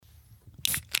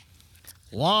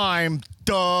Lime,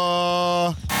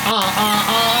 duh.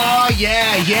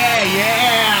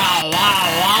 Yeah.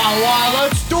 Wow.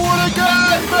 Let's do it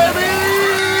again, baby.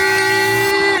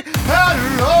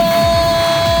 Hello.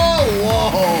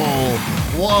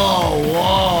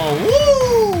 Whoa. Woo.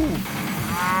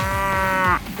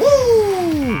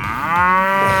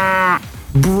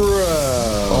 Bro.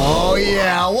 Oh,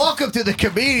 yeah. Welcome to the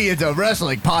Comedians of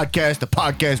Wrestling podcast, the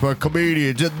podcast where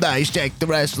comedians and dissect the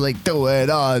wrestling to an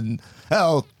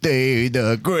unhealthy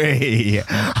degree.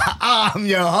 I'm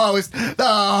your host, the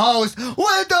host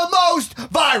with the most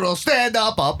viral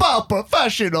stand-up about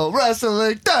professional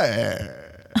wrestling.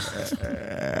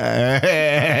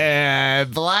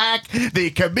 Black,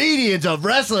 the Comedians of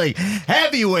Wrestling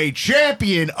heavyweight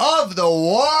champion of the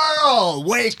world.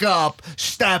 Wake up,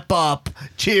 step up,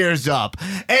 cheers up,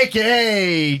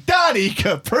 aka Donnie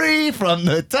Capri from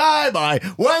the time I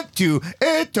went to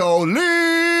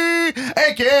Italy,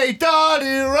 aka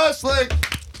Donnie Wrestling,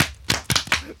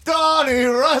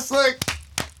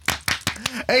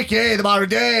 aka the modern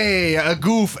day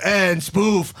goof and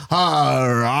spoof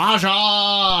Haraja.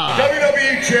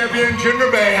 WWE champion Jinder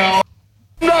Mahal.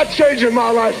 I'm not changing my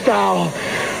lifestyle.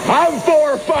 I'm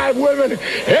 4 or 5 women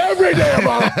every day of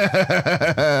my life.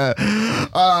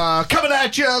 Coming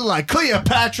at you like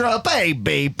Cleopatra,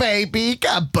 baby,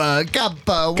 gabba,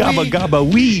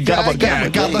 Wee, gabba,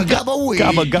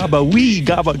 wee. Gabba, wee,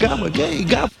 gabba, gay,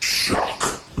 gabba.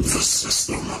 Shock the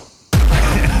system.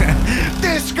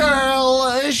 This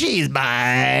girl, she's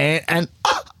mine, and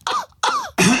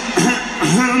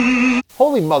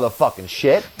Holy motherfucking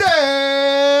shit.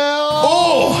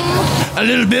 oh, A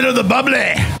little bit of the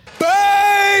bubbly.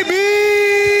 baby,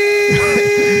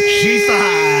 she's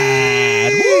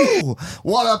fine. Woo!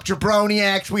 What up,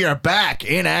 jabroniacs? We are back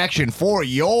in action for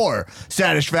your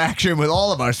satisfaction with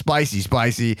all of our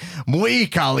spicy, muy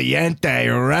caliente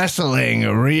wrestling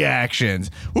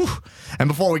reactions. Woo! And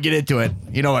before we get into it,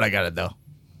 you know what I gotta do.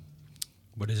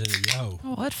 What is it? Yo.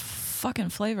 Oh, what fucking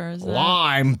flavor is that?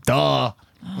 Lime, duh.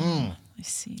 I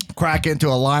see. Crack into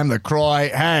a lime LaCroix.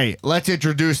 Hey, let's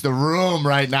introduce the room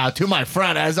right now to my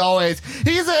friend, as always.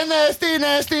 He's a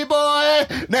nasty boy,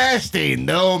 Nasty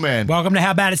Newman. Welcome to How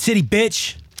About It City,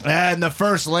 bitch. And the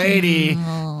first lady,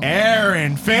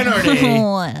 Erin Finnerty.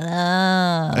 What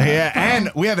up? Yeah, and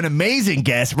we have an amazing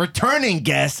guest, returning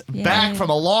guest, back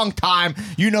from a long time.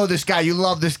 You know this guy. You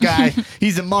love this guy.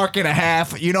 He's a mark and a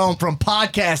half. You know him from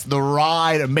podcast The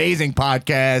Ride, amazing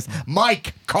podcast.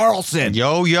 Mike Carlson.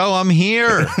 Yo, I'm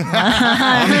here.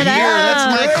 I'm here.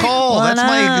 That's my call.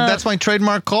 That's my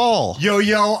trademark call. Yo,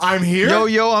 I'm here.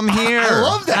 Yo, I'm here. I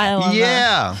love that. I love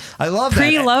Yeah. I love that.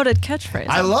 Preloaded catchphrase.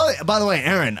 I love it. By the way,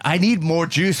 Erin, I need more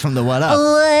juice from the What Up.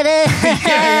 What up?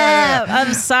 Yeah.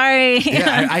 I'm sorry.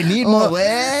 Yeah, I need more. What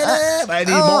up? I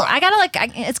need more. I gotta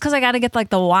it's because I gotta get like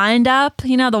the wind up,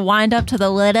 the wind up to the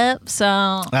lit up. So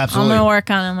Absolutely. I'm gonna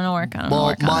work on it.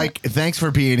 Well, Mike, thanks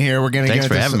for being here. We're going to Thanks get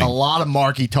for into having me. a lot of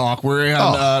Marky talk. We're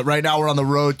on, right now we're on the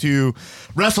road to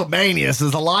WrestleMania, so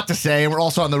there's a lot to say. And we're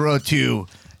also on the road to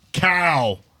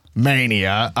Cow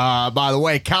Mania. By the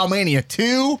way, Cow Mania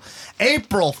 2,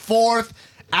 April 4th.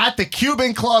 At the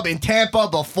Cuban Club in Tampa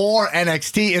before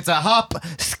NXT. It's a hop,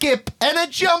 skip, and a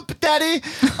jump, daddy, to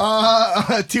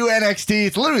NXT.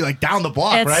 It's literally like down the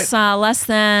block, right? It's less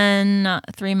than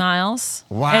 3 miles.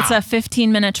 Wow. It's a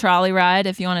 15-minute trolley ride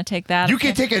if you want to take that. You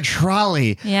can take a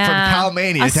trolley from Yeah.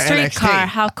 Cowmania a to streetcar. NXT.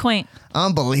 How quaint.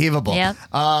 Unbelievable. Yep.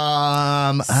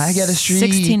 I get a street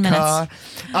 16 minutes. car.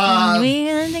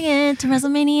 We're gonna get to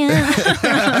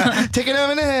WrestleMania. Take it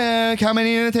over there.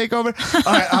 Cowmania to take over.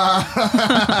 All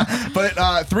right.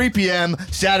 But 3 p.m.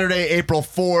 Saturday, April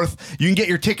 4th. You can get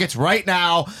your tickets right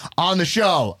now on the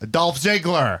show. Dolph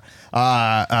Ziggler.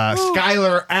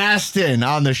 Skylar Aston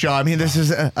on the show. I mean, this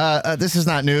is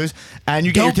not news. And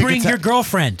you get Don't your bring tickets. your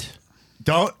girlfriend.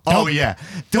 Don't. Oh yeah.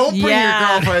 Don't bring your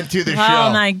girlfriend to the show.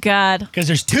 Oh my God. Because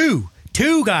there's two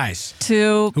guys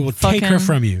Who who will take her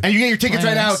from you. And you get your tickets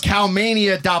right now at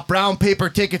Players.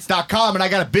 cowmania.brownpapertickets.com. And I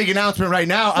got a big announcement right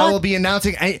now. I will be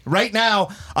announcing right now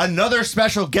another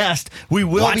special guest we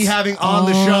will be having on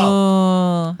the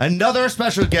show. Another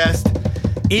special guest.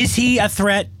 Is he a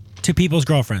threat to people's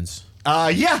girlfriends?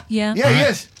 Yeah. He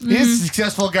is. He is a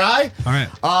successful guy. All right.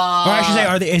 Or I should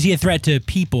say, is he a threat to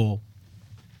people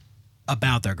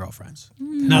about their girlfriends?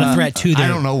 Not a threat to their I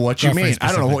don't know what you mean. girlfriends I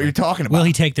don't know what specifically. you're talking about. Will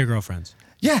he take their girlfriends?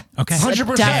 Yeah. Okay.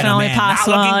 100%. Definitely Man, not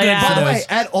possible. looking good Yeah. By for the way, those.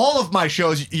 at all of my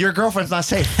shows, your girlfriend's not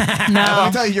safe. No.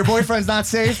 I'll tell you, your boyfriend's not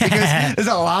safe because there's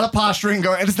a lot of posturing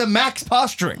going. And it's the max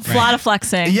posturing. A lot of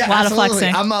flexing. Yeah, a lot absolutely.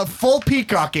 of flexing. I'm full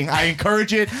peacocking. I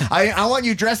encourage it. I want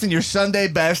you dressed in your Sunday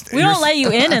best. We don't let you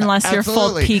in unless you're full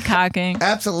Absolutely. peacocking.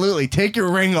 Absolutely. Take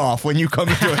your ring off when you come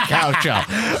into a cow show.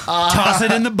 Toss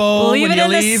it in the bowl Leave when it you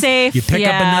in the leave. safe, You pick up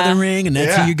yeah. another ring, and that's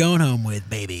Yeah. who you're going home with,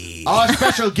 baby. Our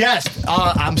special guest,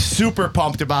 I'm super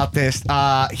pumped about this.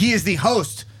 He is the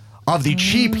host of the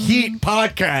Cheap Heat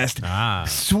podcast.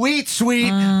 Sweet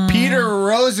Peter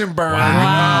Rosenberg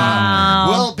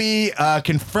will be a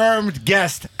confirmed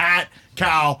guest at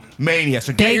Cow Mania.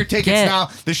 So get Big your tickets get. now.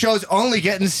 The show's only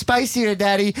getting spicier,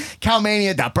 Daddy.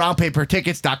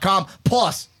 Cowmania.brownpapertickets.com.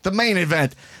 Plus, the main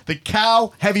event, the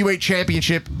Cow Heavyweight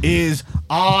Championship, is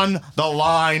on the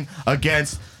line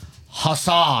against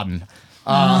Hassan,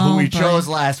 who we boy. chose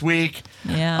last week.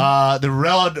 Yeah. The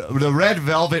Red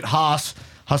Velvet Haas.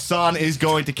 Hassan is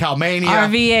going to Calmania.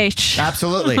 RVH.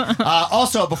 Absolutely.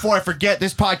 Also, before I forget,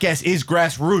 this podcast is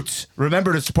grassroots.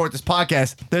 Remember to support this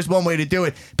podcast. There's one way to do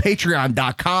it.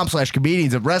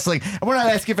 Patreon.com/comedians of wrestling. And we're not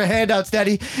asking for handouts,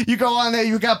 Daddy. You go on there.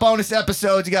 You got bonus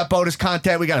episodes. You got bonus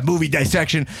content. We got a movie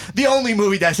dissection. The only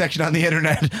movie dissection on the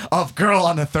internet of Girl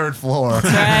on the Third Floor. That's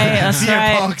right. That's CM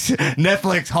right. Punk's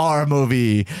Netflix horror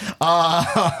movie.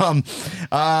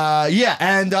 Yeah,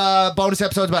 and bonus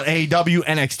episodes about AEW,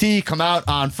 NXT come out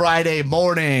on Friday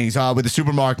mornings with the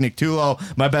Supermarket Nick Tulo,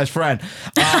 my best friend.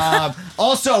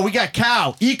 Also, we got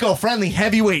Cow eco-friendly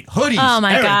heavyweight hoodies. Oh,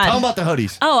 my Erin, God. tell them about the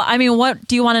hoodies. Oh, I mean, what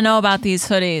do you want to know about these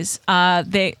hoodies?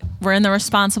 We're in the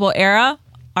responsible era.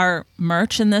 Our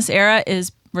merch in this era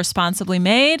is responsibly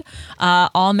made,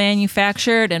 all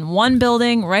manufactured in one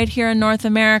building right here in North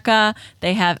America.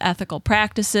 They have ethical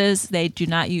practices. They do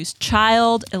not use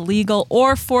child, illegal,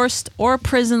 or forced or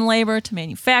prison labor to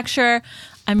manufacture.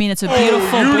 I mean, it's a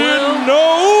beautiful blue. Didn't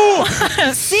know.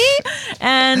 See,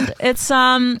 and it's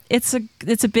a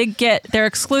big get. They're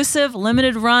exclusive,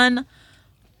 limited run,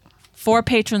 for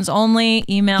patrons only.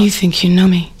 Email. You think you know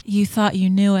me? You thought you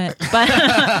knew it, but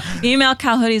email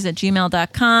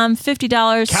cowhoodies@gmail.com.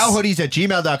 $50.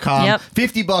 Cowhoodies@gmail.com. Yep.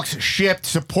 $50 shipped.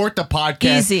 Support the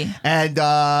podcast. Easy. And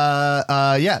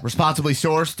yeah, responsibly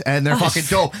sourced. And they're fucking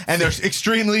dope. And they're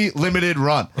extremely limited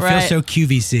run. It Right. feels so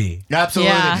QVC.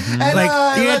 Absolutely. Yeah. And, Like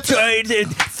let's-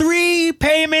 3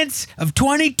 payments of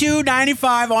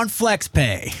 $22.95 on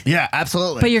FlexPay. yeah,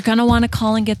 absolutely. But you're gonna want to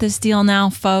call and get this deal now,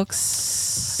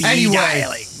 folks. Anyway,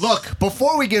 look,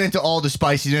 before we get into all the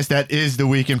spiciness that is the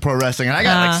week in pro wrestling, and I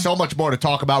got like so much more to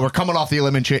talk about. We're coming off the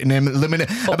elimination. The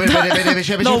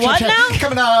what now?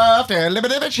 Coming off the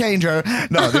elimination changer.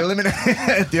 No,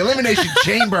 the elimination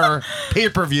chamber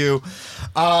pay-per-view.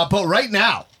 But right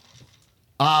now,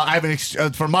 I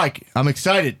have for Mike. I'm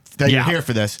excited that you're here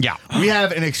for this. Yeah. We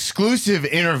have an exclusive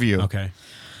interview. Okay.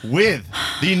 With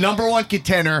the #1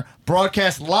 contender,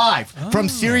 broadcast live from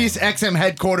Sirius XM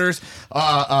headquarters,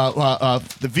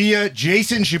 via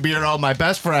Jason Shapiro, my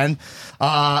best friend,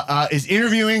 is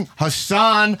interviewing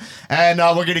Hassan, and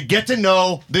we're going to get to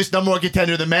know this #1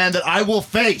 contender, the man that I will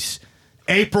face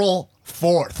April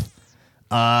 4th.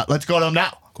 Let's go to him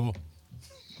now. Cool.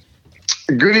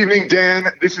 Good evening,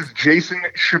 Dan. This is Jason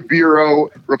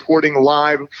Shapiro reporting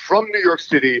live from New York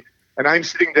City, and I'm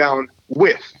sitting down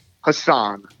with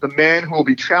Hassan, the man who will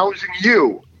be challenging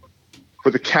you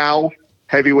for the Cow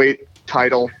Heavyweight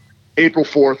title, April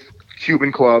 4th,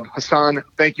 Cuban Club. Hassan,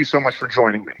 thank you so much for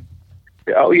joining me.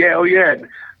 Oh, yeah. This is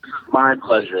my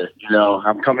pleasure. You know,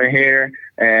 I'm coming here,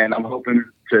 and I'm hoping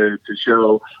to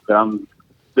show that I'm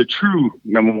the true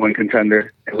 #1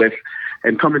 contender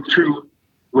and coming true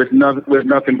with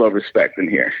nothing but respect in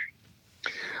here.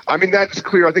 I mean, that's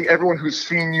clear. I think everyone who's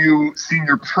seen you, seen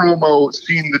your promo,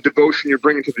 seen the devotion you're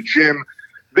bringing to the gym,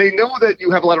 they know that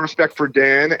you have a lot of respect for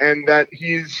Dan and that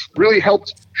he's really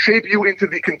helped shape you into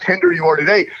the contender you are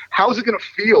today. How's it going to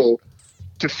feel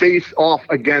to face off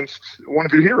against one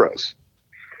of your heroes?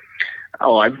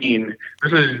 Oh, I mean,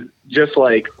 this is just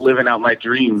like living out my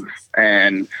dreams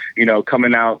and, you know,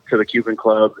 coming out to the Cuban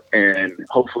Club and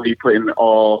hopefully putting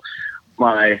all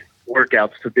my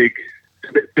workouts to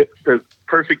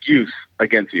perfect use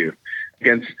against him,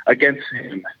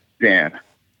 Dan.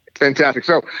 Fantastic.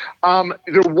 So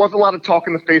there was a lot of talk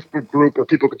in the Facebook group where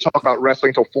people could talk about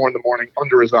wrestling till 4 a.m.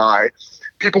 under his eye.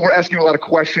 People were asking a lot of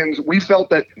questions. We felt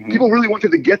that people really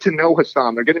wanted to get to know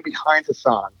Hassan. They're getting behind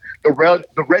Hassan. The Red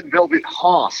Velvet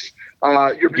Haas.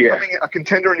 You're becoming a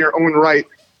contender in your own right.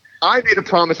 I made a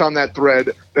promise on that thread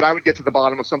that I would get to the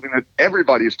bottom of something that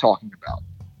everybody is talking about.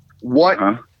 What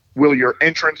will your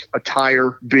entrance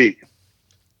attire be?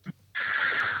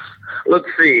 Let's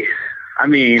see. I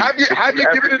mean, Have you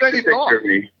given it any thought? Of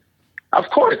me? Of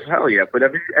course, hell yeah. But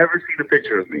have you ever seen a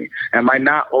picture of me? Am I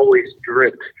not always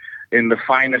dripped in the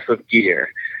finest of gear?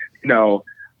 You know,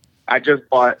 I just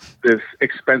bought this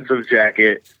expensive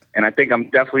jacket, and I think I'm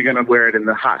definitely going to wear it in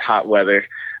the hot weather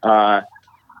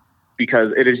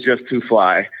because it is just too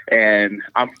fly. And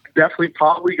I'm definitely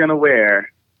probably going to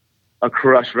wear a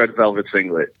crushed red velvet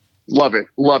singlet. Love it.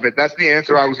 Love it. That's the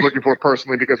answer I was looking for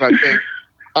personally, because I think,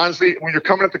 honestly, when you're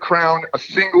coming at the crown, a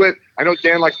singlet, I know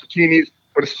Dan likes bikinis,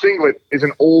 but a singlet is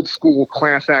an old school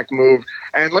class act move.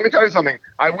 And let me tell you something.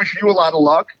 I wish you a lot of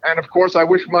luck. And of course, I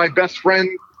wish my best friend,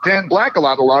 Dan Black, a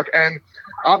lot of luck. And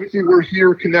obviously, we're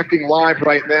here connecting live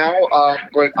right now.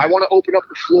 But I want to open up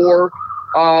the floor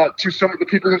to some of the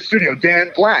people in the studio.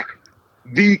 Dan Black,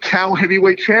 the Cal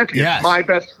Heavyweight Champion, Yes. my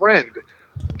best friend.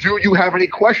 Do you have any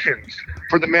questions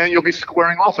for the man you'll be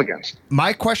squaring off against?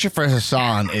 My question for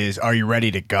Hassan is, are you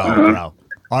ready to go, bro?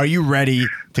 Are you ready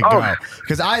to go?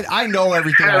 Because I know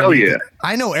everything.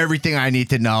 I know everything I need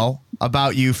to know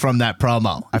about you from that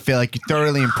promo. I feel like you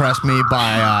thoroughly impressed me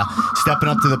by stepping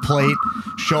up to the plate,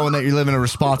 showing that you're living a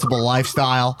responsible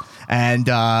lifestyle, and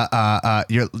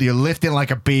you're lifting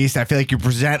like a beast. I feel like you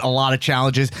present a lot of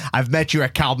challenges. I've met you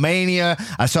at Calmania.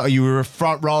 I saw you were a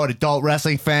front row at Adult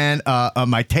Wrestling Fan on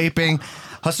my taping.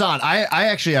 Hassan, I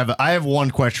actually have one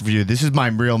question for you. This is my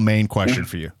real main question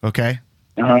for you. Okay.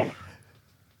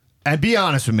 And be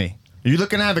honest with me. Are you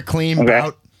looking to have a clean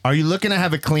bout? Are you looking to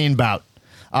have a clean bout?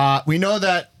 We know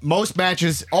that most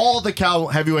matches, all the Cal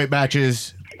heavyweight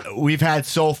matches we've had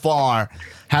so far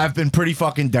have been pretty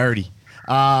fucking dirty.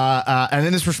 And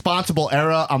in this responsible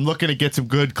era, I'm looking to get some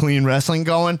good, clean wrestling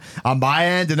going on my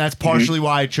end, and that's partially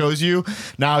why I chose you.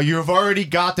 Now, you've already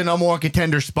got the number one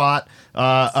contender spot.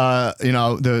 You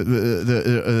know,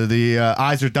 the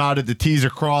I's are dotted, the T's are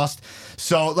crossed.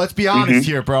 So let's be honest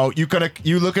here, bro. You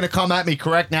looking to come at me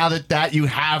correct now that you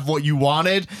have what you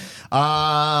wanted?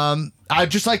 I'd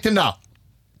just like to know.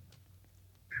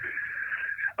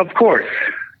 Of course.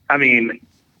 I mean,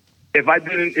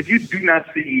 if you do not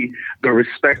see the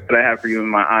respect that I have for you in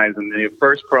my eyes in the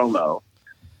first promo,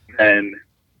 then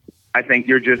I think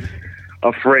you're just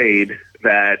afraid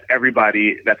that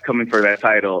everybody that's coming for that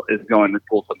title is going to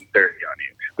pull something dirty on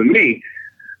you. But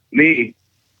me,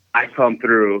 I come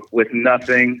through with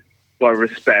nothing but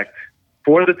respect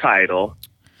for the title,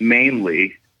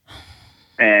 mainly,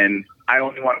 and I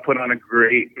only want to put on a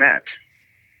great match.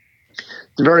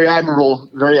 Very admirable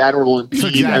indeed.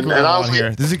 Exactly and honestly, here.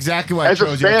 This is exactly why I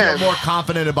chose you. I feel more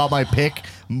confident about my pick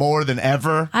more than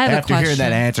ever after hearing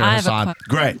that answer, Hassan.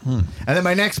 Great. And then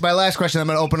my last question, I'm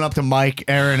going to open it up to Mike,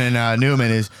 Aaron, and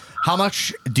Newman, is how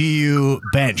much do you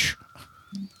bench?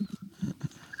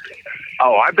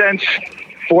 Oh, I bench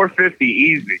 450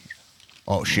 easy.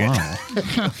 Oh, shit. Wow.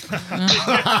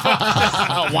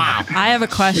 Wow. I have a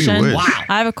question. Wow.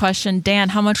 I have a question. Dan,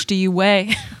 how much do you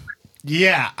weigh?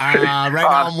 Yeah. Right now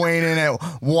I'm weighing in at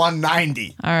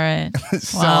 190. All right.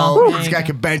 So Wow. this guy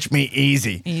can bench me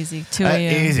easy. Easy. Two of you.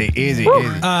 Easy.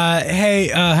 Hey,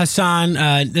 Hassan,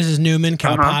 this is Newman,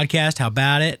 Cal Podcast. How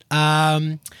about it?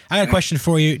 I got a question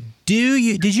for you.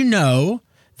 Did you know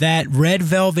that red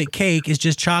velvet cake is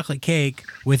just chocolate cake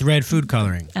with red food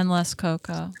coloring? And less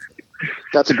cocoa.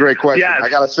 that's a great question. Yes. I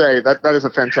gotta say that is a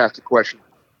fantastic question.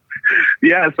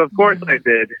 Yes, of course I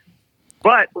did.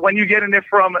 But when you get in it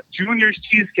from Junior's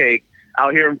Cheesecake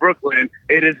out here in Brooklyn,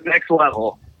 it is next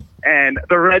level. And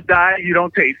the red dye, you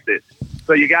don't taste it.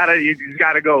 So you just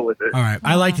gotta go with it. All right.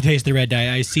 I like to taste the red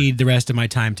dye. I cede the rest of my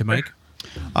time to Mike.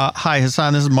 Hi,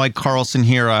 Hassan. This is Mike Carlson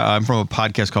here. I'm from a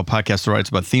podcast called Podcast the Right. It's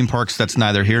about theme parks. That's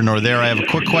neither here nor there. I have a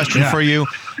quick question for you.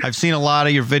 I've seen a lot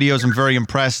of your videos. I'm very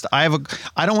impressed. I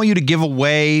don't want you to give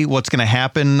away what's going to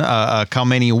happen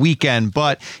Calmania weekend,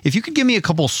 but if you could give me a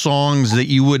couple songs that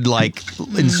you would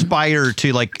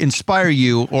inspire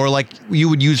you, or like you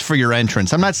would use for your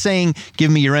entrance. I'm not saying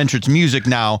give me your entrance music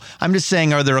now. I'm just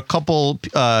saying, are there a couple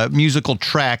musical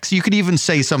tracks? You could even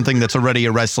say something that's already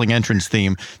a wrestling entrance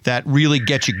theme that really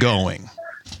get you going.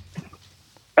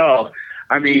 Oh,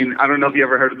 I mean, I don't know if you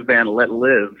ever heard of the band Let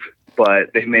Live,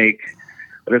 but they make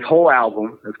this whole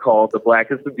album is called The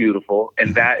Black is the Beautiful,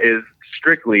 and that is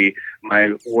strictly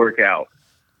my workout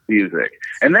music.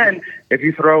 And then if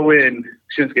you throw in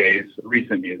Shinsuke's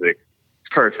recent music, it's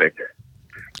perfect.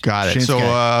 Got it. Shinsuke. So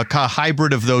a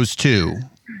hybrid of those two.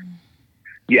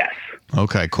 Yes.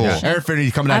 Okay, cool. Aaron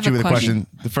Finney coming I at have you a with a question.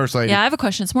 The first lady. Yeah, I have a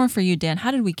question. It's more for you, Dan. How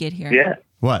did we get here? Yeah.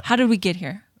 What? How did we get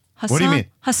here? Hassan? What do you mean?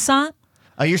 Hassan?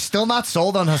 You're still not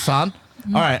sold on Hassan?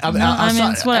 All right. No, I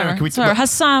mean, it's whatever. Aaron, It's whatever.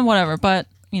 Hassan, whatever. But,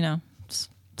 it's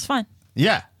fine.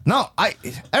 Yeah. No,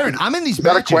 Aaron, I'm in these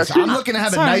that a matches. question? I'm looking to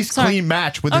have Sorry, a nice, sorry. clean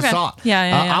match with Okay. Hassan.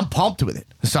 Yeah. I'm pumped with it,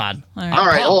 Hassan. All All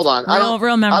right, hold on.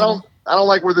 Real memorable. I don't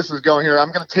like where this is going here.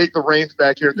 I'm going to take the reins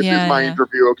back here. This Yeah, is my yeah.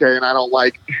 interview, okay? And I don't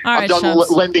like. All I'm right, done Shubs.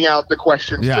 lending out the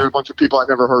questions Yeah. to a bunch of people I've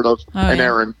never heard of, and yeah.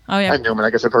 Aaron, Oh, yeah. and Newman. I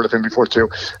guess I've heard of him before too.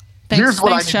 Here's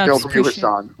what Thanks, I need to know Shubs. from you, Appreciate it.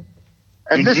 Hassan.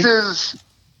 And this is,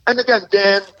 and again,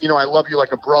 Dan, I love you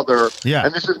like a brother. Yeah.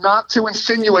 And this is not to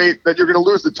insinuate that you're going to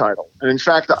lose the title. And in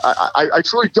fact, I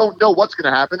truly don't know what's going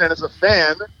to happen. And as a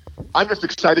fan, I'm just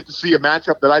excited to see a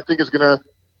matchup that I think is going to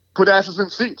put asses in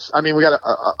seats. I mean, we got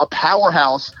a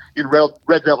powerhouse in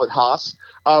Red Velvet Haas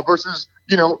versus,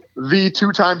 the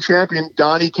two-time champion,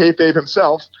 Donnie Kayfabe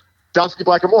himself, Dansky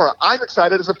Nakamura. I'm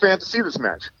excited as a fan to see this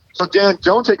match. So, Dan,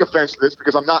 don't take offense to this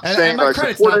because I'm not saying And that my I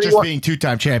credit's support not just anyone. being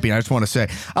two-time champion. I just want to say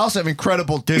I also have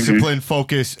incredible discipline,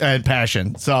 focus, and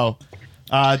passion. So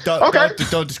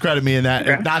don't discredit me in that.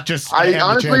 Okay. Not just I I am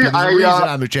honestly, the champion. There's a I, reason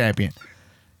I'm the champion.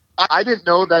 I didn't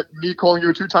know that me calling you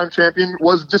a two-time champion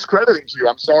was discrediting to you.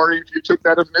 I'm sorry if you took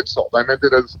that as an insult. I meant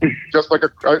it as just like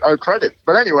a credit.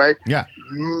 But anyway, Yeah.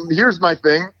 Here's my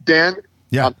thing, Dan.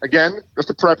 Yeah. Again, just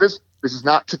to preface, this is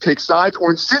not to take sides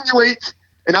or insinuate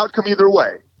an outcome either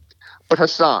way. But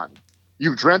Hassan,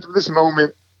 you've dreamt of this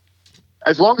moment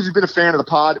as long as you've been a fan of the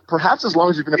pod, perhaps as long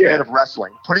as you've been a fan of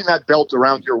wrestling, putting that belt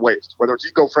around your waist, whether it's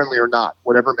eco-friendly or not,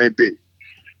 whatever it may be.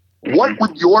 What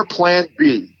would your plan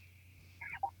be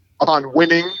upon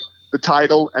winning the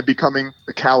title and becoming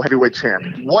the Cal Heavyweight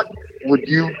Champion? What would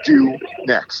you do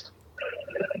next?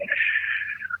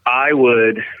 I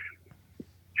would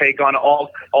take on all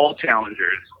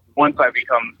challengers once I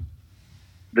become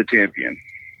the champion.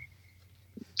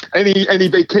 Any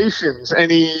vacations,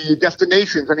 any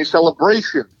destinations, any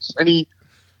celebrations, any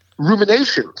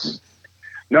ruminations?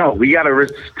 No, we gotta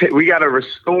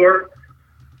restore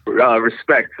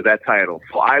respect to that title.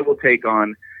 So I will take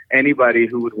on anybody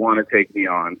who would want to take me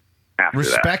on after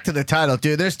Respect to the title,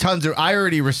 dude. There's tons of. I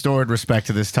already restored respect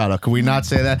to this title. Can we not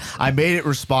say that? I made it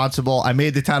responsible. I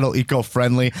made the title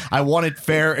eco-friendly. I won it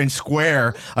fair and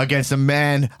square against a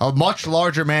much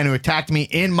larger man who attacked me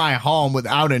in my home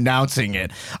without announcing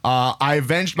it. I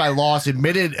avenged my loss.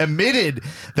 Admitted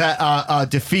that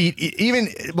defeat.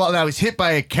 I was hit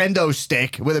by a kendo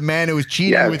stick with a man who was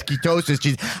cheating with ketosis.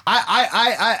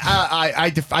 I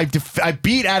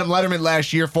beat Adam Letterman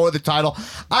last year for the title.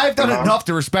 I've done enough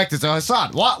to respect it. So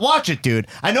Hassan, watch it, dude.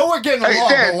 I know we're getting along,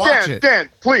 but watch it. Dan,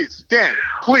 please,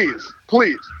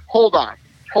 hold on.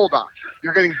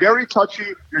 You're getting very touchy.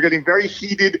 You're getting very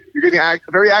heated. You're getting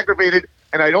very aggravated,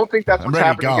 and I don't think that's what's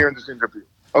happening here in this interview.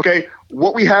 Okay,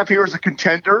 what we have here is a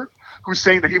contender who's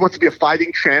saying that he wants to be a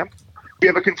fighting champ. We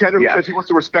have a contender who says he wants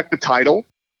to respect the title.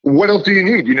 What else do you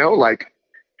need?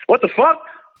 What the fuck?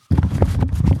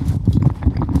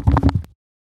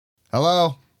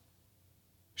 Hello,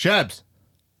 Shebs.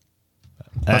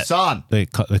 Hassan. The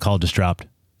call just dropped.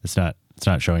 It's not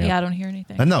showing up. Yeah, I don't hear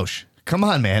anything. Anosh, come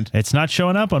on, man. It's not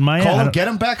showing up on my end. Call him, get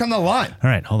him back on the line. All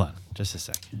right, hold on. Just a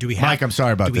sec. Do we have, Mike, I'm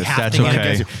sorry about do we this. have That's to get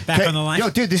okay. him back on the line?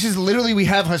 Yo, dude, this is literally, we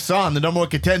have Hassan, the number one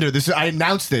contender. I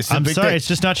announced this. I'm sorry, it's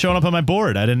just not showing up on my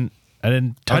board. I didn't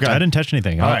touch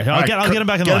anything. All right, I'll get him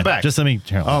back on the line. Just let me.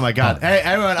 Oh my God! Hey,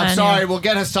 everyone, I'm sorry. We'll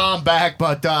get Hassan back,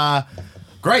 but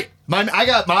great. We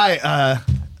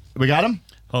got him.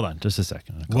 Hold on, just a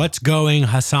second. What's going,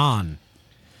 Hassan?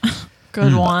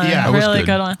 Good one. Yeah, it was really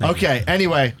good one. Okay.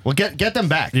 Anyway, we'll get them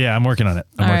back. Yeah, I'm working on it.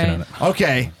 I'm working on it.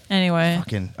 Okay. Anyway.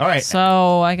 All right.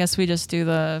 So I guess we just do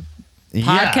the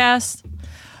podcast.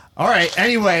 All right.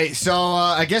 Anyway, so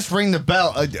I guess ring the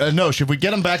bell. No, should we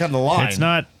get him back on the line? It's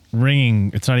not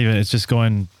ringing. It's not even. It's just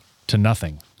going to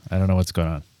nothing. I don't know what's going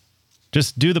on.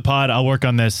 Just do the pod. I'll work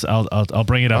on this. I'll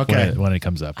bring it up when it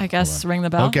comes up. I guess ring the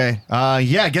bell. Okay. I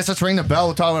guess let's ring the bell.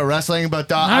 We'll talk about wrestling,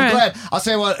 but I'm glad. I'll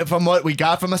say from what we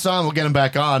got from Hassan, we'll get him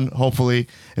back on. Hopefully,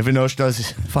 if Anosh does his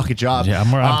fucking job. Yeah, I'm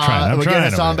trying. We'll get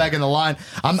Hassan back in the line.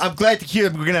 I'm glad to hear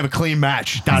we're gonna have a clean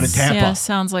match down in Tampa. Yeah,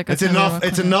 sounds like it's enough.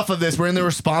 It's enough of this. We're in the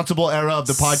responsible era of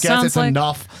the podcast. It's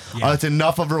enough. It's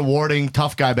enough of rewarding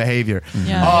tough guy behavior.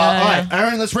 Yeah, all right,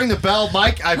 Aaron, let's ring the bell.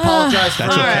 Mike, I apologize for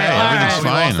That's okay. Everything's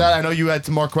fine. that. I know you had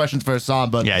some more questions for Hassan,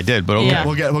 but yeah, I did. But okay.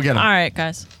 We'll get him. All right,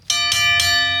 guys.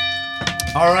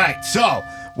 All right, so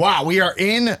wow, we are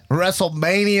in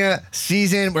WrestleMania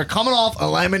season. We're coming off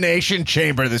Elimination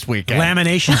Chamber this weekend.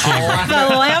 Lamination Chamber. The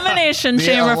Lamination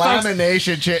Chamber, folks.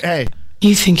 Elimination Chamber. Hey.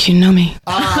 You think you know me?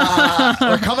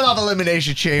 We're coming off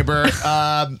Elimination Chamber.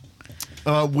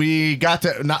 we got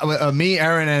to me,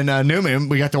 Aaron, and Newman.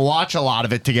 We got to watch a lot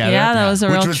of it together. Yeah, that was a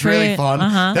real which was really treat. fun.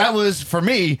 That was for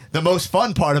me the most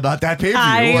fun part about that pay-per-view.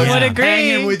 I would agree.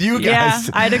 Hanging with you guys.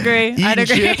 Yeah, I'd agree. Eating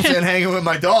chips and hanging with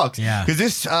my dogs. Yeah. Because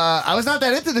this, I was not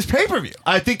that into this pay-per-view.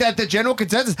 I think that the general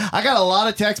consensus. I got a lot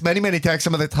of texts, many texts.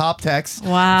 Some of the top texts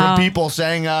Wow. from people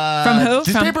saying, From who?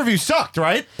 This From- pay-per-view sucked,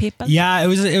 right? People. Yeah, it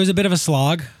was a bit of a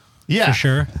slog. Yeah, for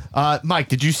sure. Mike,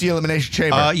 did you see Elimination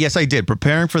Chamber? Yes, I did.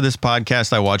 Preparing for this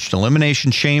podcast, I watched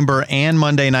Elimination Chamber and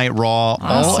Monday Night Raw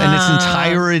all in its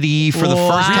entirety for the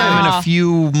first time in a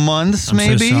few months, I'm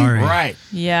maybe. so sorry. Right.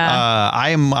 Yeah.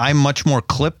 I'm much more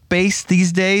clip based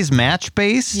these days, match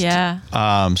based. Yeah.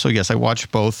 So yes, I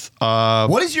watched both.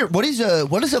 What is in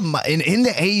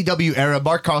the AEW era,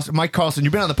 Mike Carlson?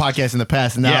 You've been on the podcast in the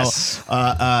past, and now Yes.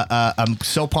 I'm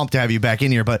so pumped to have you back in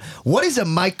here. But what does a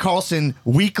Mike Carlson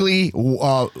weekly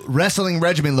wrestling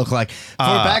regimen look like?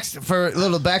 For a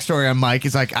little backstory on Mike,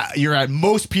 it's like you're at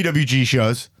most PWG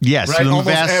shows. Yes, right?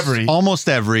 the almost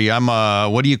every. I'm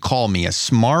what do you call me? A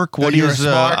smark? What you're a is?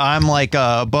 smark? I'm like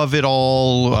above it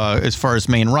all as far as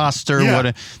main roster.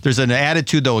 Yeah. There's an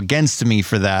attitude though against me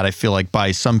for that. I feel like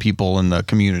by some people in the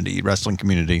community, wrestling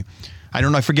community. I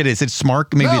don't know. I forget. Is it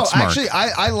smark? Maybe No, it's smark. actually,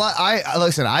 I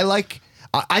listen.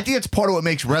 I think it's part of what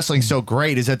makes wrestling so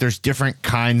great is that there's different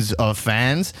kinds of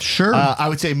fans. Sure. I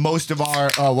would say most of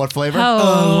our what flavor?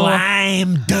 Oh.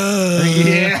 Lime duh.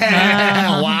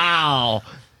 Yeah. Wow.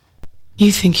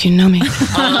 You think you know me.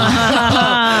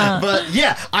 But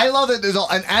yeah, I love that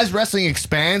and as wrestling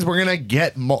expands, we're gonna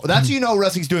get more. That's how you know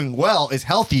wrestling's doing well, is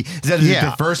healthy, is that there's a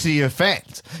diversity of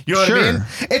fans. You know what I mean?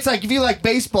 It's like if you like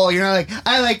baseball, you're not like,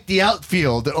 I like the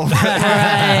outfield over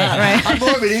Right. I'm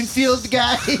more of an infield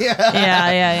guy.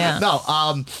 Yeah. No,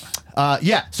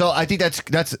 yeah. So I think that's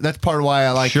part of why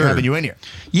I like having you in here.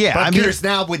 Yeah, but I'm I mean- curious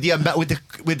now with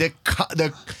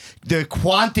the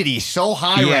quantity so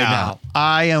high right now.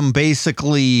 I am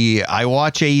basically, I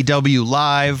watch AEW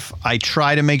live. I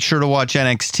try to make sure to watch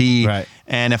NXT. Right.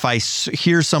 And if I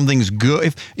hear something's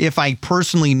good, if I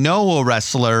personally know a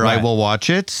wrestler, I will watch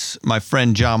it. My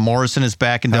friend John Morrison is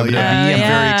back in WWE. yeah. I'm very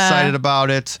Yeah. excited about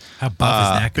it. How buff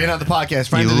is that guy? Been on the podcast,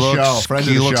 friend of the show. Friend of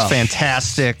He the looks show.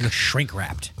 fantastic. Shrink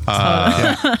wrapped.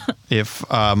 If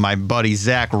my buddy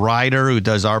Zach Ryder, who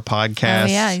does our podcast, Oh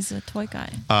yeah, he's a toy guy.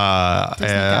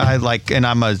 I like, and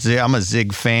I'm a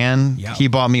Zig fan. Yep. He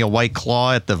bought me a White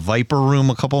Claw at the Viper Room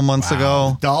a couple months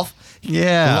ago. Dolph.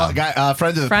 Yeah. Guy,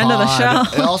 friend of the Friend of the pod.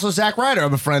 show. Also Zach Ryder.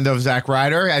 I'm a friend of Zach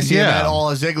Ryder. I see him Yeah. at all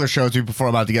his Ziggler shows we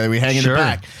perform out together. We hang in Sure. the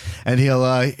back. And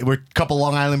we're a couple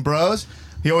Long Island bros.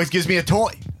 He always gives me a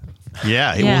toy.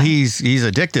 Yeah. Yeah. Well, he's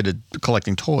addicted to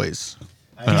collecting toys.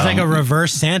 He's like a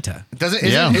reverse Santa.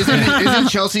 Isn't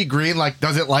Chelsea Green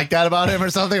doesn't like that about him or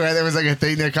something? Right? There was like a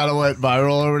thing that kind of went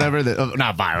viral or whatever.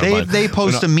 Not viral. They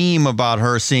post a meme about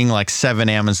her seeing like 7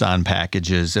 Amazon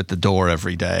packages at the door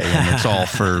every day, and it's all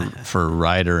for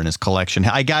Ryder and his collection.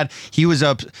 He was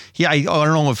up. I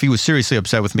don't know if he was seriously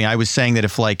upset with me. I was saying that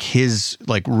if like his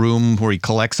room where he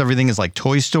collects everything is like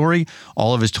Toy Story,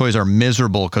 all of his toys are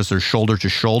miserable because they're shoulder to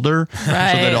shoulder, so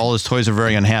that Right. all his toys are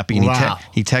very unhappy. And Wow.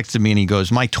 he texted me and he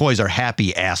goes, "My toys are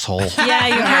happy, asshole." Yeah,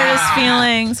 you hurt his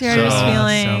feelings. You hurt his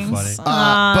feelings. so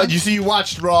but you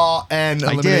watched Raw and I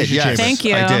did. Elimination Yes. Chamber. Thank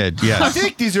you. I did. I Yes.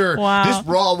 think these are Wow. this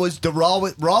Raw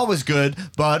was good,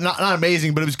 but not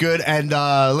amazing, but it was good. And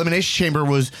Elimination Chamber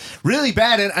was really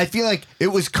bad, and I feel like it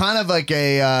was kind of like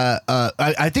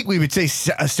I think we would say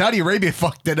Saudi Arabia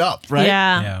fucked it up, right?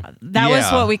 Yeah. That was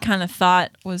Yeah. what we kind of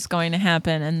thought was going to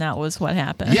happen, and that was what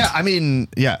happened. Yeah, I mean,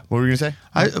 yeah. What were you gonna say?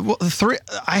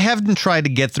 I haven't tried to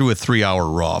get through a 3-hour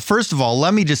Raw. First of all,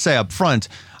 let me just say up front,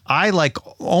 I like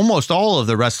almost all of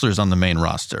the wrestlers on the main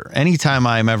roster. Anytime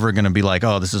I'm ever going to be like,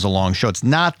 oh, this is a long show, it's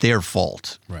not their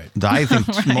fault. Right. I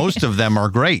think most of them are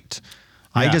great.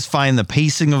 I just find the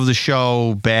pacing of the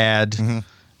show bad, and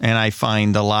I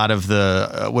find a lot of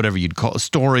the, whatever you'd call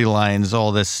storylines,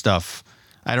 all this stuff.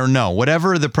 I don't know.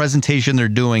 Whatever the presentation they're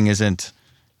doing isn't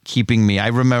keeping me. I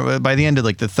remember by the end of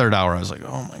like the 3rd hour, I was like,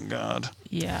 oh my God.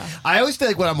 Yeah. I always feel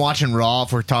like when I'm watching Raw,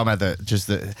 if we're talking about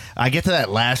I get to that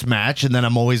last match, and then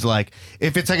I'm always like,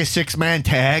 if it's like a 6-man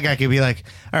tag, I can be like,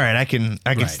 all right, I can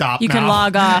stop. You can now.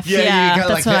 log off. Yeah, you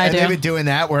kinda that's what I They've do. been doing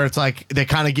that where it's like they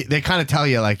kind of tell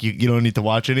you like you don't need to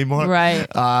watch anymore, Right.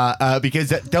 Because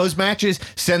those matches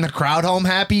send the crowd home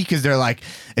happy because they're like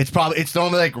it's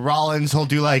normally like Rollins will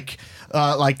do like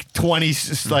 20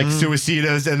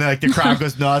 suicidas, and like the crowd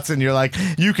goes nuts, and you're like,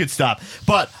 you could stop.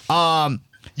 But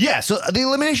yeah, so the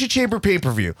Elimination Chamber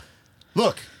pay-per-view.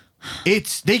 Look,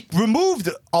 they removed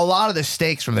a lot of the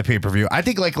stakes from the pay-per-view. I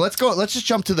think let's just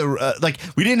jump to the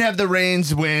we didn't have the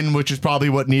Reigns win, which is probably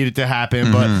what needed to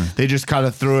happen, but they just kind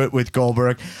of threw it with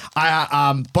Goldberg.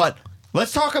 But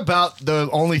let's talk about the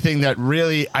only thing that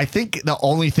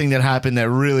happened that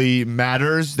really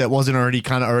matters that wasn't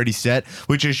already set,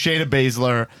 which is Shayna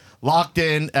Baszler locked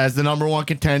in as the number one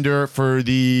contender for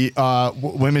the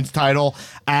women's title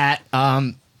at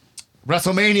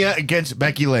WrestleMania against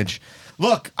Becky Lynch.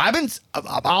 Look,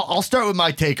 I'll start with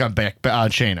my take on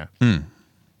Shayna.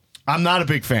 I'm not a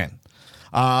big fan.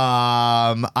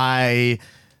 I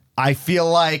feel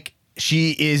like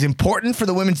she is important for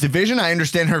the women's division. I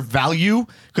understand her value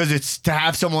because it's to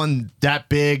have someone that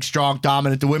big, strong,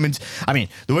 dominant. The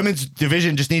women's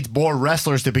division just needs more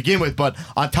wrestlers to begin with. But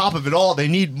on top of it all, they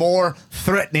need more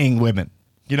threatening women.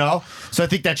 So I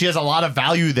think that she has a lot of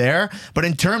value there. But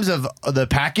in terms of the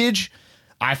package,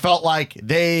 I felt like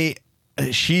I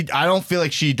don't feel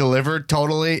like she delivered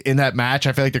totally in that match.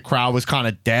 I feel like the crowd was kind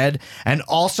of dead. And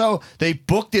also, they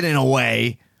booked it in a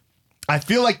way. I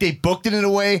feel like they booked it in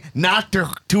a way not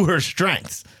to her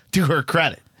strengths, to her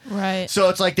credit. Right. So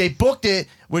it's like they booked it,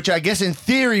 which I guess in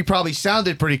theory probably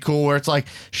sounded pretty cool, where it's like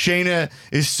Shayna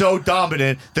is so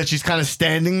dominant that she's kind of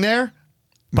standing there.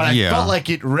 But I felt like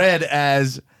it read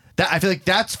as that. I feel like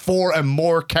that's for a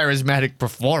more charismatic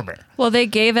performer. Well, they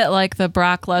gave it like the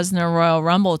Brock Lesnar Royal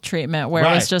Rumble treatment, where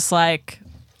it was just like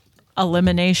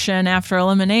elimination after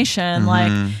elimination.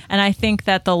 And I think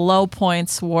that the low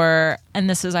points were, and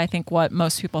this is I think what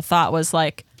most people thought was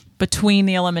like between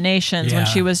the eliminations when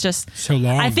she was just so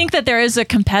long. I think that there is a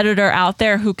competitor out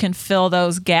there who can fill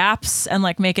those gaps and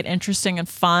like make it interesting and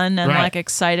fun and like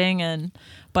exciting,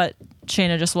 but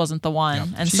Shayna just wasn't the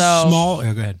one. And she's so small.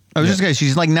 Oh, go ahead. I was just gonna say,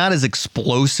 she's like not as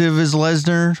explosive as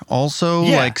Lesnar also.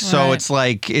 It's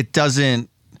like it doesn't.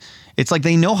 It's like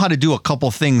they know how to do a couple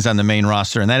things on the main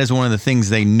roster, and that is one of the things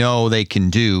they know they can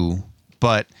do.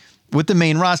 But with the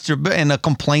main roster, and a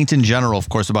complaint in general, of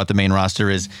course, about the main roster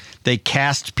is they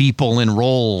cast people in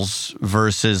roles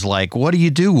versus like, what do you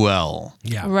do well?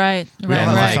 right.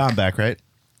 I'm back, right?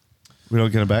 We don't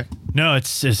get him back. No,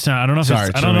 it's not. I don't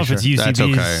know if it's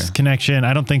UCB's connection.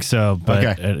 I don't think so.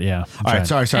 But yeah. All right.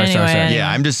 Sorry.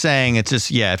 Yeah, I'm just saying. It's just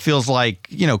it feels like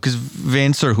because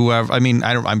Vince or whoever. I mean,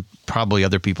 I'm probably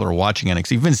other people are watching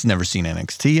NXT. Vince's never seen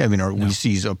NXT. I mean, we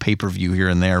see a pay-per-view here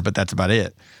and there, but that's about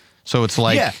it. So it's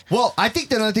like, well, I think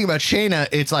the other thing about Shayna,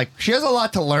 it's like she has a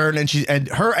lot to learn, and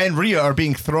her and Rhea are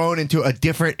being thrown into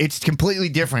it's completely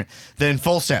different than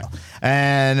Full Sail,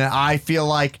 and I feel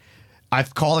like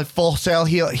I've called it Full Sail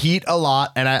Heat a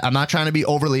lot, and I'm not trying to be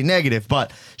overly negative,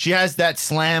 but she has that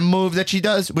slam move that she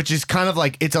does, which is kind of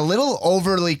like, it's a little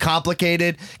overly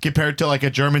complicated compared to like a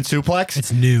German suplex.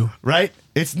 It's new. Right?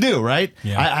 It's new, right?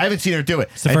 Yeah. I haven't seen her do it.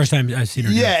 It's the first time I've seen her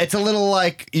do it. Yeah, it's a little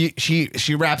like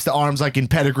she wraps the arms like in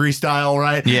pedigree style,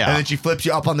 right? Yeah. And then she flips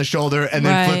you up on the shoulder and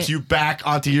then flips you back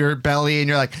onto your belly, and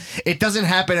you're like, it doesn't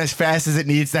happen as fast as it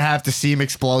needs to have to seem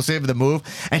explosive, the move.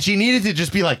 And she needed to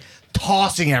just be like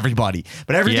tossing everybody,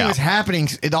 but everything was happening.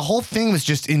 The whole thing was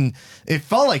just it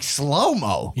felt like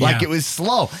slow-mo. Like it was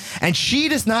slow. And she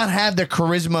does not have the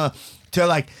charisma to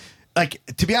like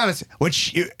to be honest, when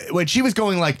she was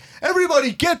going like,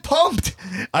 everybody get pumped,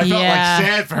 I felt like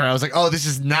sad for her. I was like, oh, this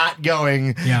is not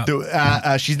going.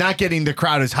 She's not getting the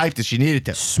crowd as hyped as she needed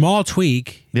to. Small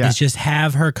tweak is just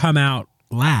have her come out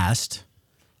last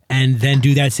and then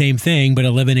do that same thing, but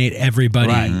eliminate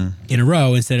everybody in a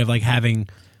row instead of like having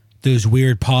those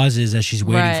weird pauses as she's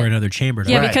waiting for another chamber.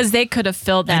 Because they could have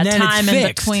filled that time in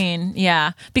between.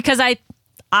 Yeah, because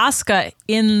Asuka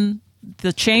in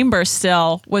the chamber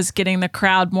still was getting the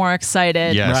crowd more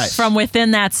excited from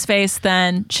within that space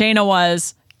than Shayna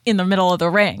was in the middle of the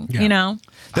ring. You know,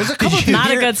 there's a couple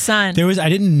not a good sign. I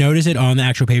didn't notice it on the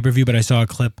actual pay-per-view, but I saw a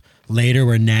clip later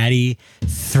where Natty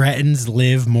threatens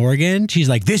Liv Morgan. She's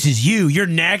like, "This is you're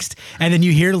next," and then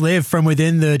you hear Liv from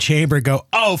within the chamber go,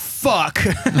 "Oh fuck!"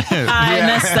 I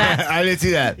missed that. I didn't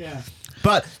see that. Yeah.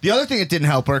 But the other thing that didn't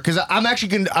help her, because I'm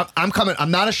actually I'm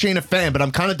not a Shayna fan, but I'm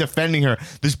kind of defending her.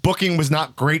 This booking was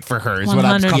not great for her. Is 100%. What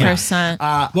I'm coming.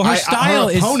 Well, her style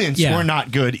her opponents were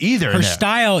not good either. Her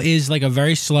style is like a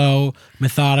very slow,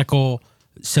 methodical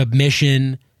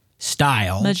submission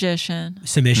style.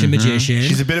 Submission magician.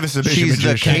 She's a bit of a submission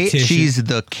magician. She's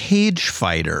the cage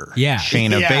fighter. Yeah.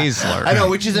 Shayna Baszler. I know,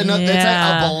 which is another. It's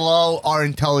like a below our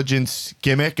intelligence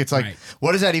gimmick. It's like,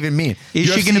 what does that even mean?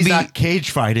 Is she going to be not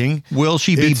cage fighting? Will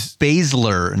she be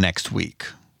Baszler next week?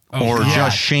 Or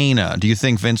just Shayna? Do you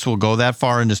think Vince will go that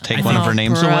far and just take one of her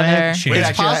names away?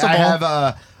 It's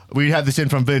possible. We have this in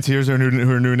from Vince. Here's her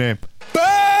new name.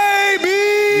 Baby!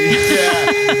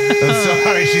 I'm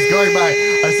sorry, She's going by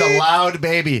as a loud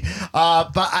baby.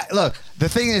 Look, the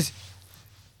thing is,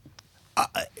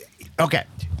 okay,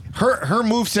 her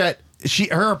moveset.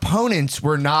 Her opponents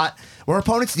were not. Her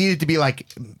opponents needed to be like.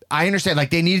 I understand,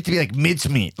 like they needed to be like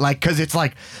mincemeat, like because it's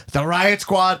like the Riot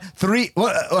Squad,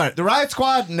 the Riot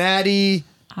Squad, Natty.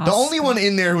 Oscar. The only one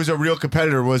in there who was a real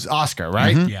competitor was Oscar,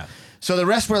 right? Mm-hmm. Yeah. So the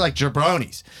rest were like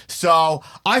jabronis. So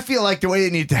I feel like the way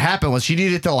it needed to happen was she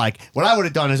needed to like. What I would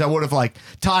have done is I would have like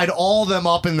tied all them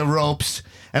up in the ropes.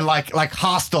 And like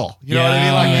Hostile, you know what I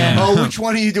mean? Like, oh, which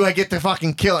one of you do I get to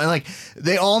fucking kill? And like,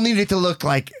 they all needed to look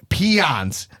like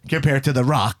peons compared to The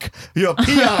Rock, you know,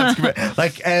 peons. But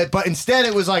instead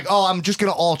it was like, oh, I'm just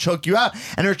gonna all choke you out.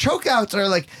 And her chokeouts are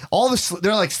like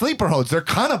they're like sleeper holds. They're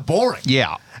kind of boring.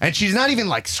 Yeah. And she's not even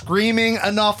like screaming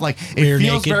enough. Like it rear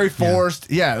feels naked. very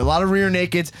forced. Yeah, a lot of rear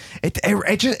nakeds.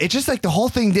 It just like the whole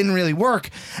thing didn't really work.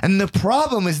 And the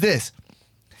problem is this.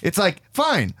 It's like,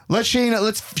 fine, let Shayna,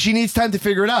 she needs time to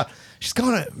figure it out. She's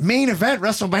going to main event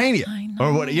WrestleMania. I know.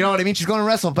 Or what, you know what I mean? She's going to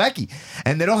wrestle Becky.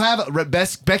 And they don't have,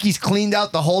 Becky's cleaned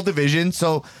out the whole division,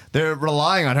 so they're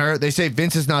relying on her. They say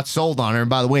Vince is not sold on her. And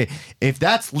by the way, if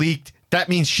that's leaked, that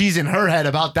means she's in her head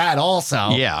about that also.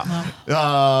 Yeah.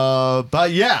 But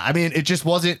yeah, I mean,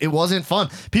 it wasn't fun.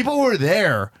 People who were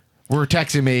there were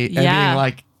texting me and being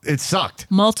like, it sucked.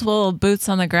 Multiple boots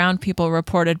on the ground people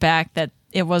reported back that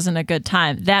it wasn't a good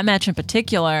time. That match in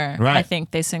particular, Right. I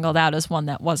think they singled out as one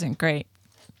that wasn't great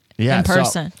Yeah, in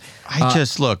person. I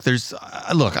just I'm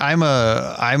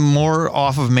more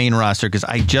off of main roster because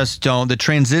I just don't the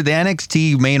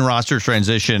NXT main roster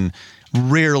transition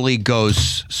rarely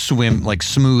goes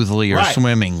smoothly or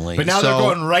swimmingly. But now they're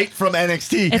going right from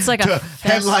NXT It's like to a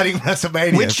fast- headlining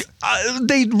WrestleMania. Which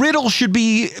Riddle should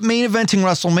be main eventing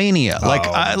WrestleMania.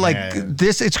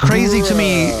 This, it's crazy to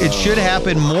me. It should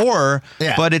happen more,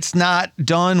 but it's not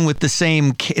done with the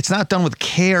same. It's not done with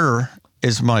care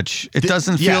as much. It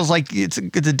doesn't feels like it's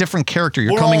a different character.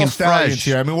 You're coming in fresh.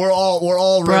 Here. I mean, we're all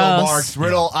Riddle Bros. marks.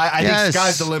 Riddle. I think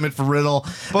sky's the limit for Riddle.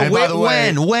 But and by the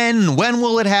way, when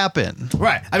will it happen?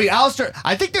 Right. I mean, Alistair.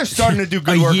 I think they're starting to do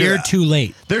good work. A year too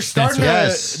late. They're starting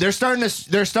That's to. They're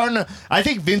starting to. I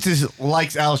think Vince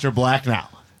likes Alistair Black now.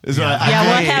 What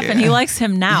what happened? He likes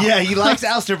him now. Yeah, he likes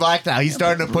Alistair Black now. He's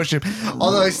starting to push him.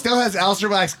 Although he still has Alistair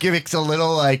Black's gimmicks it's a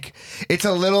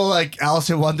little like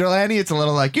Alice in Wonderland-y. It's a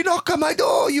little like, you knock on my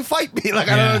door, you fight me. Like,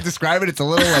 I don't know how to describe it. It's a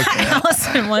little like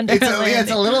Alice in Wonderland.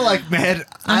 it's a little like Mad.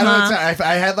 I don't know.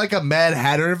 I had like a Mad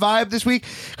Hatter vibe this week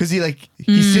because he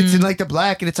sits in like the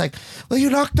black and it's like, well, you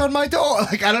knocked on my door.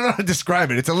 Like, I don't know how to describe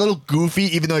it. It's a little goofy,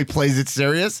 even though he plays it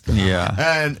serious. Yeah.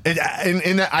 And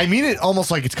I mean it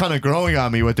almost like it's kind of growing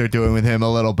on me what they're doing with him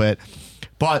a little bit.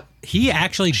 But he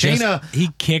actually he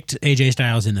kicked AJ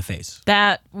Styles in the face.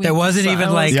 That wasn't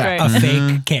even like a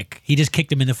fake kick. He just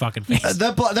kicked him in the fucking face.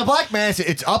 The Black Mass,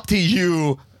 it's up to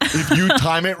you if you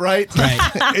time it right.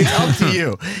 It's up to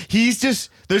you.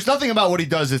 There's nothing about what he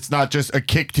does. It's not just a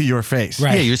kick to your face.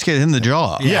 Right. Yeah, you just get hit in the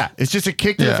jaw. Yeah, it's just a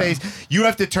kick to the face. You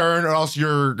have to turn or else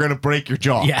you're going to break your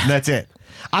jaw. Yeah. And that's it.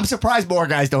 I'm surprised more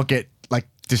guys don't get like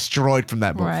destroyed from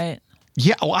that move. Right.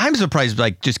 Yeah, well, I'm surprised,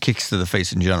 just kicks to the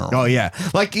face in general. Oh, yeah.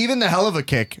 Like, even the hell of a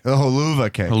kick, the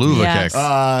Holuva kick.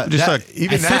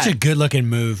 It's such a good-looking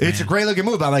move, It's a great-looking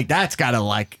move. I'm like, that's got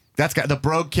the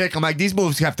brogue kick. I'm like, these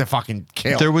moves have to fucking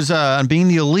kill. There was, on Being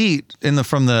the Elite,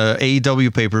 from the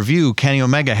AEW pay-per-view, Kenny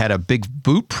Omega had a big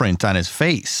boot print on his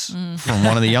face from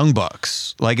one of the Young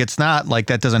Bucks. Like, it's not like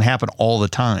that doesn't happen all the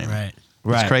time. Right.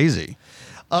 It's crazy.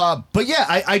 But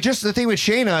yeah, I just, the thing with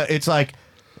Shayna, it's like,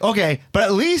 okay, but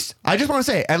at least I just want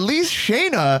to say, at least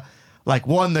Shayna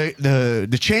won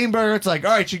the chamber. It's like, all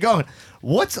right, she's going.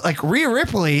 What's like Rhea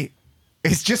Ripley?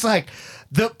 It's just like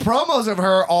the promos of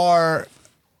her are,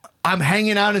 I'm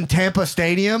hanging out in Tampa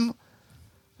Stadium.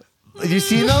 Have you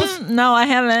seen those? No, I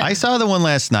haven't. I saw the one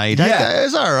last night. Yeah.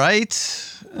 It's all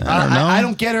right. I don't know. I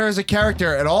don't get her as a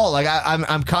character at all. Like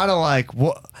I'm kind of like,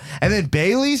 what? And then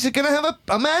Bailey's gonna have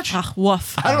a match.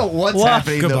 Woof. I don't know what's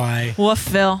happening. Goodbye.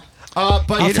 Woofville.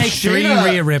 But I'll take three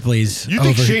Rhea Ripleys. You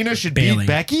think over Shayna should Bailey. beat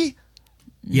Becky?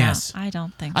 Yes. No, I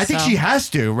don't think I think she has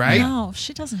to, right? No,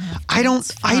 she doesn't have to.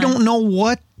 I don't know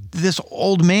what this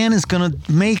old man is gonna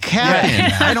make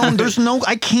happen.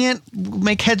 I can't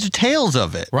make heads or tails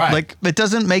of it. Right. Like, it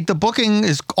doesn't make the booking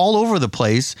is all over the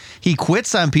place. He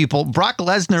quits on people. Brock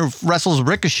Lesnar wrestles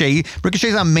Ricochet.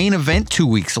 Ricochet's on main event 2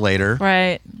 weeks later.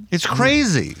 Right. It's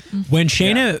crazy. When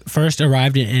Shayna first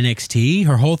arrived in NXT,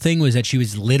 her whole thing was that she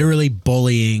was literally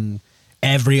bullying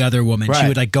every other woman. Right. She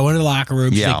would go into the locker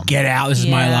room, she's like, get out, this is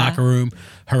my locker room,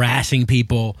 harassing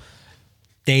people.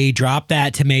 they dropped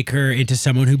that to make her into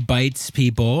someone who bites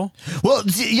people. Well,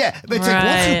 yeah, it's like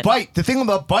once you bite, the thing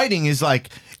about biting is like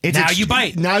it's Now you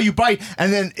bite. Now you bite,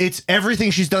 and then it's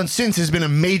everything she's done since has been a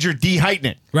major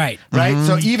deheightening. Right.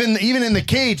 So even in the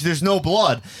cage, there's no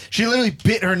blood. She literally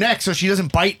bit her neck so she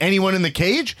doesn't bite anyone in the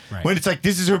cage. Right. When it's like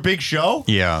this is her big show.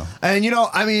 Yeah. And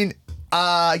I mean.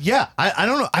 Yeah, I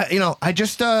don't know. I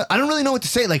just I don't really know what to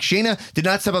say. Like Shayna did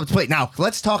not step up to the plate. Now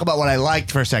let's talk about what I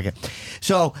liked for a second.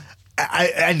 So.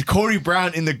 And Corey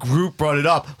Brown in the group brought it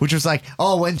up, which was like,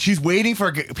 oh, when she's waiting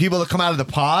for people to come out of the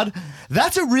pod,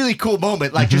 that's a really cool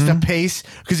moment. Like just a pace,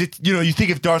 because it's you think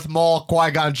of Darth Maul,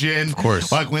 Qui-Gon Jinn, of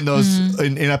course, like when those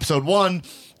in episode 1.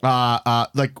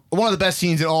 Like one of the best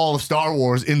scenes in all of Star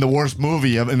Wars, in the worst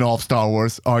movie in all of Star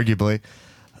Wars, arguably.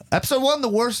 Episode 1, the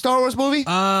worst Star Wars movie? Yes.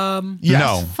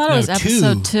 No. I thought it was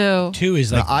episode 2. 2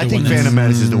 is like. I think Phantom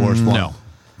Menace is the worst one. No.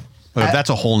 That's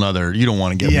a whole nother. You don't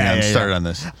want to get me started on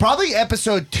this. Probably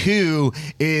episode 2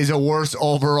 is a worse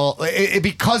overall.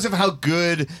 Because of how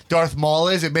good Darth Maul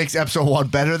is, it makes episode 1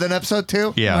 better than episode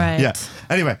 2. Yeah. Right. Yeah.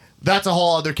 Anyway, that's a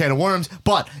whole other can of worms.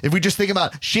 But if we just think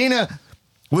about Shayna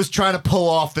was trying to pull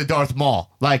off the Darth Maul,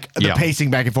 like the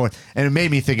pacing back and forth. And it made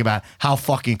me think about how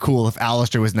fucking cool if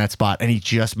Alistair was in that spot and he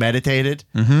just meditated.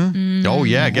 Mm-hmm. Oh,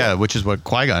 yeah, which is what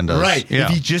Qui-Gon does. Right. Yeah. If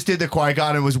he just did the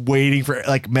Qui-Gon and was waiting for,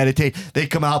 like, meditate, they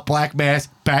come out, black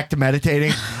mask, back to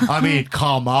meditating. I mean,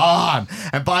 come on.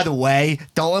 And by the way,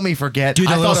 don't let me forget. Do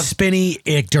the little spinny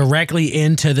directly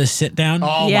into the sit down.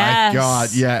 Oh, my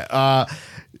God. Yeah.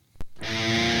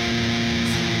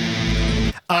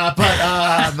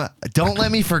 But don't let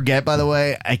me forget, by the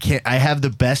way, I have the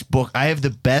best book. I have the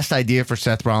best idea for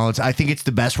Seth Rollins. I think it's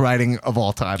the best writing of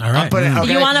all time. All right.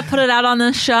 You want to put it out on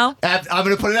this show? I'm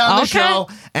going to put it out on the show.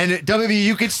 And WB,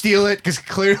 you could steal it because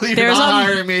clearly you're not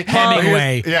hiring me.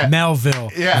 Hemingway, Melville,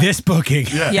 this booking.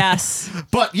 Yeah. Yes.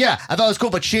 But yeah, I thought it was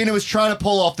cool. But Shayna was trying to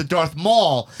pull off the Darth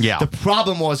Maul. Yeah. The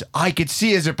problem was I could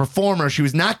see as a performer, she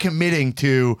was not committing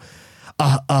to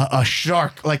a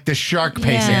shark, like the shark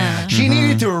pacing. Yeah. She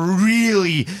needed to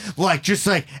really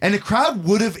and the crowd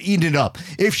would have eaten it up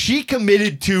if she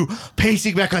committed to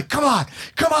pacing back, like, come on,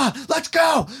 let's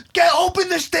go, open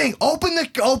this thing, open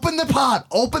the pod,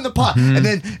 and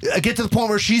then get to the point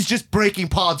where she's just breaking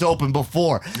pods open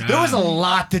before. There was a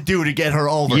lot to do to get her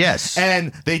over. Yes.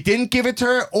 And they didn't give it to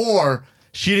her, or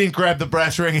she didn't grab the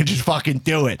brass ring and just fucking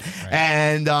do it. Right.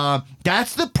 And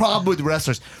that's the problem with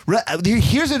wrestlers.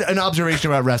 Here's an observation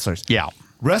about wrestlers. Yeah.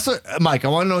 Mike, I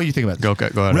want to know what you think about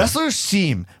this. Go ahead. Wrestlers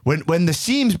seem, when the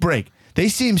seams break, they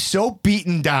seem so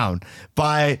beaten down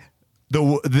by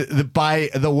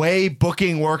the way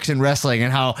booking works in wrestling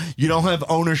and how you don't have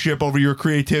ownership over your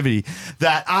creativity,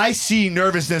 that I see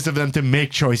nervousness of them to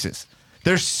make choices.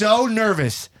 They're so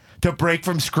nervous to break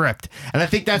from script. And I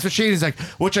think that's what Shane is like,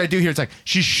 what should I do here? It's like,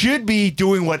 she should be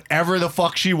doing whatever the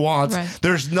fuck she wants. Right.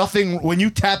 There's nothing, when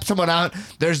you tap someone out,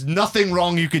 there's nothing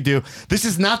wrong you could do. This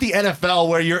is not the NFL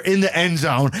where you're in the end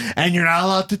zone and you're not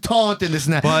allowed to taunt and this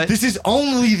and that. But this is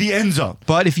only the end zone.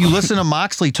 But if you listen to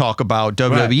Moxley talk about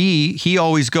WWE, he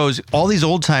always goes, all these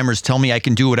old timers tell me I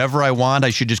can do whatever I want. I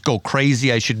should just go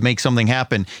crazy. I should make something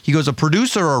happen. He goes, a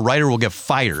producer or a writer will get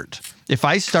fired. If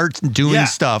I start doing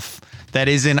stuff that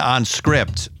isn't on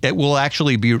script, it will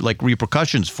actually be like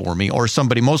repercussions for me or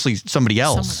mostly somebody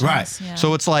else. Right. Yeah.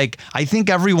 So it's like, I think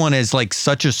everyone is like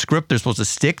such a script they're supposed to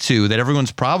stick to that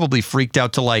everyone's probably freaked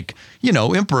out to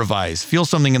improvise, feel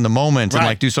something in the moment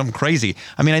and do something crazy.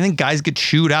 I mean, I think guys get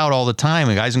chewed out all the time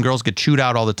and guys and girls get chewed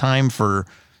out all the time for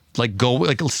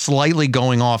slightly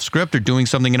going off script or doing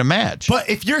something in a match. But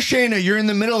if you're Shayna, you're in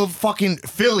the middle of fucking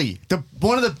Philly,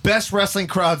 one of the best wrestling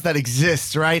crowds that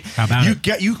exists, right? How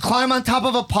about you climb on top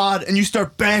of a pod and you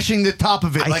start bashing the top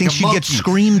of it. I think she gets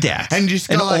screamed at. And just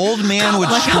an old man would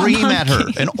scream at her.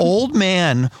 An old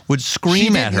man would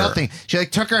scream at her. Nothing. She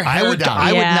took her hair down.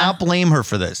 I would not blame her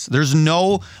for this.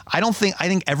 I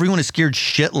think everyone is scared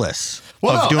shitless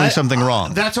of doing something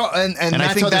wrong. That's all, and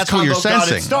I think that's what you're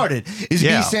sensing. Started is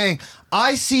me saying,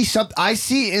 I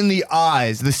see in the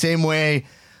eyes the same way.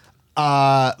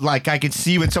 Like I could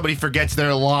see when somebody forgets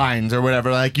their lines or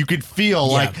whatever. Like you could feel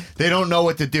like they don't know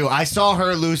what to do. I saw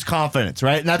her lose confidence,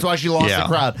 right? And that's why she lost the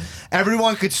crowd.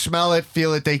 Everyone could smell it,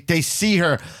 feel it. They see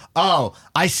her. Oh,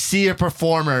 I see a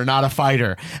performer, not a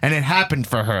fighter, and it happened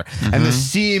for her. Mm-hmm. And the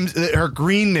seams, her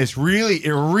greenness,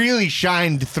 really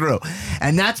shined through.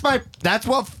 And that's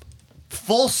what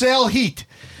Full Sail Heat.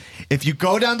 If you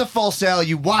go down to Full Sail,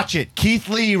 you watch it. Keith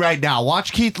Lee right now.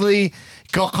 Watch Keith Lee.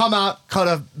 Come out, cut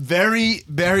a very,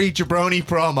 very jabroni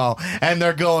promo, and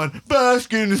they're going,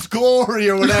 bask in his glory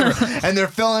or whatever, and they're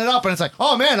filling it up, and it's like,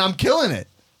 oh man, I'm killing it.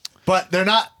 But they're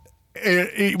not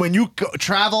when you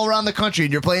travel around the country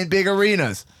and you're playing big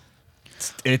arenas,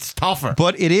 it's tougher.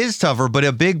 But it is tougher. But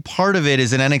a big part of it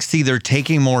is in NXT, they're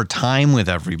taking more time with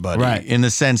everybody, right? In the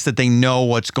sense that they know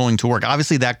what's going to work.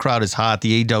 Obviously, that crowd is hot.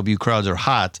 The AEW crowds are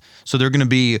hot, so they're going to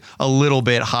be a little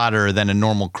bit hotter than a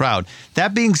normal crowd.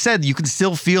 That being said, you can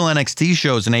still feel NXT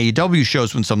shows and AEW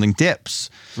shows when something dips.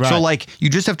 Right. So, like, you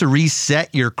just have to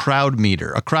reset your crowd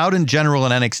meter. A crowd in general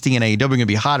in NXT and AEW are going to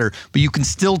be hotter, but you can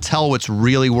still tell what's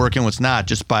really working, what's not,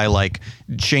 just by, like,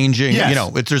 changing. Yes. You know,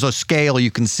 there's a scale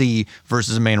you can see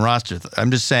versus a main roster.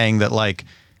 I'm just saying that, like,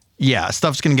 yeah,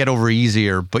 stuff's going to get over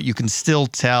easier, but you can still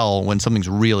tell when something's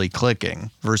really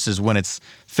clicking versus when it's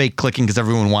fake clicking because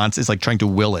everyone wants, it's like trying to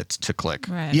will it to click.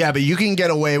 Right. Yeah, but you can get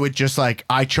away with just like,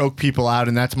 I choke people out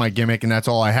and that's my gimmick and that's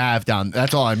all I have down.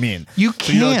 That's all I mean. You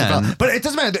So don't can. develop- but it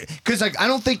doesn't matter because like I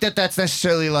don't think that that's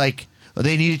necessarily like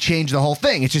they need to change the whole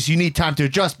thing. It's just you need time to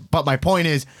adjust. But my point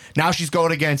is now she's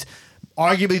going against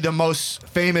arguably the most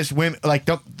famous women, like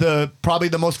the probably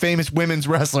the most famous women's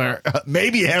wrestler,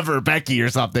 maybe ever, Becky or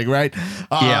something, right?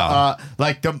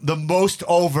 Like the most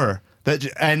over.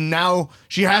 And now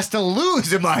she has to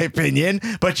lose, in my opinion,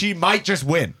 but she might just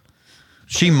win.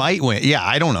 She might win. Yeah,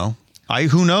 I don't know.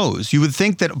 Who knows? You would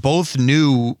think that both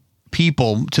new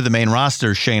people to the main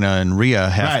roster, Shayna and Rhea,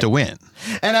 have to win.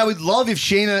 And I would love if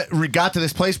Shayna got to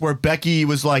this place where Becky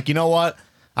was like, you know what?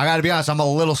 I got to be honest, I'm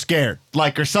a little scared,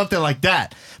 like, or something like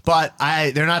that. But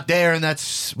they're not there, and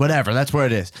that's whatever. That's where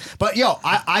it is. But,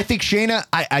 I think Shayna,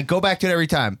 I go back to it every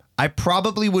time. I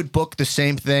probably would book the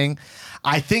same thing.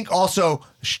 I think also,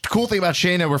 the cool thing about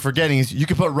Shayna we're forgetting is you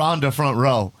can put Ronda front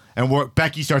row, and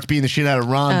Becky starts beating the shit out of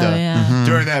Ronda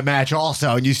during that match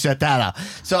also, and you set that up.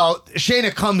 So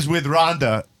Shayna comes with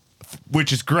Ronda,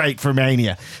 which is great for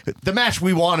Mania. The match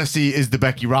we want to see is the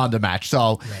Becky Ronda match.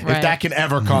 So if that can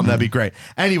ever come, that'd be great.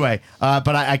 Anyway, but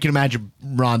I can imagine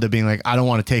Ronda being like, I don't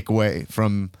want to take away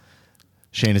from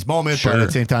Shayna's moment, but at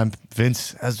the same time,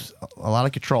 Vince has a lot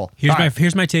of control. Here's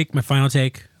my take, my final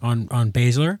take on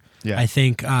Baszler. Yeah. I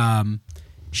think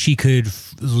she could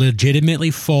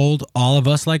legitimately fold all of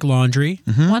us like laundry.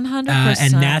 100%.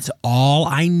 And that's all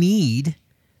I need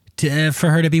for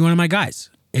her to be one of my guys.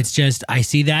 It's just, I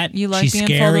see that. You like she's being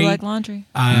scary. folded like laundry.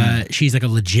 She's like a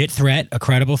legit threat, a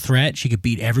credible threat. She could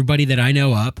beat everybody that I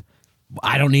know up.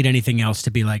 I don't need anything else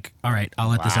to be like, all right, I'll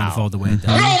let this unfold the way it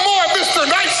does. No more Mr.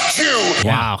 Nice Jew!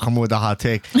 Wow, come with the hot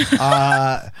take.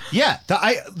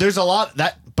 There's a lot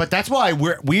but that's why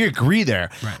we agree there.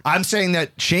 Right. I'm saying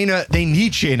that they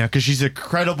need Shayna because she's a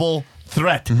credible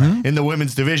threat in the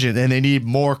women's division, and they need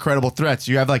more credible threats.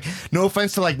 You have, like, no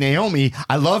offense to, like, Naomi.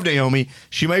 I love Naomi.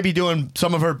 She might be doing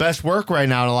some of her best work right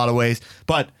now in a lot of ways,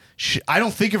 but I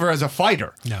don't think of her as a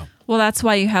fighter. No. Well, that's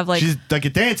why you have She's like a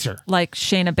dancer. like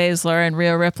Shayna Baszler and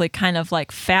Rhea Ripley kind of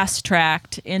like fast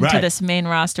tracked into this main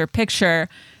roster picture.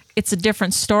 It's a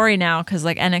different story now because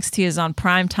like NXT is on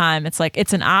prime time. It's like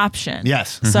it's an option.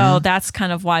 Yes. So that's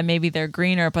kind of why maybe they're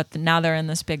greener, but now they're in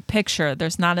this big picture.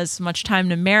 There's not as much time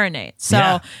to marinate.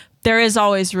 So there is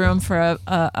always room for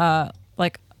a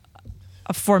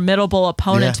formidable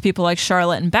opponent to people like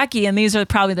Charlotte and Becky, and these are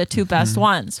probably the two best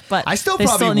ones. But I still they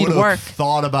probably need would work. have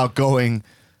thought about going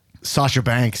Sasha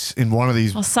Banks in one of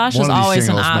these. Well, Sasha's one of these always an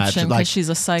singles option matches. because Like, she's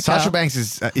a psycho. Sasha Banks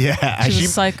is She's a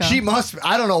psycho. She must.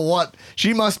 I don't know what.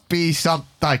 She must be some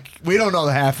like we don't know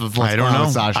the half of what's I don't going on know.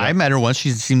 with Sasha. I met her once.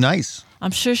 She seemed nice. I'm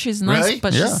sure she's nice, Really?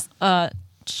 but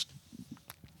she's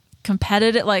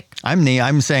competitive. Like,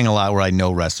 I'm saying a lot where I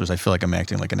know wrestlers. I feel like I'm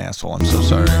acting like an asshole. I'm so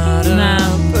sorry. no.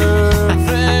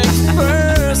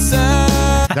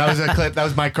 That was a clip. That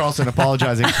was Mike Carlson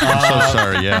apologizing. I'm so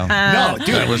sorry. Yeah. No,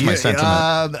 dude. That was my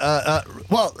sentiment.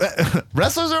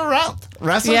 Wrestlers are around.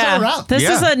 Wrestlers Yeah, are around. this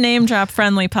is a name drop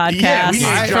friendly podcast Yeah, we need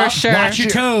to for drop- sure. Watch your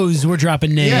toes. We're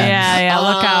dropping names. Yeah,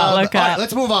 look out, look all right, out.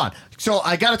 let's move on. So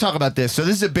I got to talk about this. So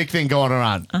this is a big thing going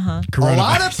around. A Coronavirus.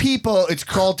 lot of people. It's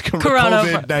called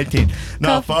Coronavirus. COVID-19.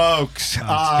 No, folks.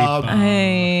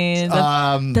 Hey,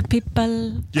 the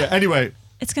people. Yeah. Anyway,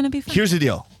 It's gonna be fun. here's the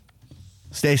deal.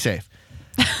 Stay safe.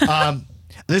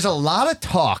 There's a lot of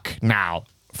talk now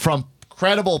from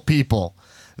credible people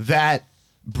that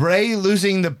Bray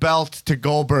losing the belt to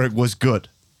Goldberg was good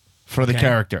for the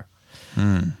character.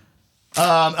 A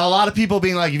lot of people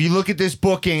being like, if you look at this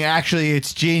booking, actually,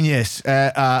 it's genius.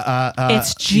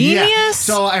 It's genius. Yeah.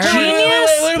 So I heard,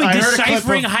 Genius? What are we I heard a clip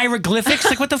deciphering of- hieroglyphics?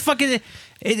 Like, what the fuck is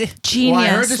it? Genius Well, I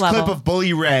heard this level. clip of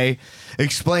Bully Ray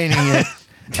explaining it.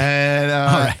 And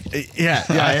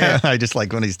yeah. I just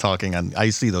like when he's talking.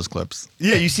 I see those clips.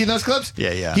 Yeah, you seen those clips?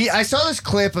 Yeah. I saw this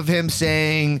clip of him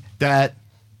saying that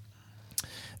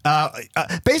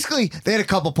basically, they had a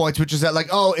couple points, which is that like,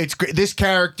 oh, it's great. This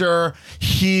character,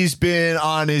 he's been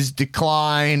on his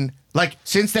decline. Like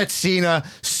since that Cena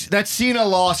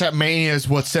loss at Mania is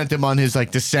what sent him on his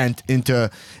like descent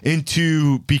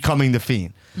into becoming the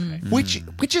Fiend.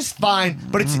 Which is fine,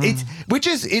 but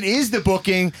it is the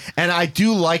booking, and I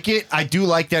do like it. I do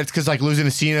like that it's because like losing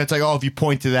to Cena, it's like, oh, if you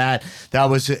point to that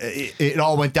was it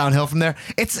all went downhill from there.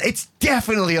 It's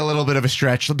definitely a little bit of a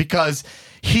stretch because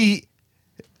he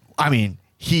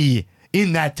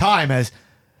in that time has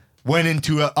went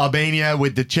into Albania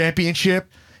with the championship.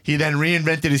 He then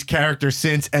reinvented his character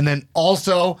since, and then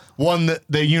also won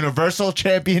the Universal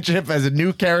Championship as a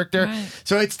new character. Right.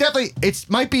 So it's definitely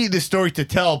might be the story to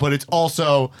tell, but it's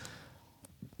also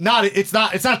not. It's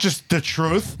not just the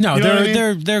truth. No,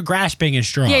 they're grasping at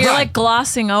straws. Yeah, you're like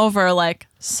glossing over like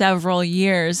several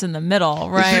years in the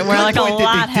middle, right? Where like a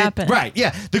lot happened. Right.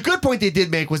 Yeah. The good point they did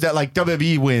make was that like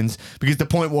WWE wins because the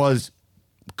point was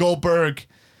Goldberg.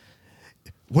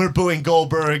 We're booing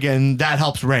Goldberg, and that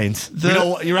helps Reigns.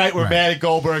 You're right. We're mad at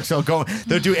Goldberg, so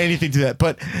they'll do anything to that.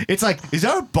 But it's like, is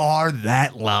our bar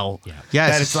that low? Yeah.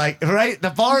 Yes. That it's like, right?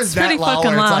 The bar is that low.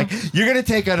 Where it's like, you're going to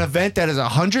take an event that is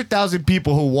 100,000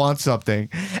 people who want something,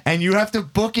 and you have to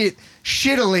book it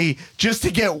shittily just to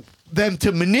get them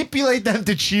to manipulate them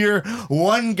to cheer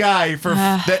one guy for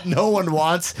that no one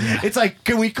wants. Yeah. It's like,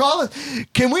 can we call it?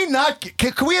 Can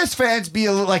we as fans be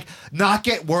a little like not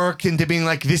get worked into being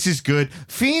like, this is good?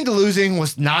 Fiend losing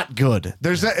was not good.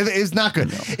 It's not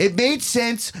good. No. It made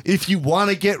sense if you want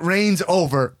to get Reigns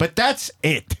over, but that's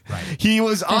it. Right. He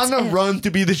was on a run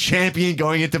to be the champion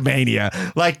going into Mania.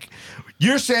 Like,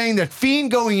 you're saying that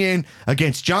Fiend going in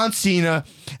against John Cena,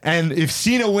 and if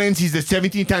Cena wins, he's the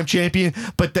 17-time champion,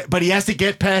 but he has to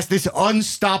get past this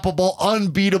unstoppable,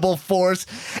 unbeatable force,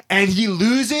 and he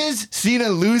loses, Cena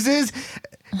loses,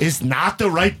 is not the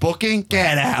right booking.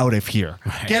 Get out of here.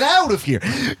 Right. Get out of here.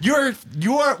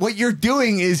 What you're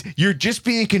doing is you're just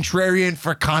being contrarian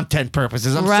for content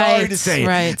purposes. I'm sorry to say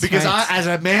it. Because I, as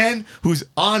a man who's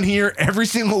on here every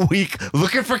single week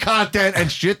looking for content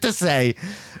and shit to say,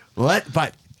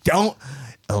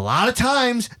 a lot of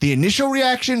times the initial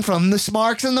reaction from the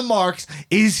smarks and the marks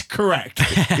is correct.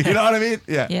 You know what I mean?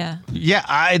 Yeah.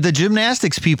 Yeah. The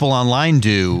gymnastics people online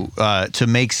do to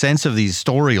make sense of these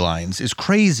storylines is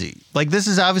crazy. Like, this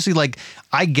is obviously like,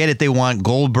 I get it. They want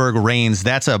Goldberg Reigns.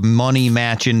 That's a money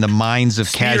match in the minds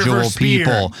of casual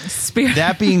people.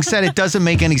 That being said, it doesn't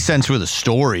make any sense with a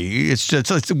story. It's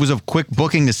just, it was a quick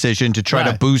booking decision to try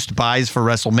to boost buys for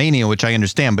WrestleMania, which I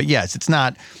understand. But yes, it's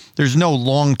not, there's no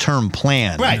long-term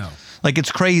plan. Right. No. Like,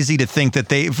 it's crazy to think that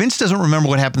Vince doesn't remember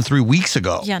what happened 3 weeks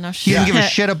ago. Yeah, no shit. He didn't give a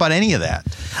shit about any of that.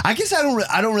 I guess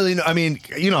I don't really know. I mean,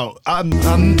 I'm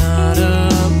not a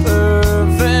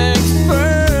perfect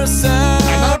person.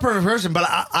 I'm not a perfect person, but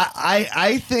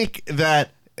I think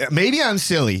that maybe I'm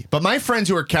silly, but my friends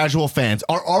who are casual fans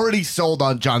are already sold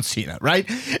on John Cena, right?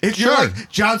 If you're like,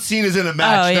 John Cena's in a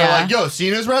match, they're like, yo,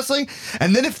 Cena's wrestling.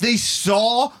 And then if they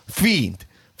saw Fiend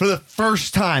for the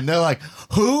first time, they're like,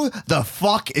 who the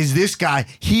fuck is this guy?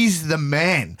 He's the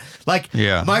man. Like,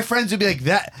 my friends would be like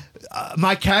that.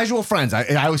 My casual friends,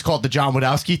 I always call it the John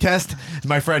Wadowski test.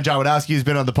 My friend John Wadowski has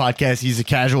been on the podcast. He's a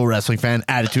casual wrestling fan,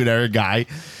 attitude era guy.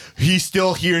 He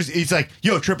still hears, he's like,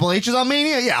 yo, Triple H is on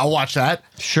Mania? Yeah, I'll watch that.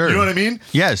 Sure. You know what I mean?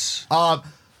 Yes.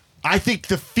 I think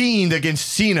the Fiend against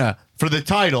Cena for the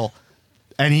title,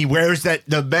 and he wears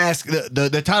the mask,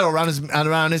 the title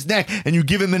around his neck, and you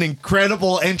give him an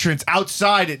incredible entrance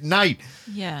outside at night.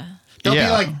 Yeah. They'll be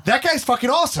like, that guy's fucking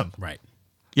awesome. Right.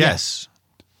 Yes.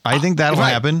 I think that'll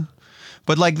happen.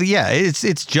 But like,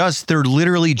 it's just, they're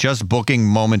literally just booking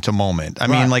moment to moment. I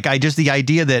mean, like, the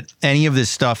idea that any of this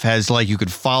stuff has, like, you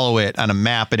could follow it on a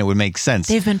map and it would make sense.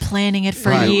 They've been planning it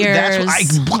for years.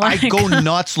 That's what I go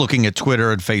nuts looking at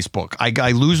Twitter and Facebook.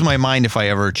 I lose my mind if I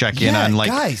ever check in on, like,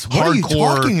 guys, what are you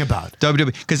talking about? WWE.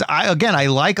 Because I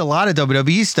like a lot of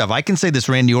WWE stuff. I can say this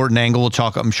Randy Orton angle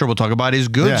I'm sure we'll talk about is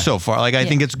good so far. Like, I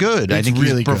think it's good. I think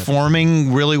really he's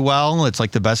performing really well. It's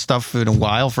like the best stuff in a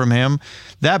while from him.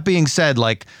 That being said,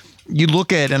 like, you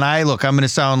look at, and I'm going to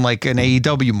sound like an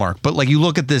AEW mark, but like, you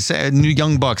look at this new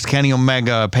Young Bucks, Kenny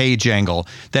Omega, Page angle,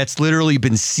 that's literally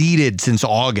been seeded since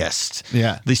August.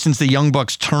 Yeah. Since the Young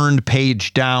Bucks turned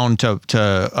Page down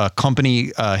to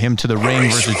accompany him to the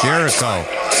ring versus Jericho.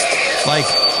 Like,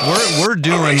 we're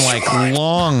doing like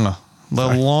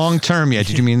long term. Yeah.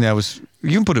 Did you mean that was,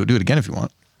 you can do it again if you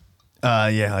want.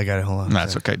 Yeah, I got it. Hold on.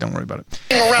 That's okay. Don't worry about it.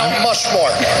 Around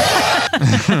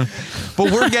Mushmore.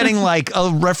 But we're getting like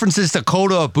references to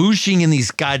Kota Ibushi in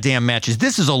these goddamn matches.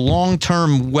 This is a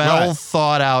long-term,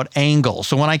 well-thought-out angle.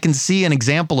 So when I can see an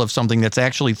example of something that's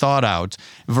actually thought out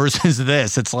versus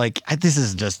this, it's like this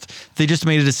is just they just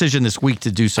made a decision this week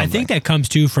to do something. I think that comes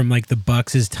too from like the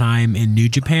Bucks' time in New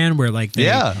Japan, where like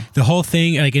the whole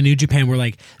thing like in New Japan, where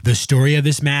like the story of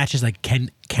this match is like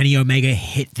Kenny Omega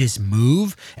hit this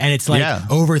move, and it's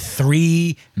like over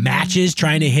 3 matches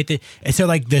trying to hit it. And so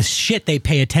like the shit they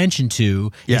pay attention to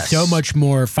is so much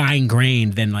more fine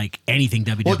grained than like anything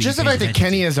WWE. Well, just the fact that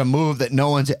Kenny has a move that no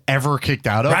one's ever kicked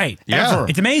out of, right? Ever.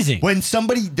 It's amazing when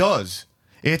somebody does.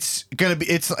 It's gonna be.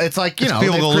 It's like people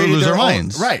will lose their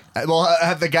minds, right? Well, I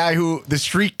have the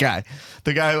street guy,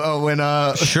 the guy when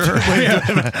sure,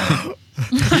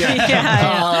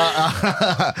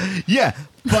 yeah,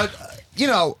 but.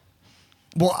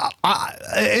 Well,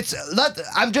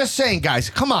 I'm just saying, guys,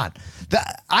 come on.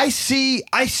 I see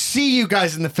you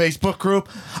guys in the Facebook group.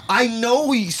 I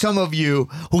know some of you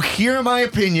who hear my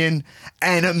opinion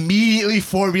and immediately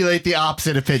formulate the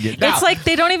opposite opinion. Now, it's like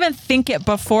they don't even think it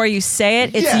before you say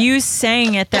it. It's you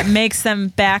saying it that makes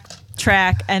them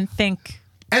backtrack and think.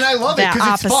 And I love it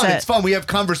because it's fun. It's fun. We have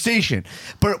conversation.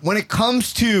 But when it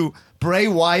comes to Bray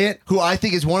Wyatt, who I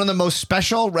think is one of the most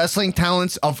special wrestling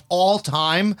talents of all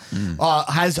time,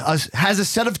 has a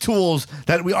set of tools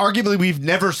that we've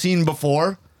never seen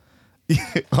before.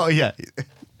 Oh yeah,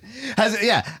 I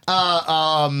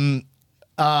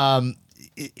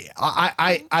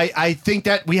think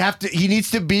that he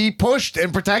needs to be pushed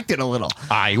and protected a little.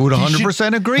 I would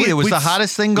 100% agree. It was the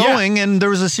hottest thing going, and there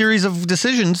was a series of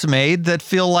decisions made that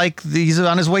feel like he's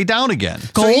on his way down again.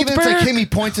 So even it's like him, he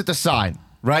points at the sign,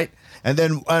 right? And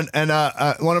then one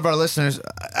of our listeners,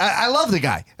 I love the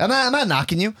guy. I'm not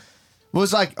knocking you.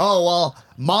 Was like, oh well,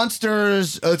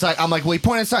 monsters. It's like I'm like, well, he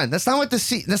pointed at the sign. That's not what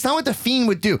the Fiend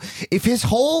would do. If his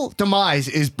whole demise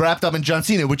is wrapped up in John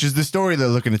Cena, which is the story they're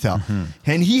looking to tell,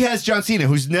 and he has John Cena,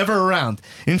 who's never around,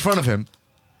 in front of him,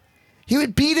 he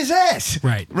would beat his ass,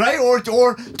 right, or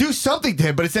do something to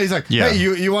him. But instead, he's like, hey,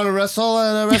 you want to wrestle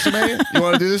at WrestleMania? You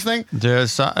want to do this thing?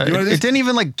 It didn't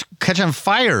even like catch on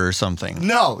fire or something.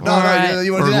 No.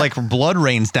 You or like blood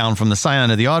rains down from the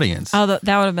scion of the audience. Oh, that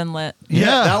would have been lit.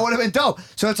 Yeah, that would have been dope.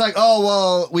 So it's like, oh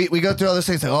well, we go through all this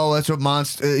things. Like, oh, that's what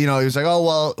monster. He was like,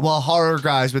 oh well, horror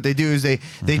guys. What they do is they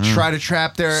try to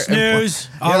trap their snooze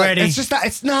already. Like, it's just not.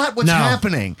 It's not what's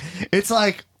happening. It's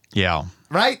like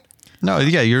right. No,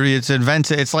 it's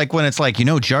invented. It's like when it's like,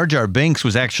 Jar Jar Binks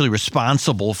was actually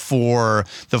responsible for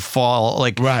the fall.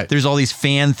 Like, there's all these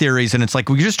fan theories, and it's like,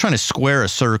 you're just trying to square a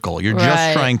circle. You're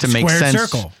just trying to make sense.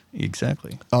 Circle.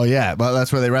 Exactly. Oh, yeah. Well,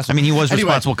 that's where they wrestle. I mean, he was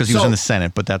responsible because he was in the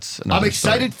Senate, but that's another I'm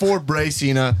excited story. for Bray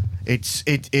Cena.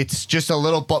 It's just a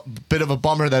little bit of a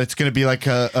bummer that it's going to be like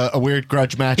a weird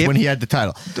grudge match when he had the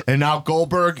title, and now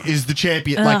Goldberg is the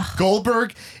champion. Like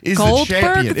Goldberg is the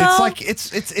champion. Though? It's like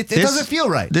it doesn't feel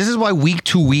right. This is why week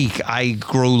to week I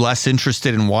grow less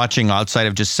interested in watching outside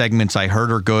of just segments I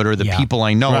heard are good or the people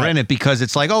I know are in it, because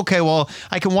it's like, okay, well,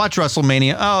 I can watch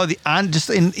WrestleMania. Oh, I'm just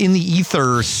in the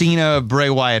ether, Cena,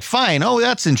 Bray Wyatt, fine. Oh,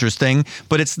 that's interesting,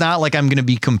 but it's not like I'm going to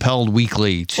be compelled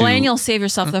weekly to. Well, and you'll save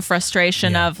yourself the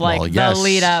frustration of the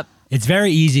lead up. It's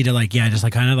very easy to just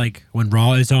kind of like when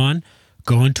Raw is on,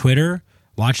 go on Twitter,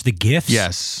 watch the GIFs.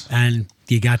 Yes. And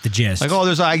you got the gist. Like, oh,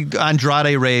 there's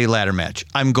Andrade Ray ladder match.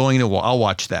 I'll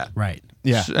watch that. Right.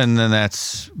 Yeah. And then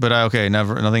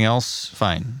nothing else.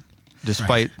 Fine.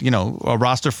 Despite, a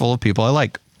roster full of people I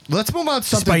like. Let's move on to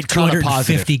something despite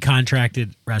 250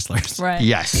 contracted wrestlers. Right.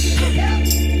 Yes.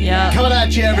 Yeah. Coming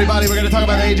at you, everybody. We're going to talk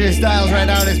about AJ Styles right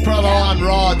now in his promo on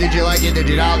Raw. Did you like it? Did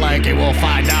you not like it? We'll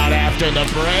find out after the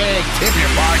break. Tip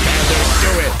your bartenders.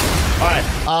 Do it. All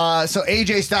right. So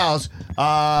AJ Styles,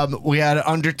 we had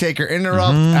Undertaker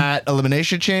interrupt at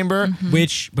Elimination Chamber.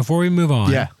 Which, before we move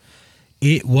on,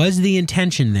 it was the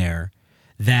intention there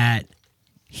that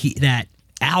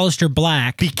Aleister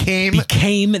Black became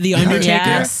the Undertaker,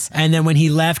 yes. And then when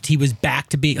he left, he was back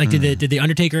to be like. Did the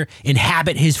Undertaker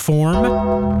inhabit his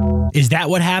form? Is that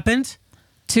what happened?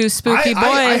 Two spooky boys.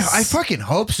 I fucking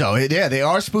hope so. Yeah, they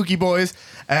are spooky boys,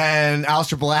 and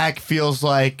Aleister Black feels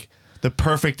like the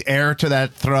perfect heir to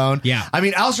that throne. Yeah, I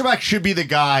mean, Aleister Black should be the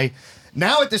guy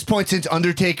now at this point, since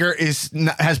Undertaker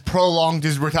has prolonged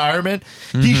his retirement,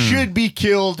 he should be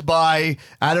killed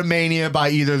at a Mania by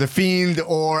either The Fiend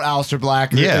or Aleister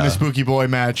Black in a Spooky Boy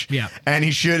match. Yeah. And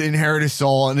he should inherit his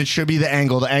soul, and it should be the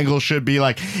angle. The angle should be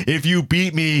like, if you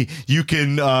beat me, you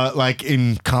can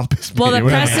encompass me. Well,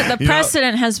 the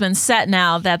precedent has been set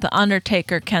now that the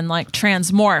Undertaker can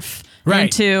transmorph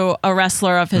into a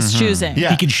wrestler of his choosing.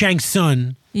 Yeah. He can Shang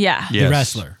Tsung the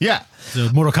wrestler. Yeah. So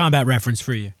Mortal Kombat reference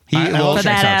for you. Shang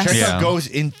Tsung goes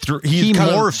in through. He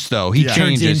morphs though. He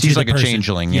changes. He's like a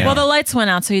changeling. Yeah. Well, the lights went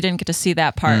out, so you didn't get to see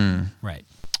that part. Right.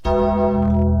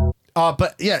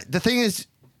 But yeah, the thing is,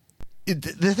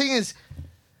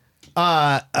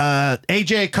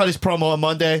 AJ cut his promo on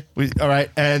Monday. All right,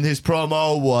 and his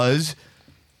promo was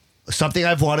something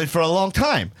I've wanted for a long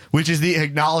time, which is the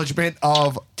acknowledgement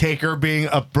of Taker being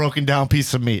a broken down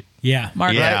piece of meat. Yeah,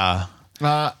 Mark, yeah.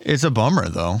 Right? It's a bummer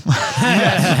though.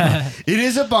 Yes, it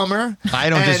is a bummer. I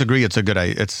don't disagree. It's a good.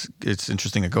 It's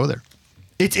interesting to go there.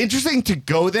 It's interesting to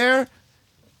go there,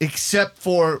 except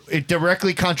for it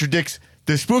directly contradicts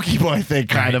the Spooky Boy thing,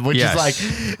 kind of, which is like,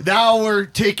 now we're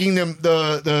taking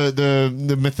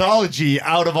the mythology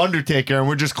out of Undertaker and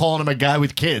we're just calling him a guy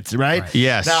with kids, right?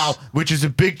 Yes. Now, which is a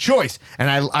big choice, and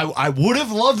I would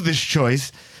have loved this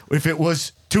choice if it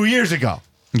was 2 years ago.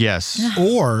 Yes.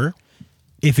 Or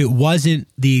if it wasn't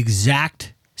the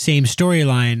exact same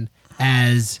storyline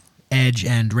as Edge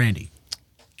and Randy.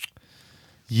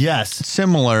 Yes.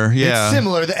 Similar, yeah. It's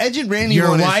similar. The Edge and Randy Your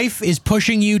one wife is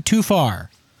pushing you too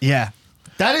far. Yeah.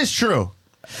 That is true.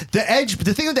 The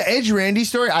thing with the Edge Randy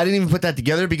story, I didn't even put that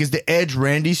together because the Edge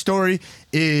Randy story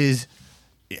is,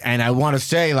 and I want to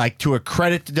say, to a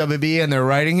credit to WB and their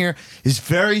writing here, is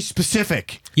very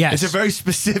specific. Yes. It's a very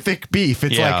specific beef.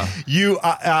 It's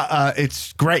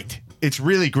it's great. It's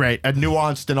really great and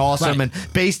nuanced and awesome and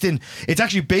it's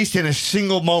actually based in a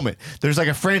single moment. There's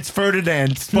a Franz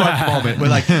Ferdinand spark moment where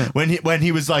when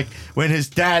he was when his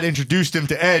dad introduced him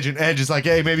to Edge and Edge is like,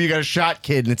 hey, maybe you got a shot,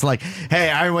 kid. And it's like, hey,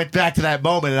 I went back to that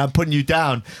moment and I'm putting you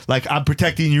down. I'm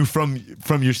protecting you from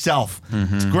yourself.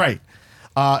 Mm-hmm. It's great.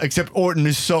 Except Orton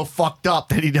is so fucked up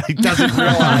that he doesn't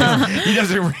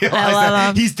realize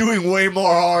that he's doing way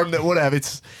more harm than whatever.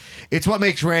 It's what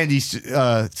makes Randy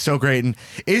so great, and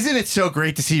isn't it so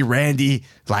great to see Randy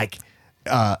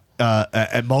motivated,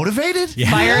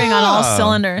 firing on all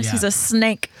cylinders? Yeah. He's a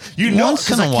snake.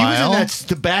 Once in a while, he was in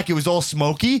the back. It was all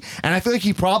smoky, and I feel like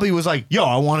he probably was like, "Yo,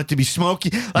 I want it to be smoky."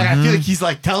 I feel like he's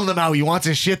telling them how he wants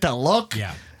his shit to look.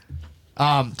 Yeah,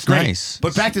 it's great. Nice.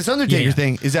 But back to this Undertaker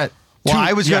thing is that. Well,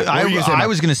 I was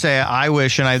going to say, I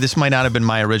wish, and this might not have been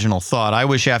my original thought. I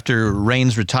wish after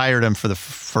Reigns retired him for the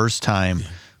first time.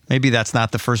 Maybe that's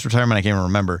not the first retirement. I can't even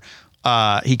remember.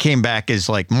 He came back as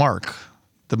Mark,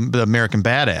 the American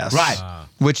Badass. Right.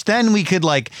 Which then we could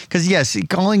because yes,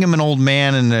 calling him an old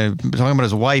man and talking about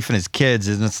his wife and his kids,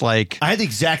 and it's I had the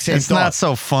exact same thought. It's not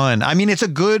so fun. I mean, it's a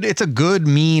good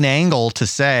mean angle to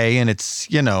say, and it's,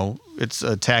 it's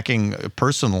attacking a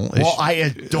personal issue. Well, I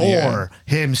adore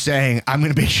him saying, I'm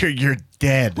going to make sure you're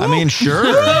dead. I mean, sure.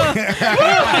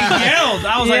 I yelled.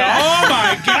 I was like, oh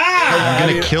my God. I'm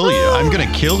going to kill you. I'm going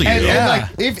to kill you. And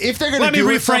if they're going to do it. Let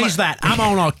me rephrase that. I'm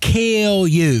going to kill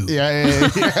you. Yeah.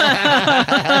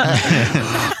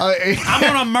 I'm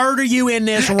going to murder you in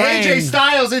this ring. AJ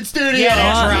Styles in studio. Yeah,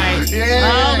 that's right.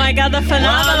 Yeah. Oh my God, the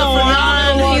phenomenal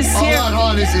one. He's here.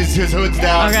 Hold on. His hood's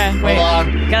down. Okay, wait. Hold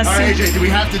on. Gotta All right, see. AJ, do we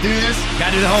have to do this?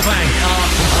 Gotta do the whole thing.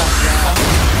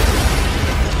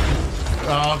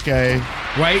 Okay.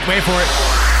 Wait for it.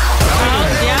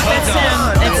 Yeah, it's him.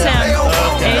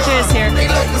 AJ's here.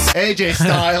 AJ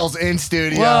Styles in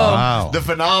studio. Whoa. Wow. The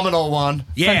phenomenal one.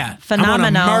 Yeah. Phenomenal.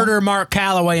 I'm going to murder Mark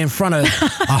Calloway in front of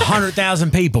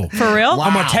 100,000 people. For real?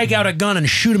 I'm going to take out a gun and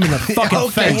shoot him in the fucking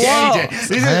face. AJ.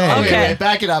 This is, Okay.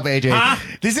 back it up, AJ. Huh?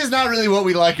 This is not really what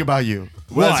we like about you.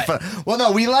 What? Well,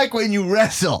 no, we like when you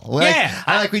wrestle. Yeah.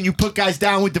 I like when you put guys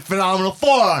down with the phenomenal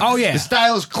forearm. Oh, yeah. The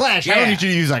styles clash. I don't Yeah. need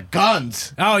you to use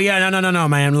guns. Oh, yeah. No,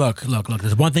 man. Look.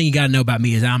 There's one thing you got to know about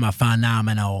me is I'm a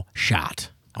phenomenal shot.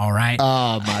 All right.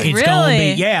 Oh my! It's gonna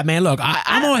be man. Look,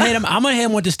 I'm gonna hit him. I'm gonna hit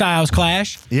him with the Styles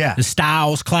Clash. Yeah, the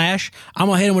Styles Clash. I'm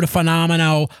gonna hit him with a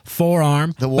phenomenal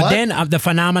forearm. The what? But then the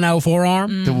phenomenal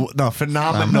forearm. Phenomenal. The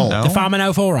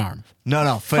phenomenal forearm.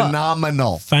 No,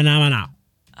 phenomenal. Phenomenal.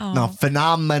 Oh. No,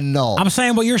 phenomenal. I'm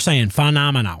saying what you're saying.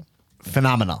 Phenomenal.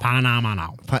 Phenomenal.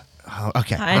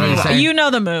 Okay. You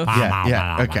know the move.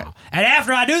 Yeah. Okay. And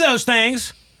after I do those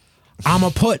things, I'm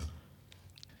gonna put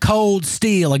cold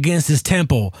steel against his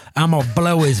temple. I'm gonna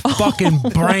blow his fucking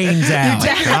brains out.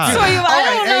 That's what you. I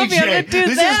don't know know if you're gonna do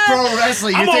this that. is pro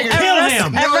wrestling. I'm You're gonna thinking kill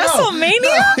him. At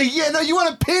WrestleMania? No, yeah, no, you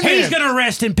want to pin He's him. gonna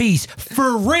rest in peace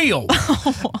for real.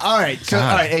 All right, so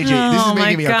all right, AJ, this Oh, is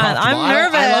making me my God, uncomfortable.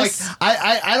 I'm nervous.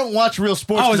 I don't watch real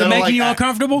sports. Oh, is 'cause it I don't making you like-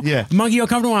 uncomfortable? Yeah. Making you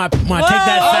uncomfortable when I take Whoa,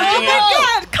 that oh thing my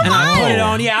out God, come and I put it on.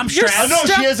 on? Yeah, I'm You're strapped. I know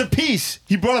she has a piece.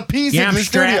 He brought a piece Yeah, in I'm the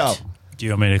studio. strapped. Do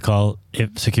you want me to call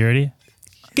it security?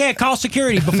 Yeah, call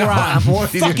security before I I'm more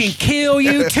than- fucking kill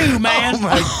you too, man. Oh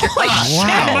my god!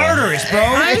 Shit, murderous, bro.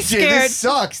 I'm AJ, scared. This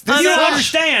sucks. This You don't sucks.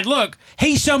 understand. Look,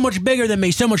 he's so much bigger than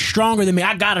me, so much stronger than me.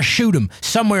 I gotta shoot him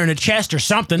somewhere in the chest or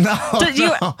something. No, Did you-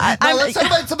 no. I- No, I'm- let's talk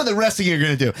about some of the wrestling you're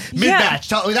going to do. Mid-match.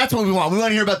 That's what we want. We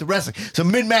want to hear about the wrestling. So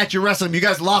mid-match, you're wrestling. You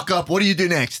guys lock up. What do you do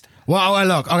next? Well,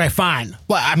 look, okay, fine.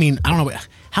 Well, I mean, I don't know.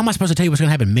 How am I supposed to tell you what's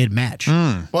gonna happen mid-match?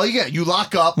 Well, you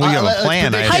lock up. Well, you have a let's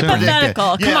plan, predict I it. assume.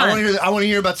 Hypothetical, Yeah, come on. I want to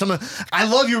hear about some of. I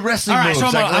love your wrestling All right, moves. so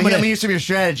I'm Like, gonna- let me hear some of your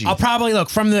strategy. I'll probably look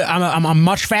from the. I'm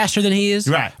much faster than he is.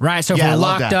 Right. Right. So Yeah, I if we're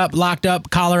love locked up,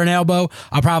 collar and elbow,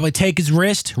 I'll probably take his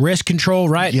wrist control.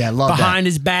 Right. Yeah, I love that. behind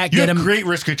his back. You Get have him. great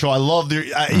wrist control. I love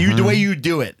the way you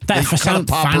do it. That They for kinda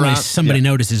pop finally around. somebody Yeah.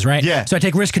 notices, right? Yeah. So I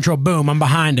take wrist control. Boom! I'm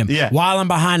behind him. Yeah. While I'm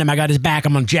behind him, I got his back.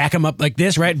 I'm gonna jack him up like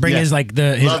this, right? Bring Yeah. his Love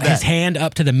that. his hand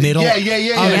up to the middle. Yeah, of his yeah. back, right?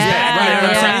 You know what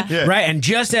I'm Yeah. saying? Yeah. Right. And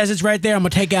just as it's right there, I'm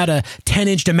gonna take out a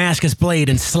 10-inch Damascus blade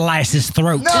and slice his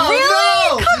throat. No,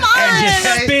 no. Come And just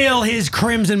on. spill his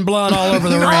crimson blood all over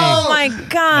the ring. Oh my I think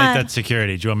God. that's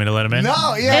security. Do you want me to let him in?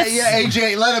 No, yeah, It's-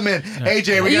 AJ, let him in.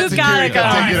 AJ, we You got security. gotta go.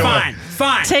 All Take right, it away.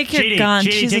 fine. Take your Cheating, gun.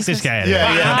 cheating, Jesus take this Christ. guy out of Yeah,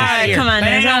 here. yeah. All right, Come on, They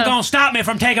ain't Ezra. gonna stop me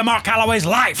from taking Mark Calloway's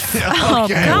life. Oh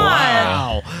Okay, God.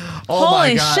 Wow. Oh my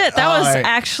Holy God. shit, that All was right.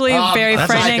 actually very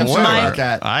That's frightening. like a My- word.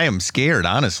 That. I am scared,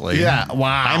 honestly. Yeah,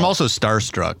 wow. I'm also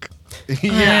starstruck.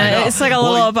 Yeah, I know. it's like a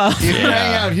little of both. You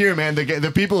hang out here, man.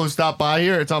 The people who stop by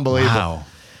here, it's unbelievable.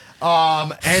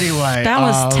 Wow. Anyway, That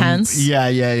was tense.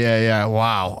 Yeah.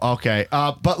 Wow. Okay.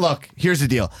 But look, here's the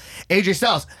deal. AJ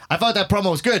Styles, I thought that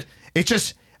promo was good. It's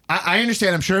just, I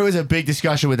understand. I'm sure it was a big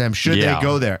discussion with them. Should Yeah. they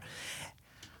go there?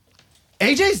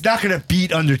 AJ's not going to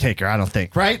beat Undertaker, I don't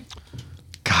think, right?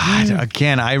 God,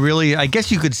 again, I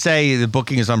guess you could say the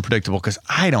booking is unpredictable because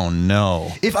I don't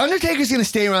know. If Undertaker's going to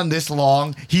stay around this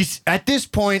long, he's at this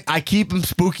point, I keep him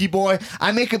spooky boy.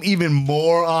 I make him even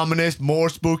more ominous, more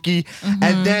spooky,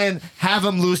 and then have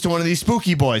him lose to one of these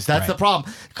spooky boys. That's the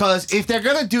problem. Because if they're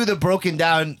going to do the broken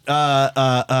down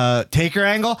Taker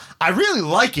angle, I really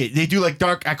like it. They do like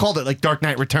I called it like Dark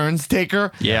Knight Returns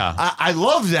Taker. Yeah. I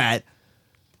love that.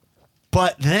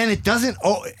 But then it doesn't.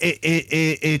 Oh,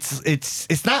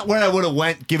 it's not where I would have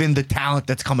went given the talent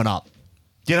that's coming up.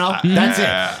 You know, that's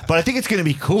it. But I think it's going to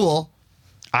be cool.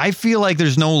 I feel like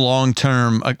there's no long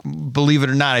term. Believe it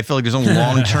or not, I feel like there's no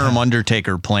long term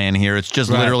Undertaker plan here. It's just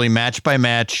literally match by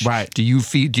match. Right. Do you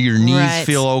feel? Do your knees Right.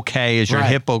 feel okay? Is your Right.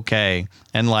 hip okay?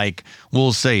 And like,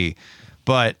 we'll see.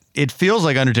 But it feels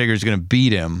like Undertaker's going to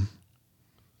beat him.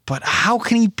 But how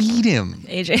can he beat him?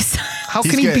 AJ's. How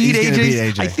He's can he gonna- beat he's gonna AJ? beat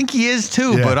AJ. I think he is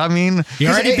too. Yeah. But I mean, You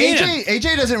already beat him.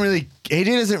 AJ doesn't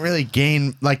really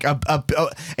gain like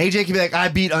AJ can be like, I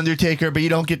beat Undertaker, but you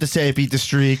don't get to say I beat the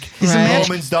streak. Right.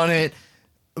 Roman's done it.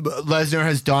 Lesnar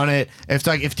has done it. It's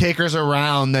like if Taker's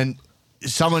around, then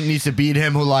someone needs to beat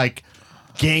him who like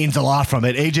gains a lot from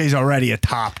it. AJ's already a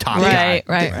top guy.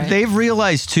 Right. They've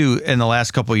realized too in the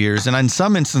last couple of years, and in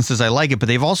some instances I like it, but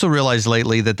they've also realized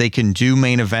lately that they can do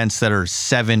main events that are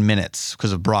 7 minutes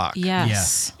because of Brock.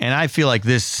 Yes. And I feel like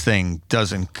this thing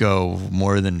doesn't go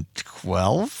more than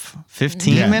 12,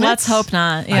 15 Yeah. minutes. Let's hope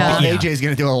not. I Yeah. think AJ's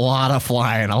going to do a lot of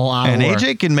flying, a lot And of work.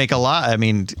 AJ can make a lot. I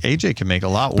mean, AJ can make a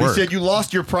lot He work. said, you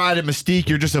lost your pride and mystique.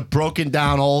 You're just a broken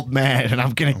down old man, and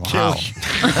I'm going to kill you.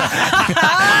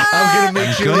 I'm going to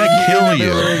make sure gonna that kill in the you.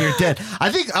 middle of the ring, you're dead.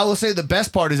 I think I will say the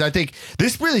best part is I think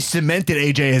this really cemented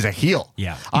AJ as a heel.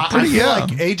 Yeah. I feel like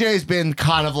AJ has been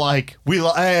kind of like, we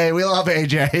love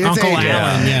AJ. It's Uncle AJ.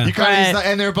 Alan, yeah. You kind of, Right.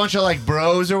 and they're a bunch of like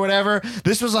bros or whatever.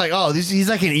 This was like, he's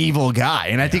like an evil guy.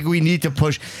 And I think we need to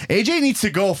push. AJ needs to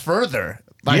go further.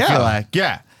 I Yeah. feel like.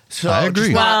 Yeah. So I agree.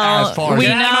 just not Well, as far we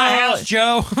as Get out of my know- house,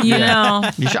 Joe. You know.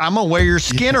 I'm going to wear your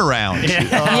skin around.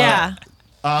 Yeah.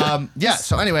 Yeah,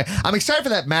 so anyway, I'm excited for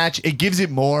that match. It gives it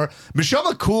more. Michelle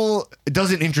McCool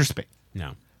doesn't interest me.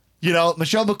 No. You know,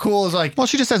 Michelle McCool is like, Well,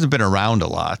 she just hasn't been around a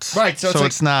lot. right, so it's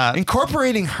like not.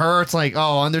 incorporating her. It's like,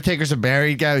 oh, Undertaker's a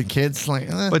married guy with kids. Like,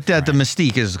 But that the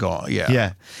mystique is gone. Yeah.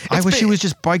 Yeah. I It's wish he been- was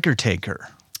just Biker Taker.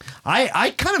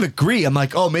 I kind of agree. I'm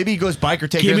like, oh, maybe he goes biker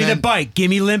taker. Give me and the then- bike.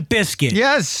 Give me Limp Biscuit.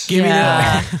 Yes. Give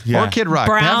Yeah. me Yeah. Or Kid Rock.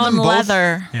 Have Brown them both.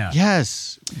 leather. the. Yeah.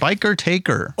 Yes. Biker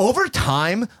Taker. Over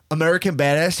time, American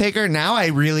Badass Taker. Now I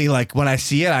really like when I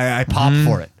see it. I pop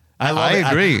for it. I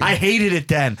agree. I hated it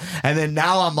then, and then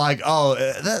now I'm like, oh,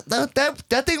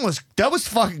 that thing was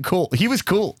fucking cool. He was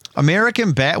cool.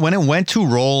 American Bad, when it went to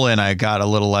Roland, I got a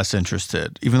little less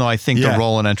interested, even though I think the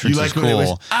Roland entrance is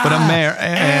cool. But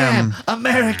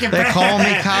American they Bad.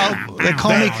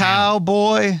 call me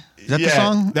cowboy. Is that the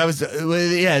song? That was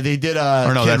they did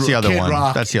that's the other Kid one.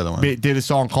 Rock That's the other one. Did a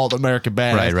song called American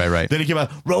Bad. Right. Then it came out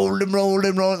Rollin',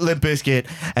 Limp Bizkit,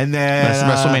 and then That's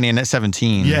WrestleMania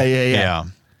 17. Yeah.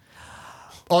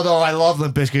 Although I love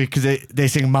Limp Bizkit because they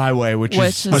sing My Way, which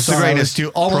is the greatest to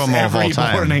almost promo of all every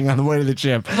time. morning on the way to the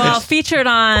gym. Well, featured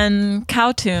on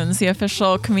Cowtunes, the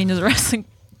official Comedians Wrestling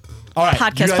All right,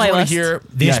 podcast you guys wanna playlist. hear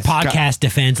This podcast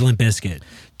defends Limp Bizkit.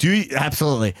 Do you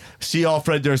absolutely see all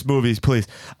Fred Durst movies, please?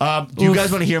 Do you guys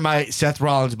want to hear my Seth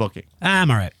Rollins booking? I'm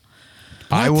all right.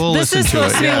 I will This listen is to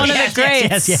supposed it. to be yes. one of the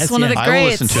greats. yes, One of the I will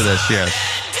greats. listen to this.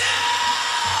 Yes.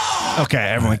 Okay,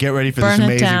 everyone, get ready for Burn this it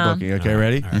amazing down. booking. Okay,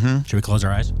 ready? Should we close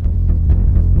our eyes?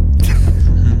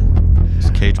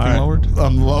 Is Cage being lowered?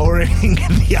 I'm lowering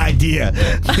the idea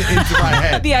into my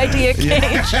head. The idea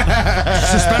cage.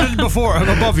 Suspended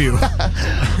above you.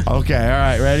 Okay, all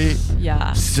right, ready?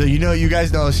 Yeah. So you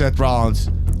guys know Seth Rollins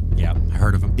Yeah, I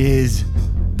heard of him. is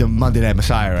the Monday Night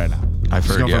Messiah right now. I've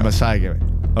He's heard, going for yeah. a Messiah gimmick.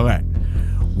 Okay.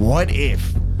 What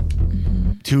if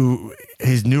to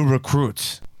his new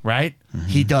recruits, right?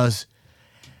 He does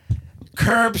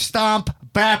curb stomp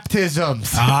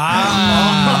baptisms.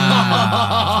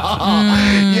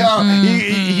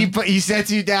 Yo, he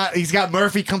sets you down. He's got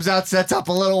Murphy comes out, sets up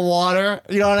a little water.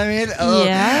 You know what I mean?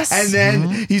 Yes. And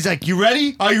then he's like, "You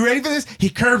ready? Are you ready for this?" He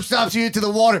curb stomps you into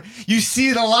the water. You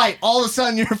see the light. All of a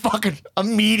sudden, you're a fucking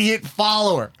immediate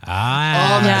follower.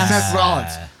 Yes. Seth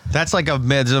Rollins. That's like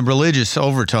there's a religious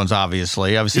overtones,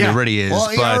 obviously. Obviously, there already is. Well,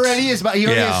 he but already is, but he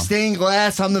already has stained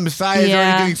glass. I'm the Messiah. He's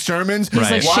already doing sermons. He's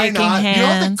like Why shaking not?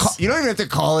 hands. You don't even have to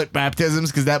call it baptisms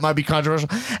because that might be controversial.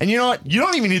 And you know what? You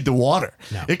don't even need the water.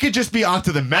 No. It could just be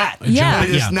onto the mat. Yeah. But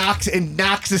it just knocks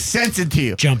the sense into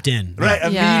you. Jumped in. Right,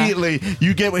 Yeah. immediately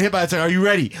you get hit by it. It's like, are you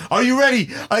ready? Are you ready?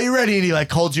 Are you ready? And he like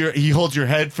holds your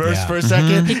head first Yeah. for a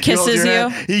second. He holds kisses your you.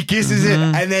 head, He kisses it,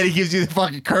 and then he gives you the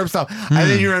fucking curb stomp, and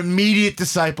then you're an immediate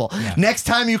disciple. Yeah. Next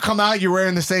time you come out, you're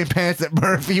wearing the same pants that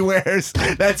Murphy wears,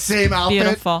 that same outfit.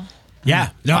 Beautiful. Yeah.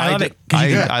 No, I love it.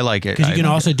 I like it. Because you I can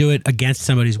like also do it against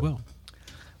somebody's will.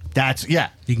 That's You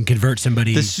can convert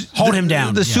somebody, hold him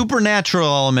down. The supernatural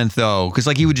element, though, because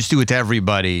like he would just do it to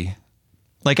everybody.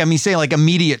 Like, I mean, say like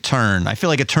immediate turn. I feel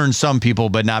like it turns some people,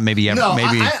 but not maybe. No,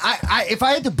 maybe. I if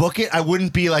I had to book it, I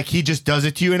wouldn't be like he just does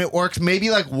it to you and it works.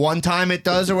 Maybe like one time it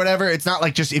does or whatever. It's not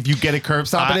like just if you get a curb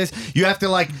stomp, it is. You have to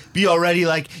like be already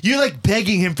like you're like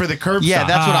begging him for the curb Yeah, stomp.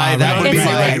 that's what I. That would be It's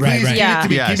like. right. Please Yeah.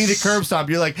 give me the curb stomp.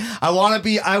 You're like, I want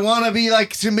to be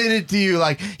like submitted to you.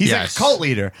 Like he's like a cult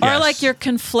leader. Or like you're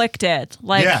conflicted.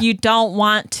 Like you don't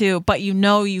want to, but you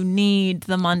know you need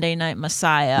the Monday Night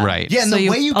Messiah. Right. Yeah, and So the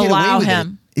way you get allow away with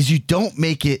him. it is you don't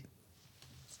make it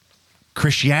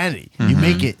Christianity. You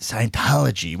make it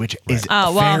Scientology, which is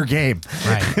fair game.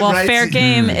 Right. Well, Right? fair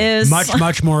game is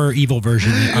much more evil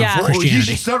version of Yeah. Oh, you Christianity.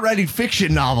 should start writing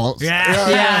fiction novels. Yeah.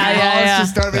 Yeah.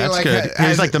 Just start being That's like, good.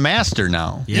 He's like the master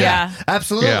now. Yeah.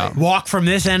 absolutely. Yeah. Walk from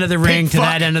this end of the ring to fuck.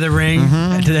 that end of the ring,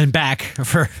 and to then back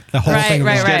for the whole Right, thing.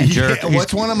 right, right. Jerk.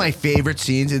 What's one of my favorite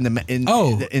scenes in that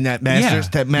Yeah. Masters?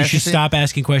 That You Masters should scene? stop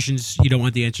asking questions you don't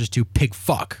want the answers to. Pig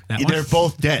fuck. That one. They're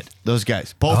both dead. Those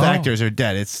guys, both Oh. actors are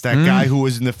dead. It's that guy who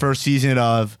was in the first season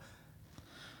of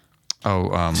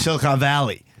Silicon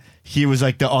Valley. He was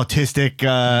like the autistic.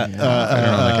 I don't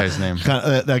know that guy's name.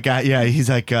 That guy, yeah, he's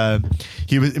like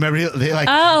he was. Remember, they like.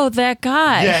 Oh, that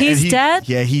guy. Yeah, He's and dead?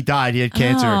 Yeah, he died. He had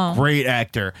cancer. Oh. Great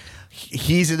actor.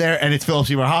 He's in there, and it's Philip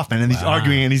Seymour Hoffman, and he's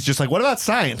arguing, and he's just like, "What about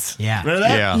science?" Yeah. Remember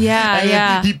that? Yeah. Yeah, And then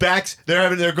yeah. he backs.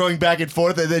 They're going back and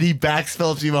forth, and then he backs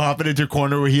Philip Seymour Hoffman into a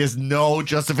corner where he has no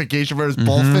justification for his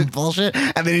bullshit,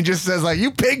 and then he just says like,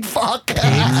 "You pig fuck."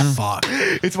 Pig fuck.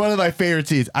 It's one of my favorite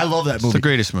scenes. I love that It's movie. the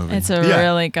greatest movie. It's a Yeah.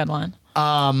 really good one.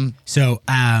 So,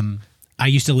 I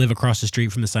used to live across the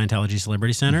street from the Scientology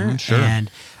Celebrity Center, sure.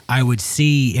 and I would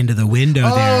see into the window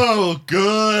there. Oh,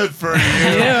 good for you!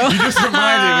 You just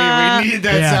reminded me. We needed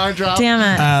that Yeah. sound drop. Damn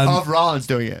it. Of Rollins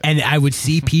doing it. And I would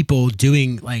see people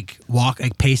doing like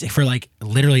pacing for like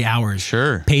literally hours.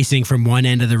 Sure. Pacing from one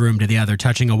end of the room to the other,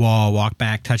 touching a wall, walk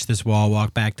back, touch this wall,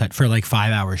 walk back, touch for like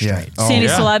 5 hours Yeah. straight. Oh, See any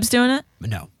yeah. celebs doing it?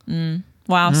 No.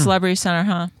 Wow, Celebrity Center,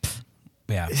 huh?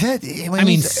 Yeah. Is that, I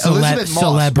mean, Elizabeth Moss,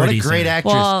 celebrities what a great are-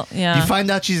 actress. Well, yeah. You find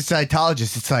out she's a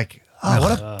Scientologist, it's like, oh,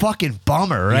 what a fucking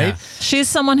bummer, right? Yeah. She's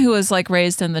someone who was like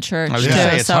raised in the church I was too. gonna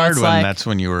say it's so hard it's when like, that's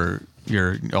when you were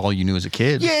all you knew as a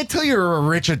kid. Yeah, until you're a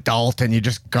rich adult and you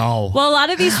just go. Well, a lot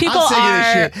of these people I'm sick of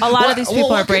this shit. are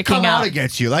what breaking could come out. out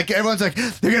against you. Like everyone's like,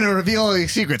 they're gonna reveal all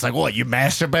these secrets. Like what? You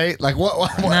masturbate? Like what?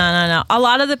 No. A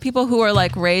lot of the people who are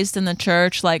like raised in the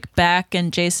church, like Beck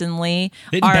and Jason Lee,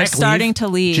 Didn't are Beck starting leave? to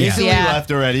leave. Jason Lee yeah.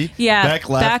 left already. Yeah,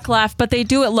 Beck left. but they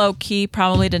do it low key,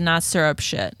 probably to not stir up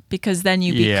shit, because then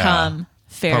you Yeah. become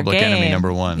fair Public game. enemy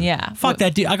number one. Yeah, Fuck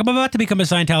that dude. I'm about to become a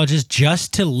Scientologist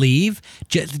just to leave.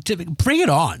 Bring it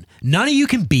on. None of you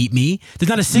can beat me. There's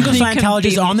not a single None of you can beat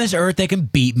Scientologist me. on this earth that can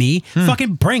beat me.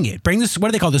 Fucking bring it. Bring this. What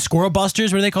do they call the Squirrel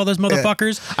Busters? What do they call those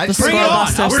motherfuckers? I The bring it Squirrel on.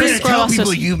 Busters. We're The gonna Squirrel tell people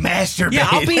Busters. you masturbate. Yeah,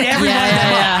 I'll beat everyone.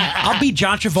 Yeah. I'll beat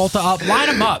John Travolta up. Line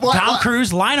them up. What- Tom what-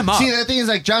 Cruise. Line them up. See, the thing is,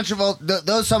 like John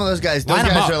Travolta, some of those guys, Line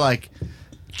 'em up. are like.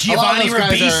 Giovanni a lot of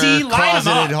those guys Ribisi. are Line them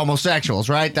closeted up. homosexuals,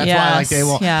 right? That's why like they Yes,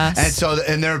 won't. yes.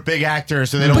 And they're big actors,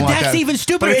 so they don't But want that's that. even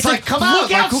stupider. But it's like, come out,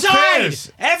 look like, who outside.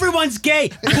 cares? Everyone's gay.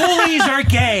 Bullies are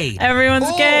gay. Everyone's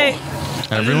Oh. gay.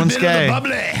 Everyone's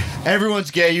gay.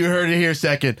 Everyone's gay. You heard it here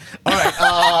second. All right.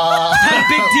 Not a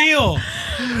big deal.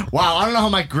 Wow. I don't know how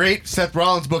my great Seth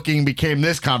Rollins booking became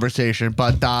this conversation,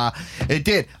 but it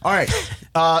did. All right.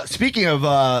 Speaking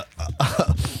of,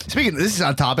 this is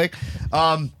on topic.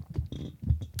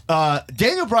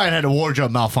 Daniel Bryan had a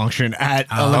wardrobe malfunction at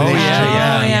Elimination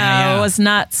Chamber. Yeah, it was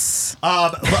nuts.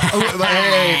 But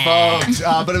hey, folks.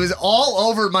 But it was all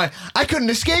over my. I couldn't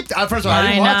escape. First of all, I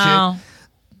didn't watch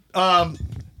it.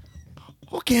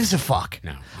 Who gives a fuck?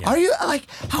 No. Are you like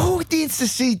who needs to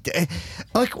see?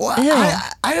 Like what?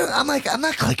 I don't. I'm like I'm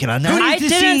not clicking on that. Who I needs to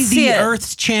didn't see see the it.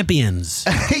 Earth's champions?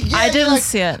 Yeah, I didn't like,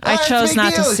 see it. I it's chose big not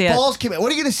to deal. see His it. balls came out.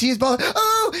 What are you going to see? His balls?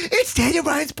 Oh, it's Daniel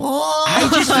Bryan's balls. I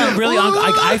just feel really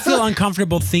I feel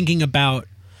uncomfortable thinking about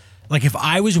like if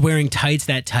I was wearing tights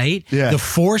that tight, Yeah. the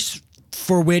force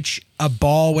for which a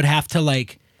ball would have to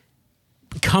like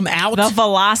come out. The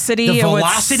velocity. The it would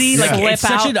velocity, like slip it's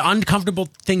such out. an uncomfortable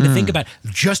thing to think about.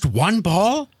 Just one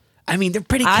ball? I mean, they're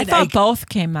pretty. I thought both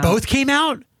came out. Both came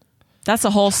out. That's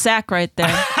a whole sack right there.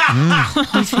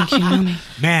 You think you know me?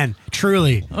 Man,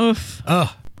 truly. Oof. Ugh.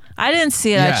 I didn't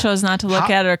see it. Yeah. I chose not to look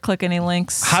at it or click any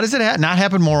links. How does it not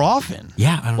happen more often?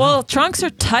 Yeah. I don't know. Well, trunks are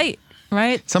tight,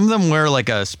 right? Some of them wear like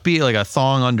a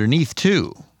thong underneath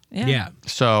too. Yeah.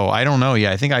 So I don't know.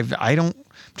 Yeah, I think I'm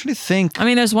trying to think. I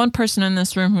mean, there's one person in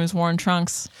this room who's worn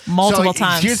trunks multiple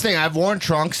times. Here's the thing: I've worn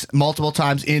trunks multiple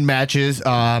times in matches,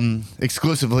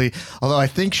 exclusively. Although I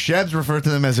think Shebs referred to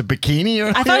them as a bikini.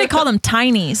 I thought he called them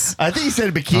tinies. I think he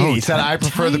said bikini. He said, "I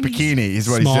prefer the bikini." Is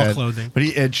what Small he said. clothing. But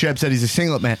and Sheb said he's a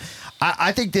singlet man.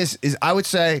 I think this is. I would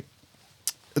say,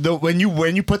 when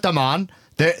you put them on,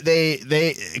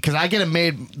 they because I get them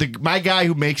made. My guy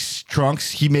who makes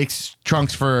trunks, he makes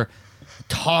trunks for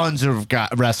tons of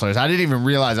wrestlers. I didn't even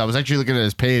realize. I was actually looking at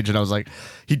his page and I was like,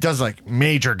 he does like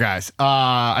major guys.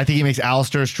 I think he makes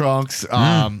Alistair's trunks.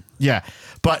 Yeah,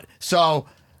 but so.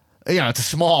 It's a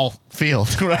small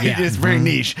field, right? Yeah. It's very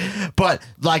niche. But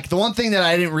like the one thing that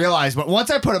I didn't realize, but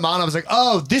once I put them on, I was like,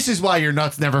 oh, this is why your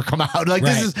nuts never come out. Like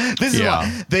this is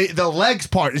why the legs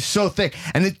part is so thick.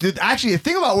 And actually, the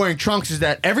thing about wearing trunks is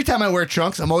that every time I wear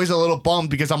trunks, I'm always a little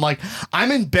bummed because I'm like, I'm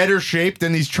in better shape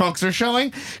than these trunks are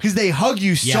showing because they hug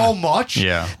you so much.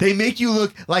 Yeah. They make you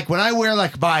look like when I wear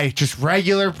like my just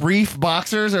regular brief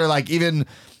boxers or like even.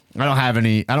 I don't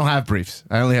have briefs.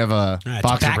 I only have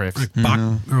boxer briefs.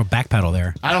 Back pedal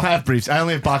there. I don't have briefs. I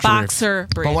only have boxer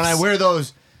briefs. But when I wear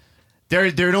those, they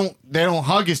don't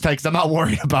hug as tight because I'm not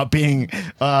worried about being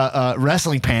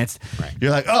wrestling pants. Right.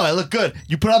 You're like, oh, I look good.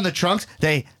 You put on the trunks,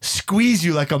 they squeeze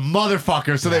you like a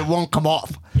motherfucker so they won't come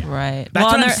off. Right. That's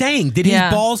what I'm saying. Did his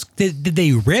balls did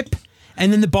they rip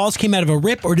and then the balls came out of a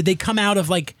rip or did they come out of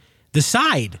like the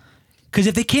side? Because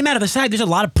if they came out of the side, there's a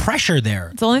lot of pressure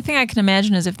there. The only thing I can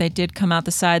imagine is if they did come out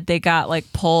the side, they got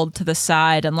like pulled to the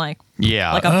side and like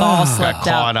a ball slipped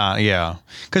caught out. on, yeah.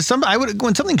 Because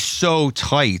when something's so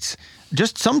tight,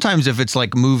 just sometimes if it's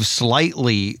like moved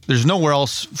slightly, there's nowhere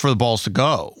else for the balls to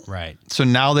go. Right. So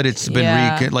now that it's been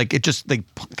it just they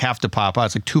have to pop out.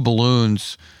 It's like two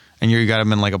balloons, and you got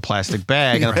them in like a plastic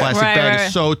bag, and the plastic bag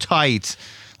is so tight.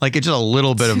 Like it's just a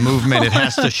little bit of movement, it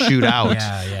has to shoot out.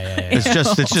 Yeah. It's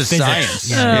just science.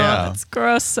 Yeah. It's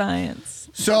gross science.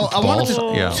 So I wanted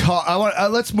to talk.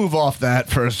 Let's move off that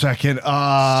for a second.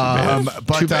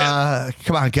 But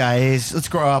come on, guys, let's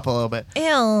grow up a little bit.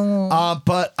 Ew.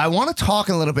 But I want to talk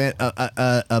a little bit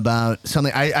about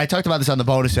something. I talked about this on the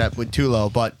bonus set with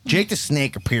Tulo, but Jake the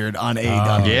Snake appeared on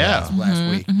AEW last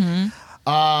week.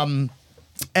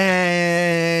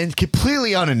 And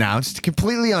completely unannounced,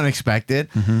 completely unexpected.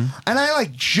 And I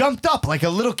like jumped up like a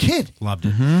little kid. Loved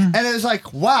it. And it was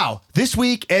like, wow, this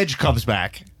week Edge comes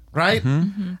back. right?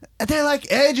 Mm-hmm. And they're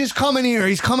like, Edge is coming here.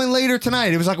 He's coming later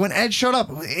tonight. It was like when Edge showed up,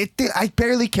 I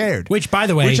barely cared. Which, by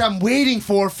the way, which I'm waiting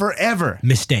for forever.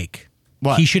 Mistake.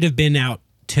 What? He should have been out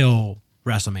till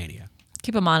WrestleMania.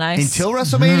 Keep him on ice. Until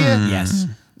WrestleMania? Yes.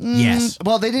 Yes.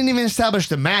 Well, they didn't even establish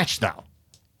the match, though.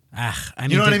 I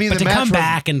mean, You know what I mean? But The to match come was-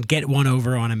 back and get one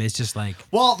over on him is just like,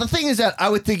 Well, the thing is that I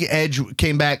would think Edge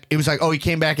came back. It was like, oh, he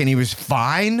came back and he was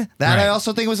fine. That Right. I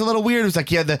also think was a little weird. It was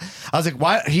like, I was like,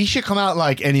 why? He should come out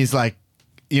like, and he's like,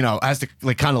 has to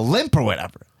like kind of limp or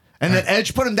whatever. And then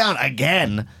Edge put him down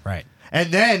again. right. And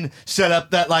then set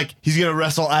up that like he's gonna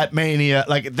wrestle at Mania,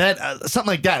 like that, something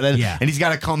like that. Yeah. And he's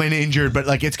got to come in injured, but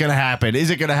like it's gonna happen. Is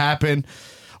it gonna happen?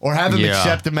 Or have him Yeah.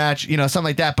 accept the match, something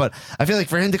like that. But I feel like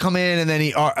for him to come in and then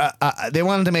they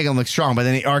wanted to make him look strong, but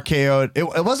then he RKO'd.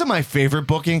 It wasn't my favorite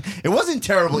booking. It wasn't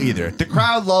terrible either. The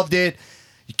crowd loved it.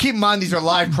 Keep in mind these are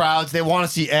live crowds. They want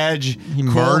to see Edge. He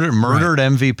murdered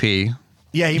MVP.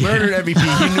 Yeah, he murdered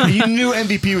MVP. He knew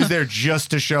MVP was there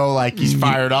just to show like he's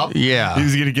fired up. Yeah. He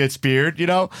was gonna get speared, you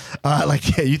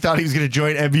thought he was gonna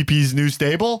join MVP's new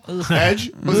stable.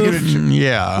 Edge was gonna.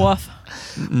 Yeah. Woof.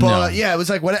 But yeah, it was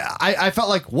like what I felt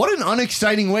like. What an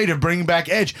unexciting way to bring back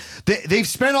Edge. They've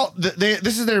spent all.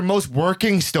 This is their most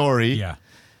working story. Yeah.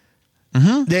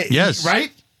 Yes.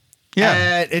 Right.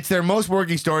 Yeah. And it's their most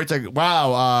working story. It's like,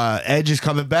 wow, Edge is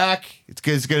coming back. It's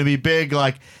going to be big.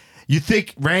 Like, you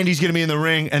think Randy's going to be in the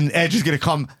ring and Edge is going to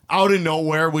come out of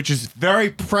nowhere, which is very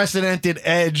precedented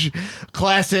Edge,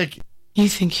 classic You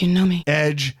think you know me.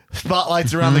 Edge,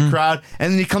 spotlights around the crowd.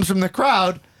 And then he comes from the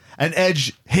crowd and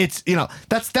Edge hits,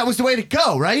 that was the way to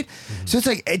go, right? So it's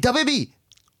like, WB,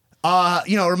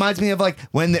 reminds me of like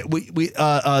when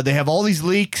they have all these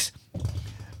leaks.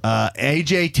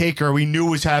 AJ Taker, we knew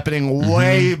was happening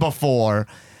way before.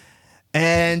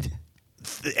 And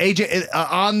AJ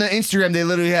on the Instagram, they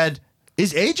literally had,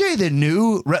 is AJ the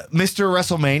new Mr.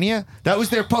 WrestleMania? That was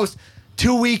their post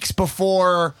 2 weeks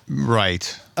before.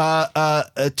 Right. 2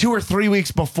 or 3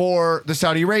 weeks before the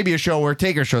Saudi Arabia show where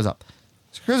Taker shows up.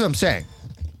 So here's what I'm saying.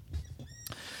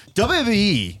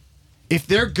 WWE, if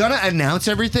they're going to announce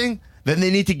everything, then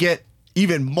they need to get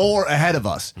even more ahead of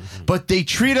us. But they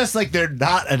treat us like they're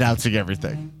not announcing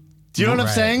everyking. Do you know what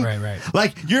I'm saying? Right.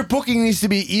 Like, your booking needs to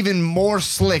be even more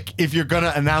slick if you're going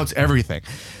to announce everything.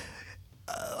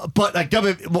 But like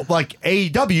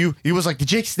AEW, it was like the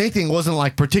Jake Snake thing wasn't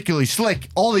like particularly slick.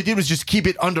 All they did was just keep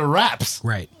it under wraps.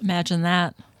 Right. Imagine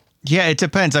that. Yeah, it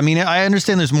depends. I mean, I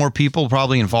understand there's more people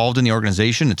probably involved in the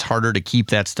organization. It's harder to keep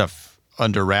that stuff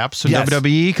under wraps in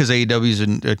WWE because AEW is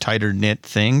a tighter knit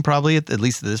thing, probably at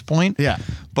least at this point. Yeah.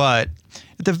 But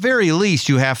at the very least,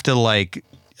 you have to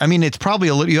it's probably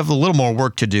you have a little more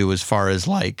work to do as far as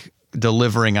like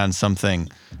delivering on something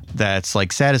that's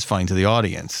like satisfying to the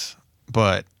audience.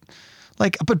 But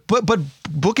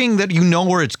booking that you know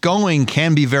where it's going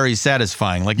can be very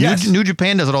satisfying. Like New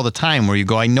Japan does it all the time where you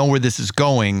go, I know where this is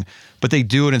going, but they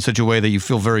do it in such a way that you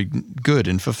feel very good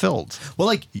and fulfilled. Well,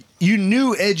 like you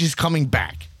knew Edge is coming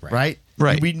back, right?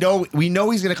 Right. We know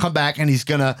he's going to come back and he's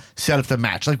going to set up the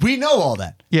match. Like we know all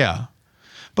that. Yeah.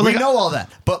 But we know all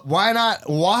that. But why not?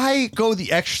 Why go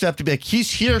the extra step to be like, he's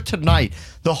here tonight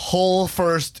the whole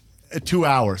first 2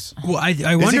 hours? Well, I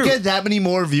Does wonder. it get that many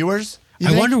more viewers?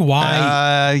 I wonder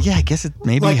why. Yeah, I guess it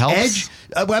maybe like helps. Edge,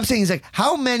 what I'm saying is like,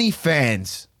 how many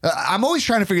fans? I'm always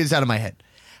trying to figure this out in my head.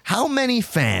 How many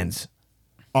fans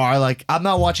are like, I'm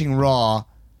not watching Raw,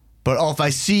 but if I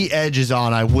see Edge is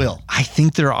on, I will. I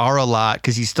think there are a lot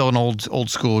because he's still an old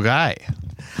school guy.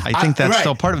 I think that's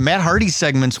still part of it. Matt Hardy's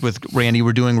segments with Randy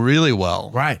were doing really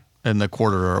well. Right. In the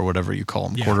quarter or whatever you call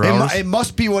them. Quarter hours. It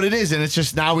must be what it is. And it's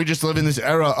just now we just live in this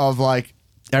era of like,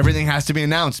 everything has to be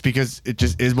announced because it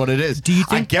just is what it is. Do you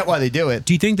think, I get why they do it.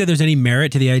 Do you think that there's any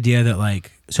merit to the idea that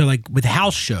like with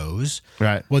house shows,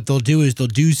 right? What they'll do is they'll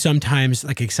do sometimes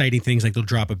like exciting things, like they'll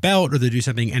drop a belt or they'll do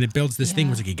something, and it builds this thing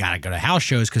where it's like you gotta go to house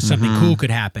shows because something cool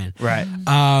could happen. Right.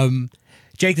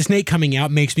 Jake the Snake coming out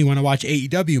makes me want to watch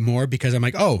AEW more because I'm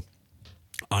like, oh,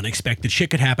 unexpected shit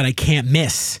could happen. I can't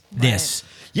miss this.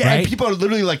 Yeah, right? and people are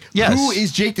literally like, who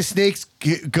is Jake the Snake's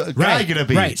guy going to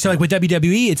be? Right. So like with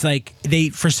WWE, it's like they,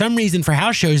 for some reason, for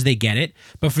house shows, they get it.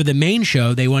 But for the main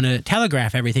show, they want to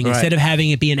telegraph everything instead of having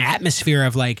it be an atmosphere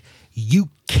of like, you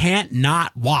can't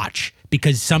not watch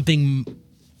because something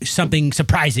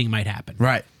surprising might happen.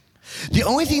 Right. The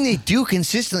only thing they do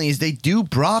consistently is they do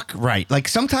Brock right. Like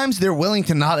sometimes they're willing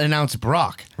to not announce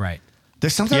Brock. Right.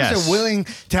 Sometimes they're willing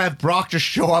to have Brock just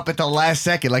show up at the last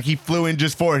second, like he flew in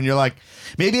just for it, and you're like,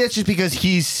 maybe that's just because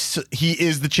he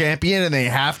is the champion and they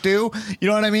have to, you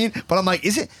know what I mean? But I'm like,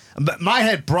 is it? But my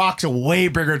head, Brock's a way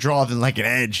bigger draw than like an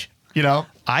Edge. You know?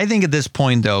 I think at this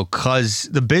point, though, because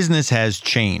the business has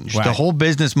changed. Right. The whole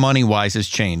business money-wise has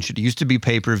changed. It used to be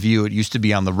pay-per-view. It used to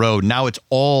be on the road. Now it's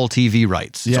all TV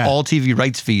rights. It's all TV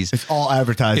rights fees. It's all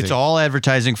advertising. It's all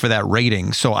advertising for that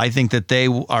rating. So I think that their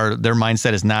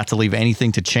mindset is not to leave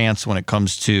anything to chance when it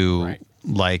comes to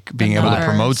like being able to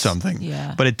promote something.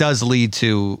 Yeah. But it does lead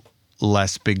to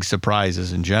less big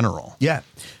surprises in general. Yeah.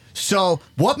 So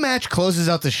what match closes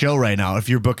out the show right now if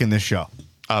you're booking this show?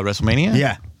 WrestleMania?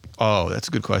 Yeah. Oh, that's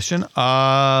a good question. Okay,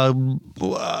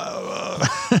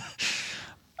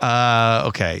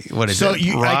 what is So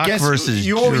it? Rock I guess versus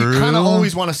you Drew? kind of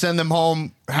always want to send them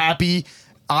home happy.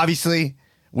 Obviously,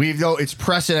 we know it's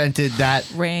precedented that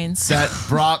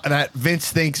that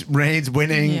Vince thinks Reigns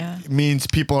winning means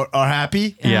people are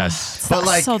happy. Yes. But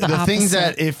like so the the things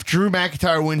opposite. that if Drew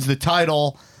McIntyre wins the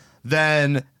title,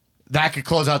 then that could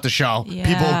close out the show. Yeah.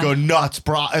 People will go nuts.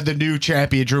 The new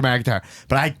champion, Drew McIntyre.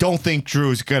 But I don't think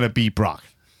Drew is going to beat Brock.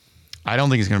 I don't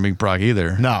think he's going to beat Brock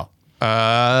either. No.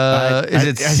 Is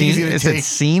it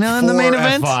Cena in the main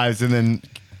event? F5s and then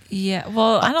Yeah.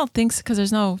 Well, I don't think so because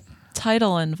there's no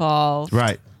title involved.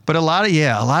 right. But a lot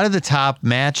of the top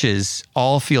matches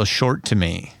all feel short to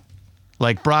me.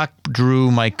 Like Brock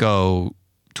Drew might go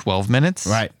 12 minutes,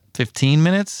 right? 15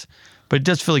 minutes, but it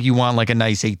does feel like you want like a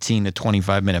nice 18 to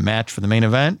 25 minute match for the main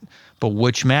event. But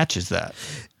which match is that?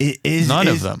 It is none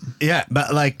of them. Yeah,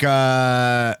 but like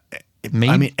I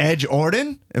mean, Edge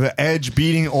Orton, Edge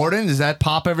beating Orton, does that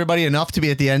pop everybody enough to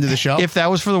be at the end of the show? If that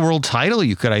was for the world title,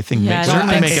 you could, I think, Yeah,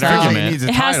 certainly make an argument.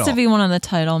 It has to be one of the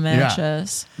title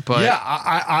matches. But yeah,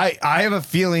 I have a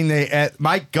feeling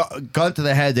my gun to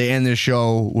the head, they end the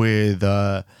show with.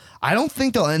 I don't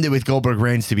think they'll end it with Goldberg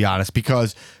Reigns, to be honest,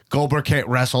 because Goldberg can't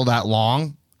wrestle that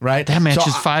long, right? That match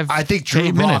is 5. I think Drew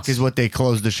 8 Brock minutes is what they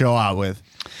close the show out with.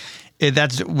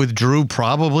 That's with Drew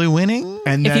probably winning.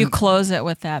 And if you close it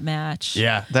with that match.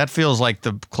 Yeah, that feels like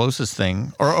the closest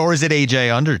thing. Or is it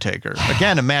AJ Undertaker?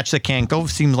 Again, a match that can't go,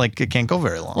 seems like it can't go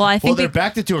very long. Well, I think they're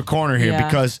backed into a corner here Yeah.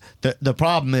 because the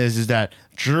problem is that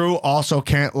Drew also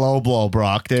can't low blow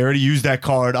Brock. They already used that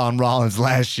card on Rollins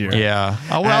last year. Yeah.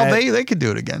 Oh, well, they could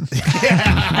do it again.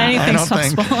 Anything's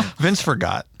possible. Vince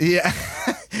forgot. Yeah.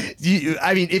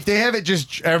 I mean, if they have it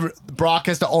just Brock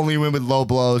has to only win with low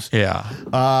blows. Yeah.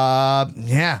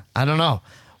 Yeah, I don't know.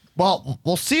 Well,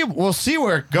 we'll see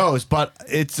where it goes, but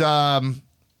it's yeah,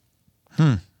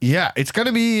 it's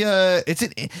gonna be it's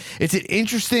an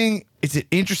interesting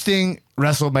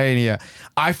WrestleMania.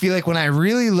 I feel like when I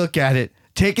really look at it,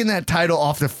 taking that title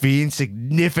off the Fiend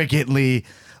significantly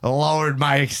lowered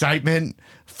my excitement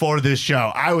for this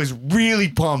show. I was really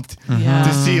pumped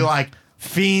to see like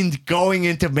Fiend going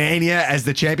into Mania as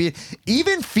the champion,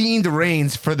 even Fiend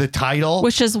reigns for the title,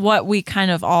 which is what we kind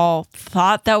of all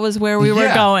thought that was where we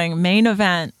were going. Main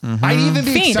event. I'd even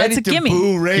be Fiend, excited it's a to gimme.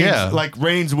 boo Reigns. Yeah. Like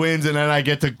Reigns wins, and then I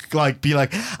get to like be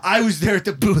like, I was there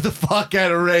to boo the fuck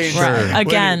out of Reigns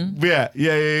Again. Yeah.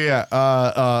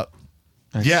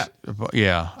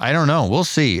 Yeah, I don't know. We'll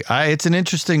see. It's an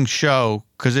interesting show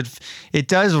because it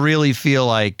does really feel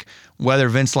like whether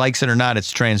Vince likes it or not,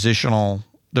 it's transitional.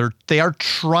 They are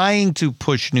trying to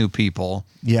push new people.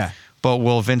 Yeah. But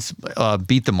will Vince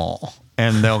beat them all?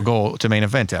 And they'll go to main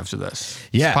event after this.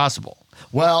 Yeah. It's possible.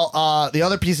 Well, the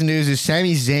other piece of news is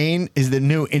Sami Zayn is the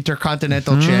new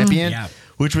Intercontinental Champion,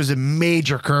 which was a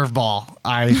major curveball,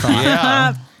 I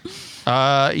thought.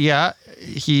 Yeah.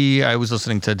 I was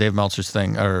listening to Dave Meltzer's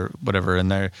thing or whatever,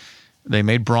 and they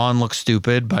made Braun look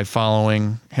stupid by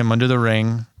following him under the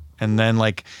ring. And then,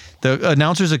 like, the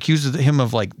announcers accused him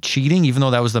of, like, cheating, even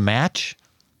though that was the match.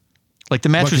 Like, the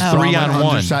match was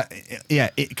 3-on-1.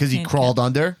 Yeah, because he crawled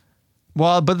under.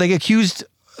 Well, but they accused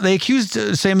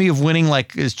Sami of winning,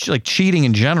 like cheating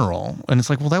in general. And it's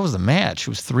like, well, that was the match. It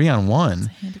was 3-on-1.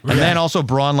 And then also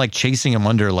Braun, like, chasing him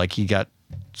under, like, he got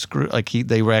screwed. Like,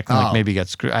 they were acting like maybe he got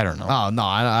screwed. I don't know. Oh, no,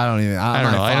 I don't even. I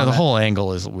don't know. I know the whole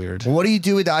angle is weird. Well, what do you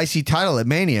do with the IC title at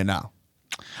Mania now?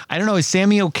 I don't know. Is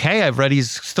Sami okay? I've read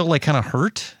he's still like kind of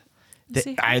hurt.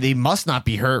 They must not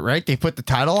be hurt, right? They put the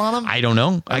title on him. I don't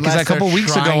know because Unless a couple they're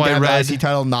weeks ago trying to I have read the IC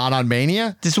title not on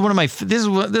Mania. This is one of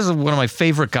my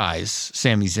favorite guys,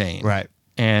 Sami Zayn. Right.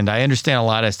 And I understand a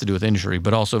lot has to do with injury,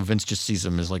 but also Vince just sees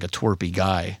him as like a twerpy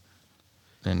guy,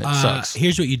 and it sucks.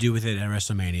 Here's what you do with it at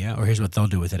WrestleMania, or here's what they'll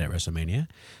do with it at WrestleMania.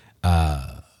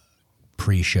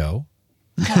 Pre-show,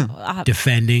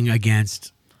 defending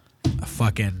against a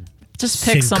fucking just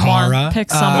pick Sin someone. Cara. Pick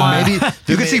someone. Maybe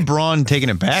You could see Braun taking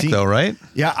it back though, right?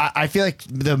 Yeah, I feel like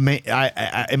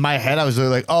in my head I was really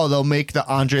like, oh, they'll make the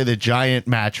Andre the Giant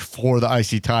match for the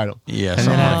IC title. Yeah, and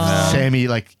something then like that. Sammy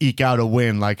like eke out a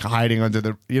win, like hiding under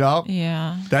the,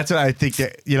 Yeah. That's what I think.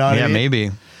 That, you know, what I mean? Maybe.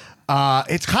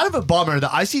 It's kind of a bummer. The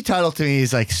IC title to me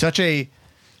is like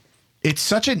it's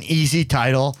such an easy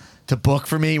title to book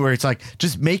for me, where it's like,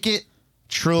 just make it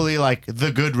truly like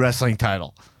the good wrestling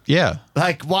title. Yeah.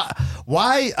 Like why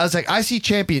I was like, IC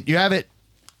champion, you have it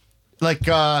like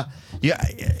I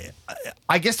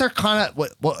guess they're kind of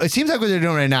what it seems like what they're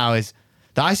doing right now is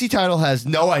the IC title has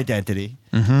no identity,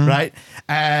 right?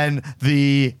 And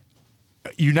the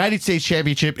United States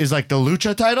Championship is like the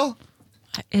Lucha title.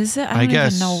 Is it? I don't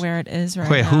even know where it is right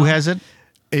now. Wait, who has it?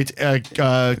 It's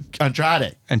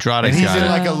Andrade. Andrade. And he's in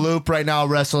like a loop right now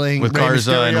wrestling with Rey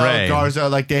Garza Mysterio, and Rey. Garza,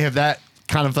 like they have that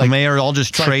kind of like. And they are all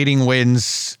just trading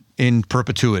wins in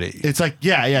perpetuity. It's like,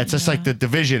 it's just like the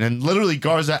division. And literally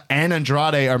Garza and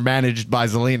Andrade are managed by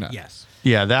Zelina. Yes.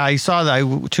 Yeah, I saw that. I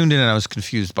tuned in and I was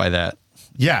confused by that.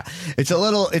 Yeah, it's a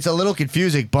little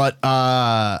confusing, but you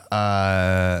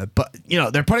know,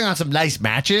 they're putting on some nice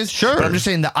matches. Sure, but I'm just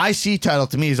saying the IC title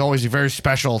to me is always a very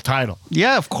special title.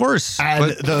 Yeah, of course. And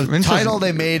but the title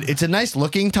they made, it's a nice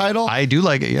looking title. I do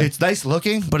like it. Yeah, it's nice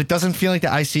looking, but it doesn't feel like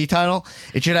the IC title.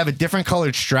 It should have a different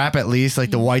colored strap at least, like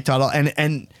the white title,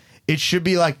 and it should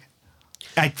be like.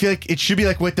 I feel like it should be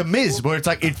like with the Miz, where it's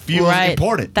like it feels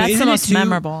important. That's the most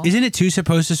memorable. Isn't it too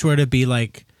supposed to sort of be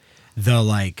like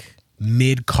the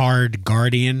mid card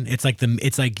guardian? It's like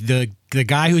the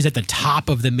guy who's at the top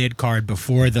of the mid card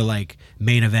before the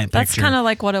main event. That's picture. kind of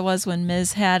like what it was when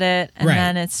Miz had it, and Right.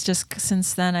 then it's just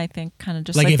since then I think kind of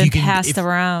just Like, if been you can- passed if-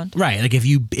 around. Right, like if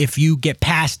you get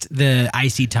past the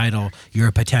IC title, you're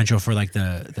a potential for like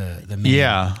the main.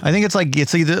 Yeah, I think it's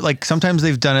either like sometimes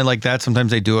they've done it like that. Sometimes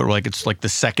they do it like it's like the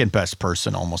second best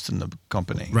person almost in the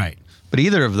company. Right. But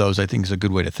either of those, I think, is a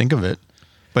good way to think of it.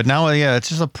 But now, it's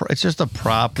just a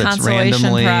prop that's Consolation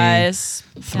randomly prize.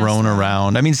 thrown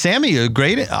around. I mean, Sammy, a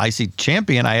great IC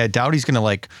champion. I doubt he's going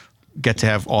to get to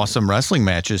have awesome wrestling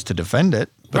matches to defend it.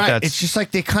 But Right, it's just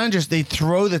like they kind of they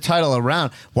throw the title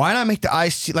around. Why not make the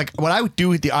IC like what I would do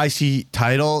with the IC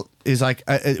title is like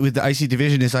with the IC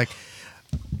division is like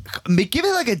give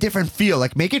it like a different feel,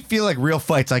 like make it feel like real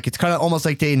fights. Like it's kind of almost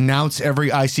like they announce every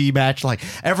IC match, like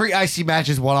every IC match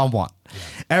is one-on-one.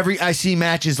 Every IC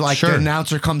match is like the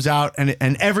announcer comes out and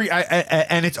and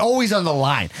it's always on the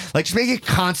line. Like just make it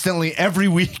constantly every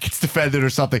week it's defended or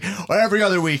something, or every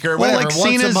other week or whatever. Like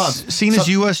once a month. Cena's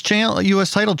U.S.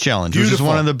 title challenge, which is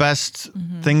one of the best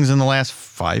things in the last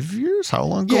 5 years. How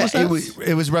long ago was that?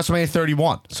 It was WrestleMania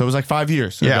 31, so it was like 5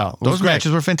 years. Yeah, ago. It was those great.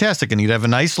 matches were fantastic, and you'd have a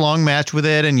nice long match with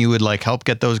it, and you would help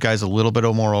get those guys a little bit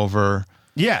more over.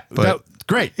 Yeah, but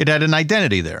great. It had an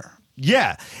identity there.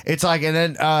 Yeah, it's like, and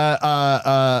then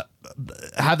have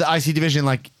the IC division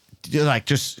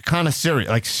just kind of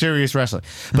serious wrestling.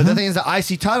 But the thing is, the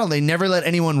IC title, they never let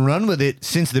anyone run with it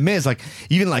since the Miz. Like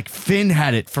even Finn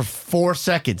had it for 4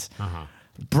 seconds.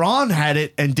 Braun had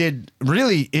it and did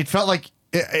really. It felt like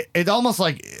it almost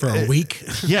like for a week.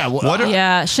 Yeah,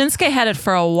 Yeah, Shinsuke had it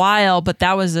for a while, but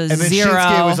that was a and then zero.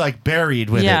 Shinsuke was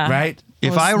buried with it, right?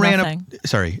 If I ran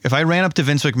up to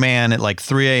Vince McMahon at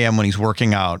 3 a.m. when he's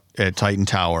working out at Titan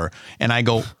Tower, and I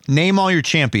go, name all your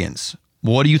champions,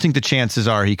 what do you think the chances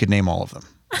are he could name all of them?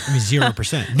 I mean,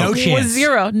 0%. No Okay. chance. Was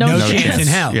zero. No chance in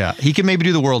hell. Yeah, he can maybe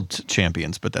do the world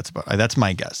champions, but that's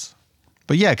my guess.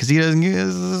 But yeah, because he doesn't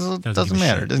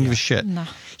matter. Doesn't give a shit. No.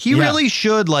 He really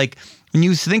should when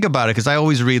you think about it, because I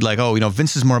always read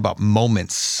Vince is more about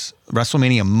moments,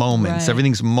 WrestleMania moments. Right.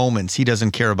 Everything's moments. He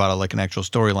doesn't care about it like an actual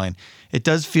storyline. It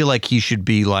does feel like he should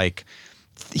be storyboarding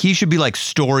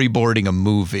a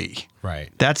movie. Right.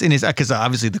 That's in his, because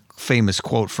obviously the famous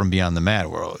quote from Beyond the Mat,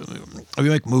 where we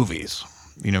like movies.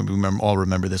 We all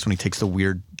remember this when he takes the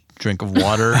weird drink of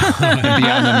water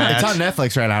Beyond the Mat. It's on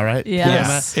Netflix right now, right?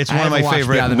 Yes. It's one of my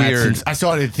favorite Beyond the Mat weird. since I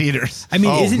saw it in theaters. I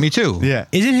mean, me too. Yeah.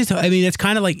 Isn't his? I mean, it's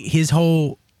kind of like his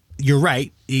whole. You're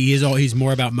right. He's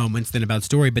more about moments than about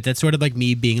story. But that's sort of like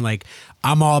me being like,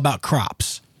 I'm all about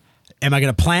crops. Am I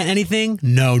going to plant anything?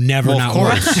 No, never. Well, not of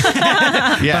course. once.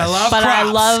 Yes. But I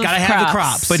love Gotta have the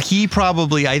crops. But he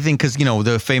probably, I think, because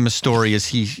the famous story is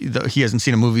he hasn't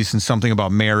seen a movie since something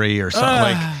about Mary or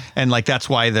something and that's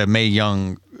why the Mae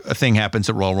Young thing happens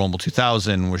at Royal Rumble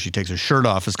 2000 where she takes her shirt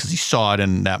off is because he saw it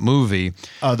in that movie.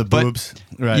 Oh, the boobs.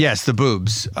 Right. Yes, the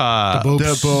boobs. The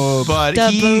boobs. But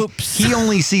he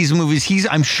only sees movies.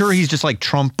 I'm sure he's just like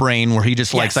Trump brain where he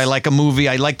just likes, I like a movie.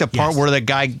 I like the part where the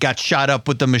guy got shot up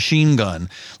with the machine gun.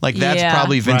 That's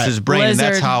probably Vince's brain. And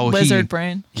that's how lizard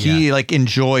brain. He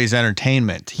enjoys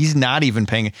entertainment. He's not even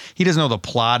paying. He doesn't know the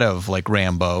plot of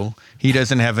Rambo. He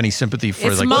doesn't have any sympathy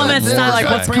for It's moments, the not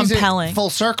war what's guy. compelling. Full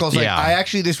circles. I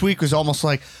actually this week was almost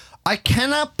I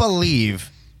cannot believe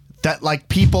that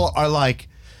people are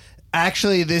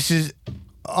actually this is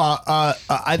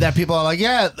that people are like,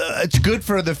 yeah, it's good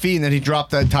for the Fiend that he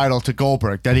dropped that title to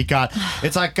Goldberg. That he got.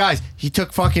 It's like, guys, he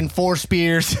took fucking 4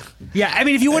 spears. Yeah, I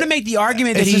mean, if you want to make the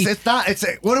argument that it's not. It's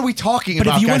what are we talking but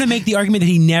about? But if you guys? want to make the argument that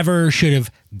he never should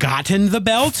have gotten the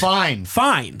belt,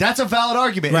 fine. That's a valid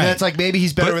argument. Right. And that's like maybe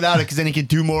he's better without it because then he can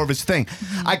do more of his thing.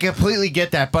 I completely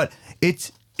get that, but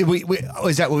it's.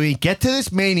 Is that when we get to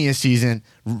this Mania season,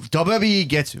 WWE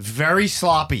gets very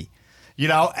sloppy,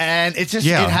 and it's just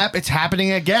it's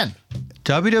happening again.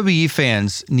 WWE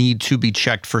fans need to be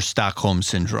checked for Stockholm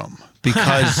Syndrome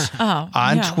because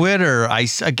on Twitter, I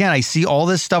see all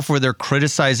this stuff where they're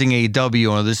criticizing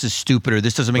AEW or this is stupid or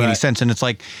this doesn't make any sense, and it's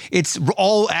like it's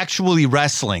all actually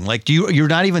wrestling. Like you're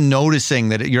not even noticing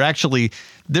that you're actually.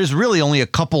 There's really only a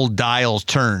couple dials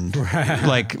turned,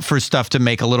 like for stuff to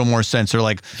make a little more sense, or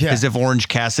like as if Orange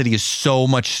Cassidy is so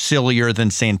much sillier than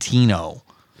Santino.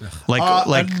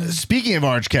 Like speaking of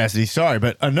Orange Cassidy, sorry,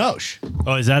 but Anosh.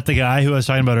 Oh, is that the guy who I was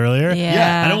talking about earlier?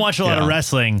 Yeah. I don't watch a lot of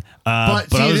wrestling,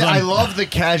 but see, I love the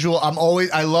casual.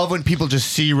 I love when people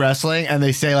just see wrestling and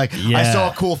they say like, I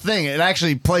saw a cool thing. It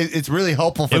actually plays. It's really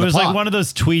helpful for. It the was plot. like one of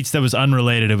those tweets that was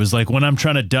unrelated. It was like when I'm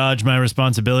trying to dodge my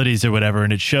responsibilities or whatever,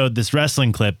 and it showed this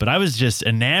wrestling clip. But I was just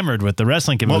enamored with the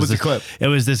wrestling clip. What was the clip? It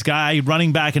was this guy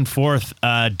running back and forth,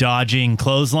 dodging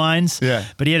clotheslines. Yeah,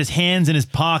 but he had his hands in his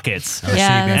pockets.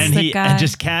 Yeah, that's and the he guy. and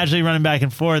just casually running back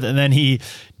and forth, and then he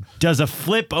does a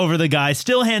flip over the guy,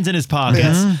 still hands in his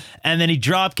pockets, and then he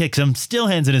drop kicks him, still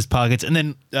hands in his pockets, and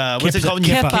then what's it called?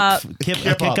 Kip up. Kip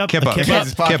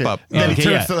up. Then he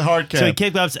turns to the hard So he cap.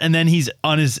 kick ups, and then he's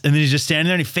and then he's just standing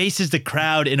there, and he faces the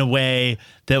crowd in a way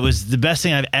that was the best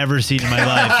thing I've ever seen in my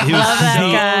life. He was Love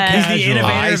that guy. He's the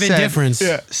innovator of indifference.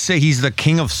 Say he's the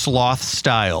king of sloth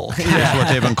style. That's what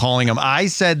they've been calling him. I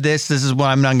said this is what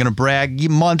I'm not going to brag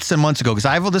months and months ago because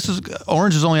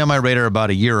Orange was only on my radar about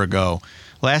a year ago.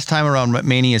 Last time around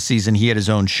Mania season, he had his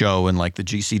own show in like the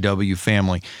GCW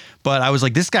family. But I was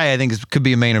like, this guy I think could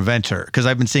be a main eventer because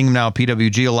I've been seeing him now at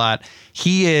PWG a lot.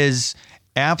 He is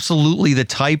absolutely the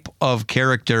type of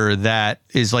character that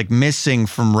is like missing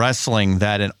from wrestling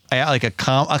that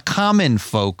a common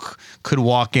folk could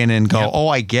walk in and go, oh,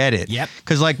 I get it. Yep.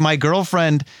 Because like my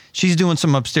girlfriend, she's doing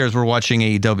some upstairs. We're watching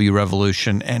AEW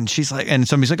Revolution, and she's like, and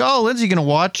somebody's like, oh, Lindsay, you gonna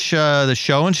watch the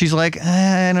show? And she's like,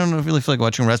 I don't really feel like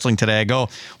watching wrestling today. I go,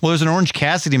 well, there's an Orange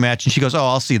Cassidy match, and she goes, oh,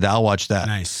 I'll see that. I'll watch that.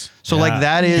 Nice. So like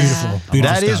that is Beautiful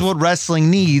that is stuff. what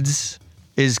wrestling needs.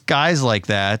 Is guys like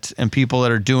that and people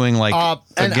that are doing like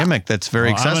a gimmick that's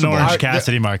very accessible. I'm an Orange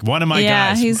Cassidy, Mark. One of my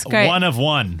guys. He's great. One of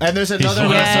one. And there's another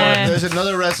wrestler. There's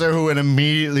another wrestler who would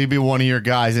immediately be one of your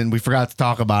guys, and we forgot to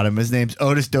talk about him. His name's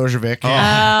Otis Dojovic.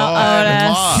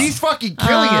 Otis. He's fucking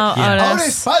killing it. Otis.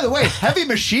 Otis, by the way, heavy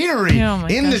machinery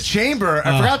in the chamber.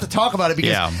 I forgot to talk about it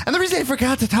because, and the reason I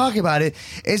forgot to talk about it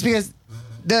is because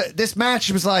this match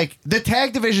was like the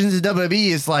tag divisions in WWE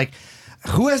is like.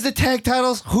 Who has the tag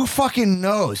titles? Who fucking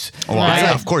knows?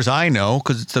 Well, of course I know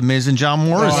because it's the Miz and John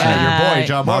Morrison. Oh, yeah, your boy,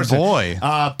 John Morrison. My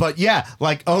boy. But yeah,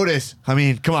 like Otis. I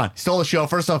mean, come on, stole the show.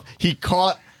 First off, he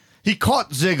caught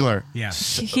Ziggler. Yeah.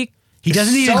 He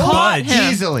doesn't even budge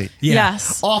easily. Yeah.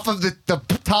 Yes. Off of the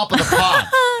top of the pod.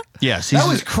 Yes, that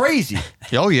was crazy.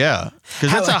 Oh yeah,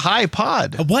 because that's a high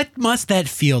pod. What must that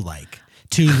feel like?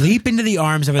 To leap into the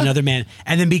arms of another man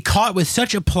and then be caught with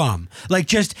such a plum. Like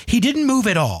just, he didn't move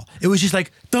at all. It was just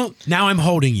like, now I'm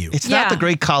holding you. It's not the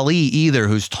great Khali either,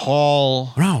 who's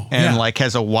tall and like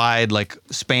has a wide like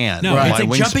span. No, it's like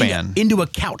wingspan. jumping into a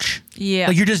couch. Yeah.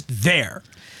 Like you're just there.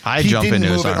 I jump into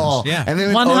his arms. All. Yeah. And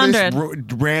then 100.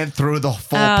 Otis ran through the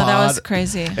full pod. That was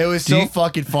crazy. It was so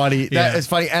fucking funny. That is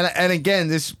funny. And again,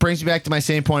 this brings me back to my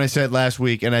same point I said last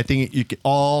week, and I think it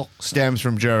all stems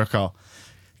from Jericho.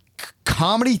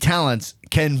 Comedy talents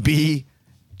can be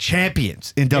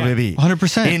champions in WWE.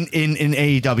 100%. In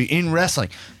AEW, in wrestling.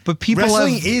 But people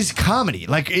wrestling is comedy.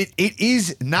 Like it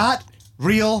is not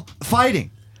real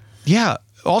fighting. Yeah.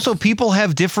 Also, people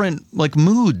have different like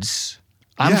moods.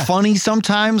 I'm funny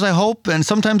sometimes, I hope, and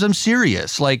sometimes I'm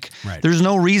serious. Like, there's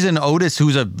no reason Otis,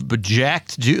 who's a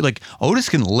jacked dude, like Otis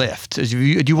can lift. Do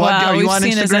you watch? Are you on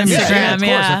Instagram? Yeah, of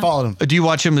course. I followed him. Do you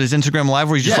watch him on his Instagram live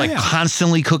where he's just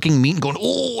constantly cooking meat and going,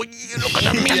 oh, look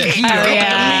at the meat, look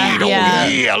at the meat, oh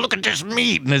yeah, look at this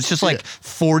meat, and it's just like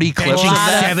 40 clips.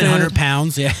 700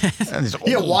 pounds,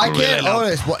 why can't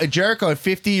Otis? Jericho at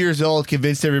 50 years old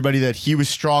convinced everybody that he was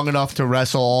strong enough to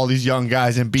wrestle all these young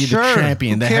guys and be the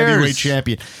champion, the heavyweight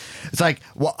champion. It's like,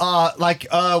 why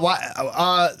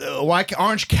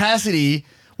Orange Cassidy?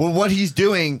 Well, what he's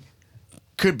doing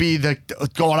could be the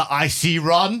go on an IC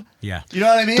run. Yeah, you know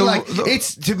what I mean.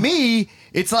 It's to me,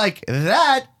 it's like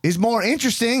that is more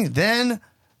interesting than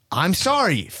I'm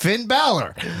sorry, Finn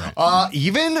Balor,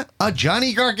 even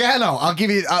Johnny Gargano. I'll give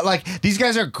you like these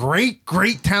guys are great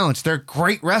talents. They're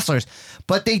great wrestlers,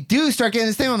 but they do start getting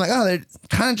this thing. I'm like, oh, they're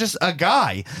kind of just a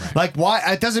guy. Right. Like, why?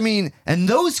 It doesn't mean. And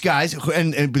those guys,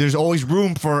 and there's always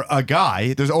room for a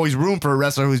guy. There's always room for a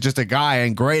wrestler who's just a guy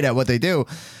and great at what they do.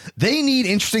 They need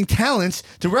interesting talents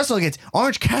to wrestle against.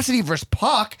 Orange Cassidy versus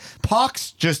Pac.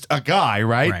 Pac's just a guy,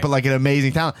 right? But like an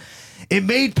amazing talent. It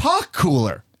made Pac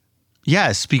cooler.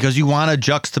 Yes, because you want a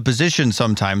juxtaposition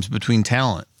sometimes between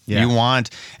talent. Yeah. You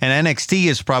want, and NXT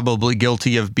is probably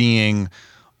guilty of being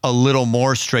a little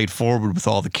more straightforward with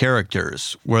all the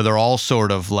characters, where they're all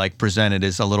sort of like presented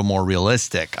as a little more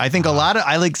realistic. I think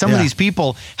some of these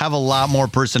people have a lot more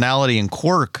personality and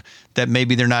quirk that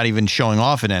maybe they're not even showing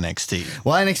off in NXT.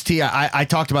 Well, NXT, I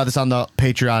talked about this on the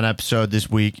Patreon episode this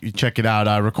week. You check it out.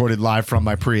 I recorded live from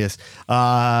my Prius.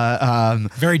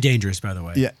 Very dangerous, by the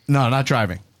way. Yeah, no, not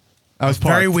driving. I was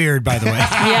parked. Very weird, by the way.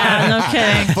 Yeah, no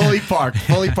kidding.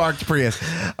 Fully parked Prius.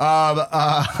 But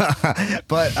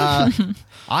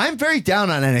I'm very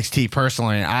down on NXT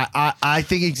personally. I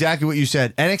think exactly what you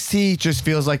said. NXT just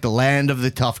feels like the land of the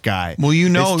tough guy. Well,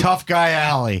 it's tough guy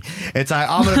alley. It's like,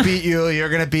 I'm gonna beat you, you're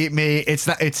gonna beat me.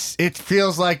 It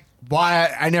feels like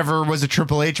why I never was a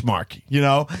Triple H mark, you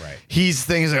know? Right. He's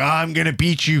things like, I'm gonna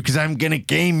beat you because I'm gonna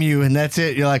game you, and that's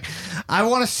it. You're like, I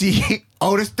want to see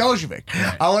Otis Dojovic.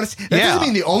 Right. I want to see. That doesn't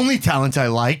mean the only talent I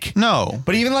like. No,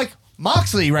 but even like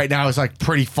Moxley right now is like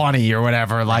pretty funny or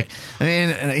whatever. Like, I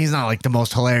mean, he's not like the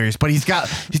most hilarious, but he's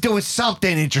doing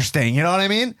something interesting. You know what I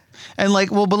mean? And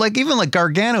like, well, but like even like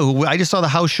Gargano, who I just saw the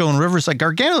house show in Rivers. Like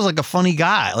Gargano's like a funny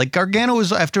guy. Like Gargano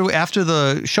was after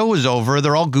the show was over,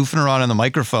 they're all goofing around on the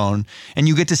microphone, and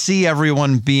you get to see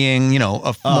everyone being, you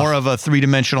know, more of a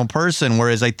 3-dimensional person.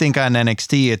 Whereas I think on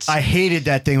NXT, I hated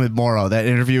that thing with Morrow, that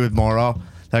interview with Morrow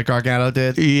that Gargano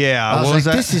did. Yeah, I was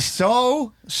like, this is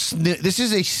so. This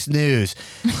is a snooze.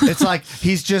 It's like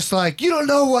he's just like, you don't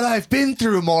know what I've been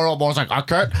through. Morrow. Morrow's like,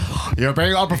 okay, you're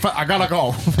being unprofessional. I gotta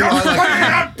go. You're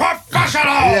being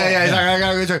unprofessional. Yeah. He's like, I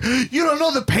gotta go. You don't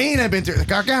know the pain I've been through.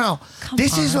 Gargano,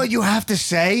 this is what you have to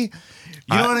say.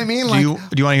 You know what I mean? Like, do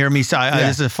you want to hear me say?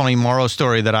 This is a funny Morrow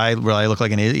story that I look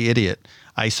like an idiot.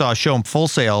 I saw a show in Full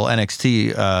Sail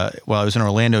NXT while I was in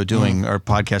Orlando doing our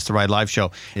podcast, The Ride Live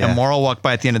show. Yeah. And Morrow walked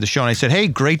by at the end of the show and I said, hey,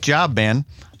 great job, man.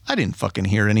 I didn't fucking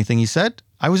hear anything he said.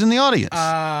 I was in the audience.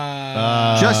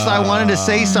 I wanted to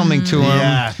say something to him.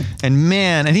 Yeah. And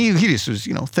man, and he just was,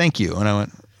 you know, thank you. And I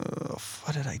went,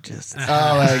 what did I just? Oh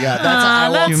my God.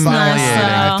 That's humiliating.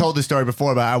 I've told this story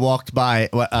before, but I walked by,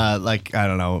 like, I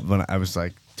don't know, when I was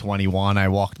like 21, I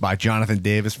walked by Jonathan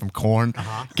Davis from Korn,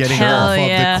 getting off of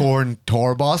the Korn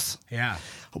tour bus. Yeah.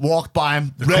 Walked by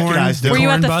him, recognized him. Were you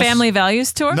at the Family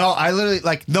Values tour? No, I literally,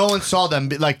 like, no one saw them.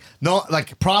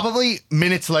 Probably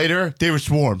minutes later, they were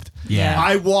swarmed. Yeah.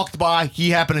 I walked by, he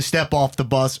happened to step off the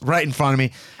bus right in front of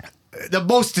me. The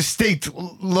most distinct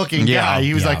looking guy.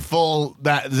 He was like full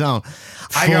that zone.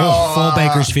 Full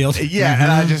Bakersfield. Yeah,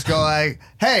 and I just go like,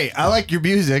 hey, I like your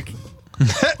music.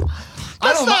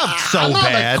 That's not so I'm not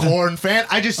bad. a Korn fan.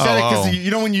 I just said it because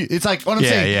you know when you. It's like what I'm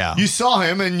saying. Yeah. You saw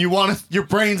him and you want to. Your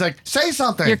brain's like, say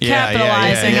something. You're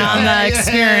capitalizing on the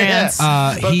experience.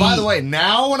 But by the way,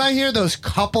 now when I hear those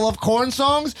couple of Korn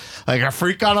songs, like a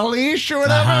Freak on a Leash or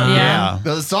whatever,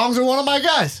 those songs are one of my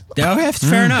guys. Okay,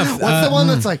 fair enough. What's the one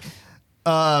that's like,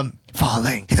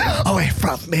 falling away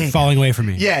from me? Falling away from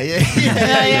me. Yeah.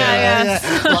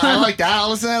 Well, I like that. I'll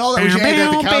listen to that all that. We should add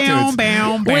that to count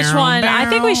to it. Which one? I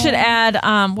think we should add.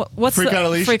 What's Freak on a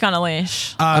Leash? Freak on a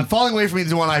Leash. Falling away from me is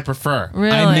the one I prefer.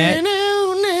 Really?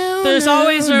 There's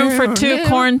always room for 2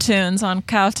 Korn tunes on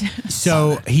Cowtunes.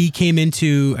 So he came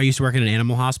into. I used to work in an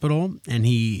animal hospital, and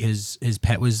his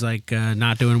pet was like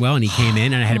not doing well, and he came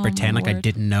in, and I had to pretend like I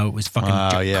didn't know it was fucking.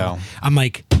 I'm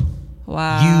like.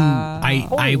 Wow.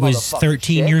 I was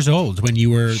 13 years old when you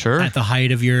were at the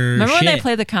height of your Remember shit. when they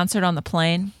played the concert on the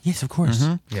plane? Yes, of course.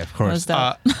 Mm-hmm. Yeah, of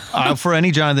course. For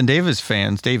any Jonathan Davis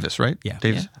fans, Davis, right? Yeah.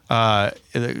 Davis.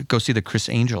 Go see the Chris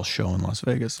Angel show in Las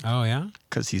Vegas. Oh, yeah?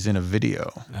 Because he's in a video.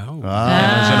 Oh.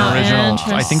 There's an original.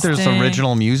 I think there's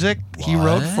original music he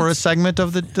wrote for a segment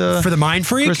of the... for the Mind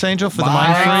Freak? Chris Angel for the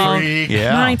Mind Freak.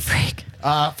 Yeah. Mind Freak.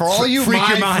 For all you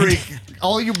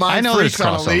Mind Freaks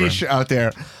on a leash out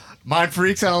there. Mind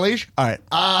Freaks on a Leash? All right.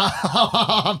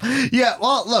 Yeah,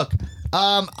 well, look.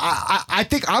 I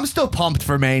think I'm still pumped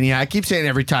for Mania. I keep saying it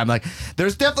every time. Like,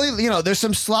 there's definitely, there's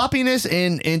some sloppiness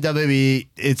in WWE.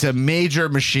 It's a major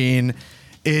machine.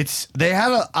 They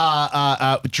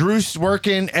had Drew's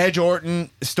working, Edge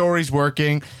Orton story's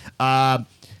working. Becky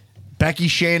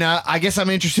Shayna, I guess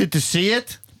I'm interested to see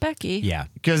it. Becky. Yeah.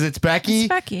 Because it's Becky. It's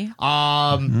Becky.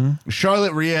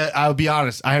 Charlotte Rhea, I'll be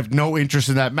honest, I have no interest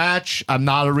in that match. I'm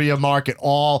not a Rhea mark at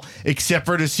all, except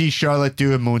for to see Charlotte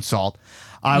do a moonsault.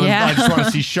 I just want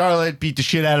to see Charlotte beat the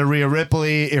shit out of Rhea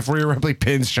Ripley. If Rhea Ripley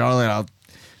pins Charlotte, I'll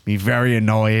be very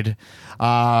annoyed.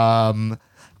 I'm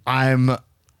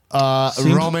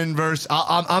Roman versus.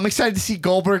 I'm excited to see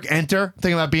Goldberg enter.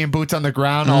 Thinking about being boots on the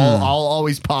ground. I'll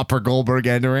always pop for Goldberg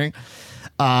entering.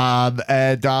 But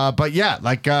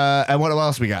yeah, and what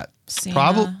else we got? Cena.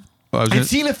 Probably. And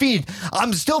Cena Fiend.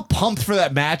 I'm still pumped for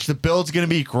that match. The build's gonna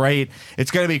be great.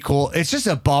 It's gonna be cool. It's just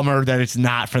a bummer that it's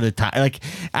not for the time. Like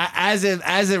as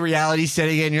a reality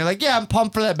setting in, you're like, yeah, I'm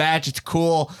pumped for that match. It's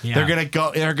cool. Yeah. They're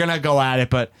gonna go at it,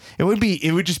 but it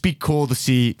would just be cool to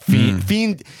see Fiend.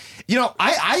 Fiend. You know,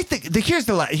 I think here's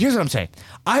what I'm saying.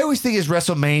 I always think is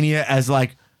WrestleMania as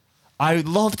like, I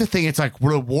love to think it's like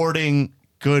rewarding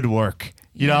good work.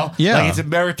 You know, like it's a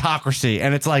meritocracy,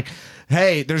 and it's like,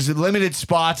 hey, there's limited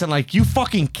spots, and like you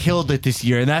fucking killed it this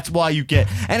year, and that's why you get.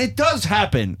 And it does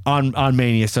happen on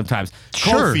Mania sometimes.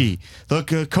 Sure. Kofi, the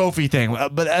Kofi thing,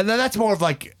 but and that's more of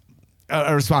like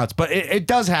a response. But it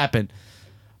does happen.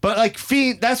 But like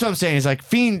Fiend, that's what I'm saying is like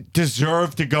Fiend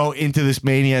deserved to go into this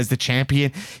Mania as the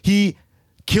champion. He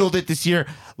killed it this year.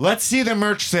 Let's see the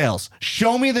merch sales.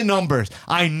 Show me the numbers.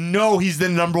 I know he's the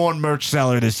 #1 merch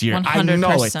seller this year. 100%, I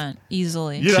know it.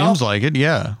 Easily. You know? Seems like it,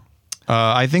 yeah.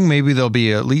 I think maybe there'll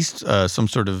be at least some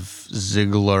sort of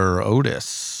Ziggler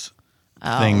Otis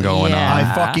thing going on.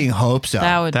 I fucking hope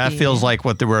so. That feels like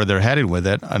where they're headed with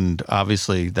it, and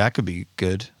obviously that could be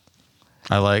good.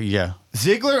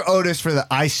 Ziggler Otis for the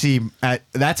IC.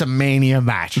 That's a Mania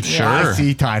match. Sure. The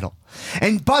IC title.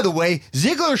 And by the way,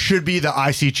 Ziggler should be the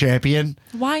IC champion.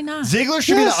 Why not? Ziggler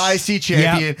should be the IC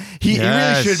champion. Yep. He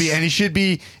really should be, and it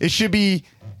should be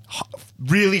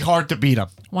really hard to beat him.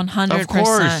 100%. Of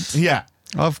course. Yeah.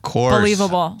 Of course.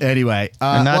 Believable. Anyway,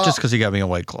 and not just because he got me a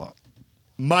White Claw.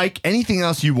 Mike, anything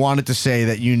else you wanted to say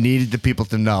that you needed the people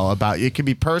to know about? It could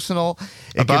be personal.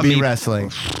 It About could be me?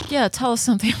 wrestling. Yeah, tell us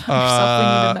something about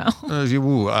yourself we need to know.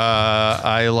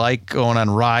 I like going on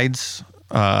rides.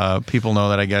 People know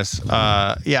that, I guess.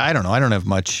 I don't know. I don't have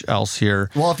much else here.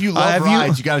 Well, if you love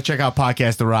rides, you got to check out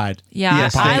Podcast The Ride. Yeah,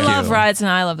 Yes, I thank love you. rides, and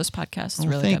I love this podcast. It's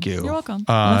really Thank good. you. You're welcome.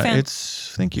 I'm a fan.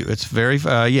 Thank you. It's very,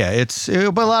 but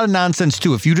a lot of nonsense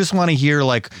too. If you just want to hear,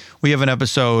 like, we have an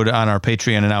episode on our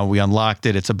Patreon, and now we unlocked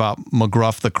it. It's about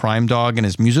McGruff, the crime dog, and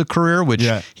his music career, which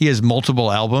he has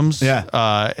multiple albums. Yeah.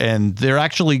 And they're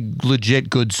actually legit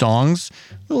good songs.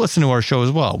 Listen to our show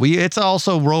as well. It's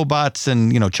also robots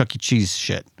and Chuck E. Cheese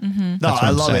shit. Mm-hmm. No, I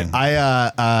love it.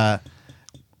 I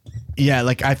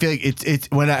feel like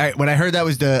it's when I heard that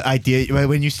was the idea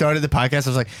when you started the podcast,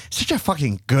 I was like, such a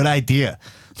fucking good idea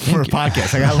for a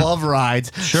podcast. Like, I love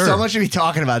rides. Sure. So much to be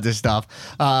talking about this stuff.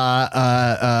 But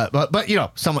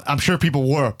I'm sure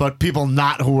people were, but people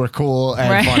not who were cool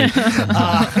and funny.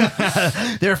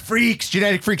 They're freaks,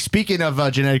 genetic freaks. Speaking of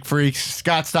genetic freaks,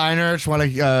 Scott Steiner. Just want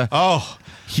to.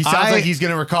 He sounds like he's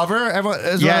going to recover. Is what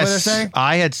they're saying?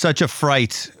 I had such a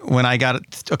fright when I got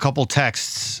a couple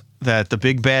texts that the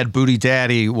big bad booty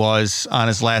daddy was on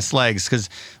his last legs, because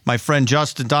my friend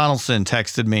Justin Donaldson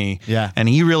texted me, and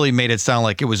he really made it sound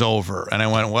like it was over. And I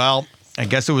went, well, I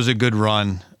guess it was a good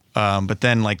run. But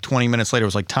then like 20 minutes later, it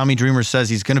was like, Tommy Dreamer says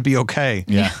he's going to be okay.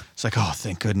 Yeah. It's like, oh,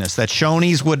 thank goodness. That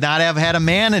Shoney's would not have had a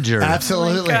manager.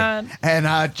 Absolutely. Oh And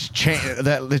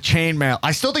the chainmail.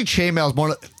 I still think chainmail is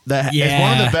one of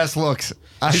the best looks.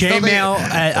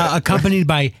 Chainmail accompanied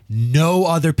by no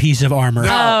other piece of armor.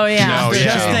 Oh, yeah.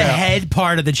 Just the head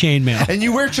part of the chainmail. And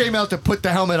you wear chainmail to put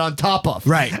the helmet on top of.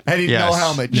 Right. And no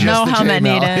helmet. Just No the helmet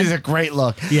chainmail. needed. It's a great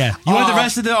look. Yeah. You want the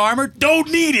rest of the armor?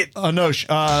 Don't need it. Oh, no.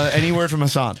 Any word from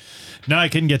Hassan? No, I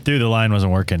couldn't get through. The line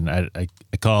wasn't working. I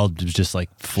called. It was just like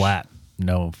flat.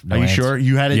 No. Are you answer. sure?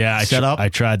 You had it set up? I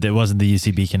tried. It wasn't the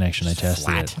UCB connection. I tested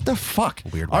Flat. it. What the fuck?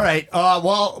 Weird. All right.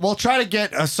 Well, we'll try to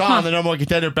get Hassan, the #1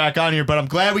 contender, back on here, but I'm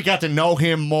glad we got to know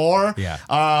him more. Yeah.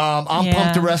 I'm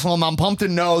pumped to wrestle him. I'm pumped to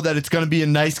know that it's going to be a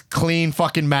nice, clean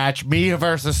fucking match. Me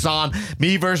versus Hassan.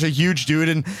 Me versus a huge dude.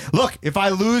 And look, if I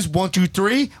lose 1, 2,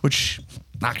 3, which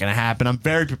not going to happen, I'm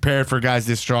very prepared for guys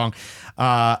this strong.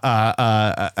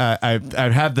 I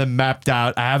have them mapped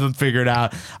out. I have them figured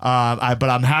out. But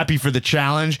I'm happy for the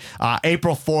challenge.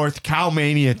 April 4th,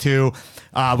 Cowmania 2,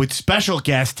 with special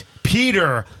guest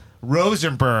Peter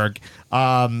Rosenberg.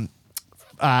 And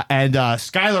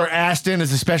Skylar Aston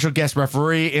is a special guest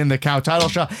referee in the Cow title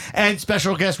shot, and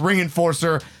special guest ring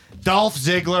enforcer Dolph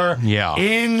Ziggler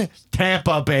in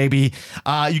Tampa, baby.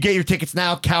 You get your tickets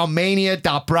now,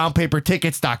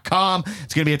 calmania.brownpapertickets.com.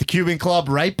 It's going to be at the Cuban Club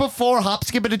right before Hop,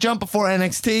 Skip, and a Jump before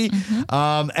NXT.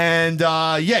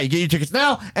 You get your tickets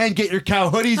now and get your cow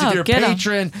hoodies if you're a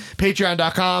patron.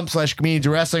 Patreon.com/comedians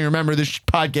of wrestling. Remember, this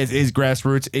podcast is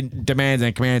grassroots. It demands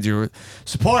and commands your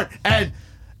support. And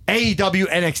AEW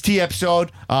NXT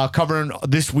episode covering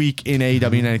this week in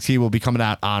AEW NXT will be coming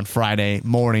out on Friday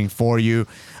morning for you.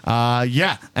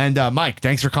 And Mike,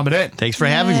 thanks for coming in. Thanks for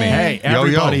having me. Hey,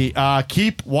 everybody,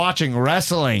 keep watching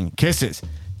wrestling. Kisses.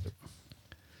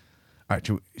 All right,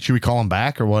 should we call him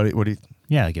back or what do you?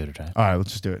 Yeah, give it a try. All right,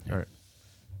 let's just do it. All right.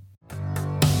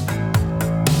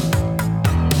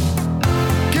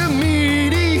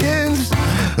 Comedians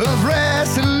of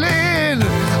wrestling.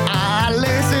 I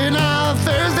listen on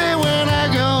Thursday when I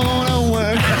go to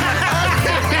work.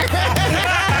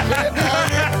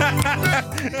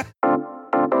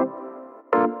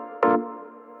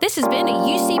 This has been a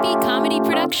UCB Comedy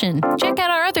production. Check out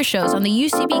our other shows on the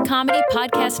UCB Comedy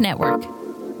Podcast Network.